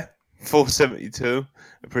 Yeah. 472.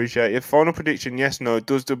 Appreciate it. Final prediction, yes, no.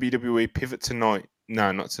 Does WWE pivot tonight?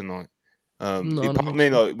 No, not tonight. No, I It don't popped think me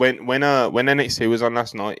so. like when NXT was on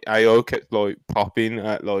last night, AO kept like popping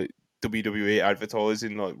at like WWE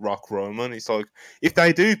advertising like Rock Roman. It's like if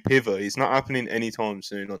they do pivot, it's not happening anytime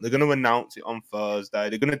soon. Like they're gonna announce it on Thursday.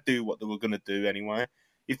 They're gonna do what they were gonna do anyway.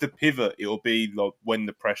 If the pivot, it'll be like when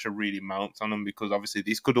the pressure really mounts on them because obviously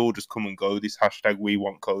this could all just come and go. This hashtag we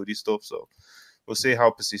want Cody stuff. So we'll see how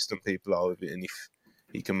persistent people are with it and if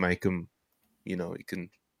he can make them, he can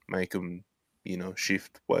make them,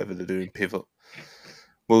 shift whatever they're doing, pivot.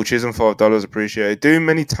 Will Chisholm, $5 appreciated. Do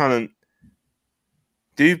many talent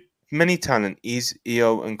is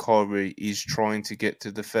EO and Kyrie is trying to get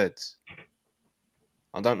to the feds?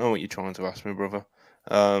 I don't know what you're trying to ask me, brother.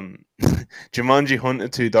 Jumanji Hunter,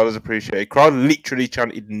 $2 appreciated. Crowd literally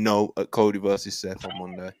chanted no at Cody versus Seth on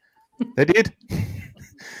Monday. They did.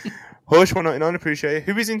 Hush 199 appreciated.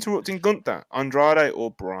 Who is interrupting Gunther? Andrade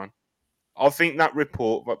or Braun? I think that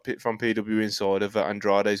report from PW Insider that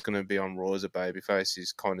Andrade is going to be on Raw as a babyface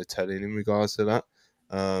is kind of telling in regards to that.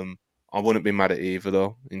 I wouldn't be mad at either,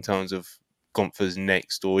 though, in terms of Gunther's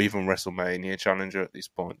next or even WrestleMania challenger at this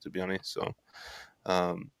point, to be honest. So,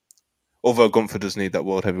 although Gunther does need that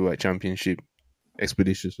World Heavyweight Championship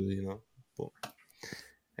expeditiously, But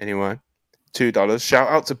anyway, $2. Shout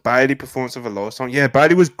out to Bailey, performance of a lifetime. Yeah,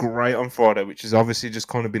 Bailey was great on Friday, which has obviously just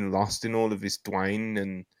kind of been lost in all of this Dwayne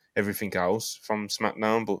and everything else from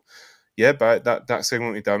SmackDown. But yeah, that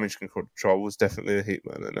segment with Damage Control was definitely a hit,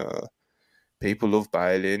 man. And people love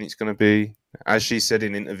Bailey, and it's going to be, as she said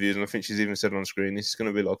in interviews, and I think she's even said on screen, this is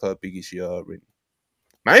going to be like her biggest year,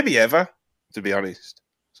 maybe ever, to be honest.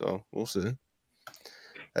 So we'll see.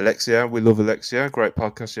 Alexia, we love Alexia. Great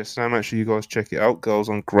podcast yesterday. Make sure you guys check it out. Girls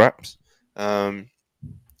on Graps.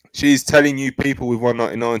 She's telling you people with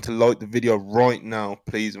 199 to like the video right now,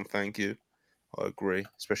 please and thank you. I agree,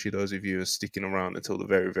 especially those of you who are sticking around until the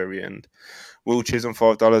very, very end. Will Chisholm,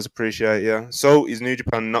 $5, appreciate you. So, is New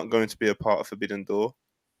Japan not going to be a part of Forbidden Door?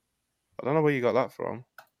 I don't know where you got that from.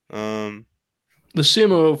 The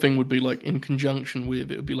CMLL thing would be like in conjunction with,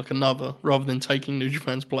 it would be like another rather than taking New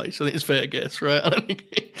Japan's place. I think it's fair guess, right? I don't think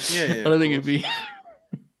it'd be.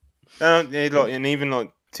 And even like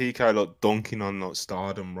TK like dunking on like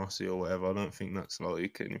Stardom, Rossi or whatever. I don't think that's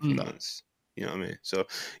like anything that's, you know what I mean. So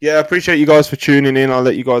yeah, I appreciate you guys for tuning in. I'll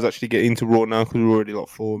let you guys actually get into Raw now because we're already like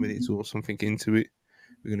 4 minutes or something into it.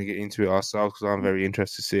 We're gonna get into it ourselves because I'm very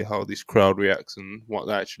interested to see how this crowd reacts and what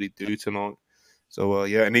they actually do tonight. So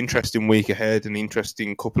yeah, an interesting week ahead, an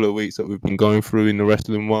interesting couple of weeks that we've been going through in the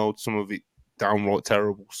wrestling world. Some of it downright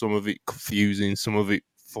terrible, some of it confusing, some of it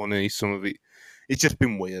funny, some of it it's just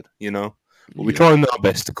been weird, But we're trying our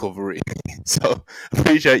best to cover it. So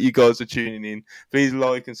appreciate you guys for tuning in. Please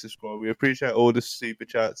like and subscribe. We appreciate all the super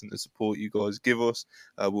chats and the support you guys give us.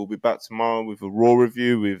 We'll be back tomorrow with a Raw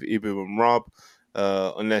review with Ibu and Rob,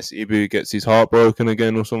 unless Ibu gets his heart broken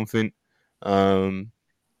again or something. And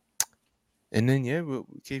then, yeah, we'll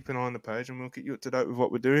keep an eye on the page and we'll keep you up to date with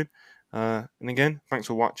what we're doing. And again, thanks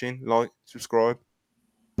for watching. Like, subscribe.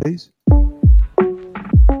 Peace.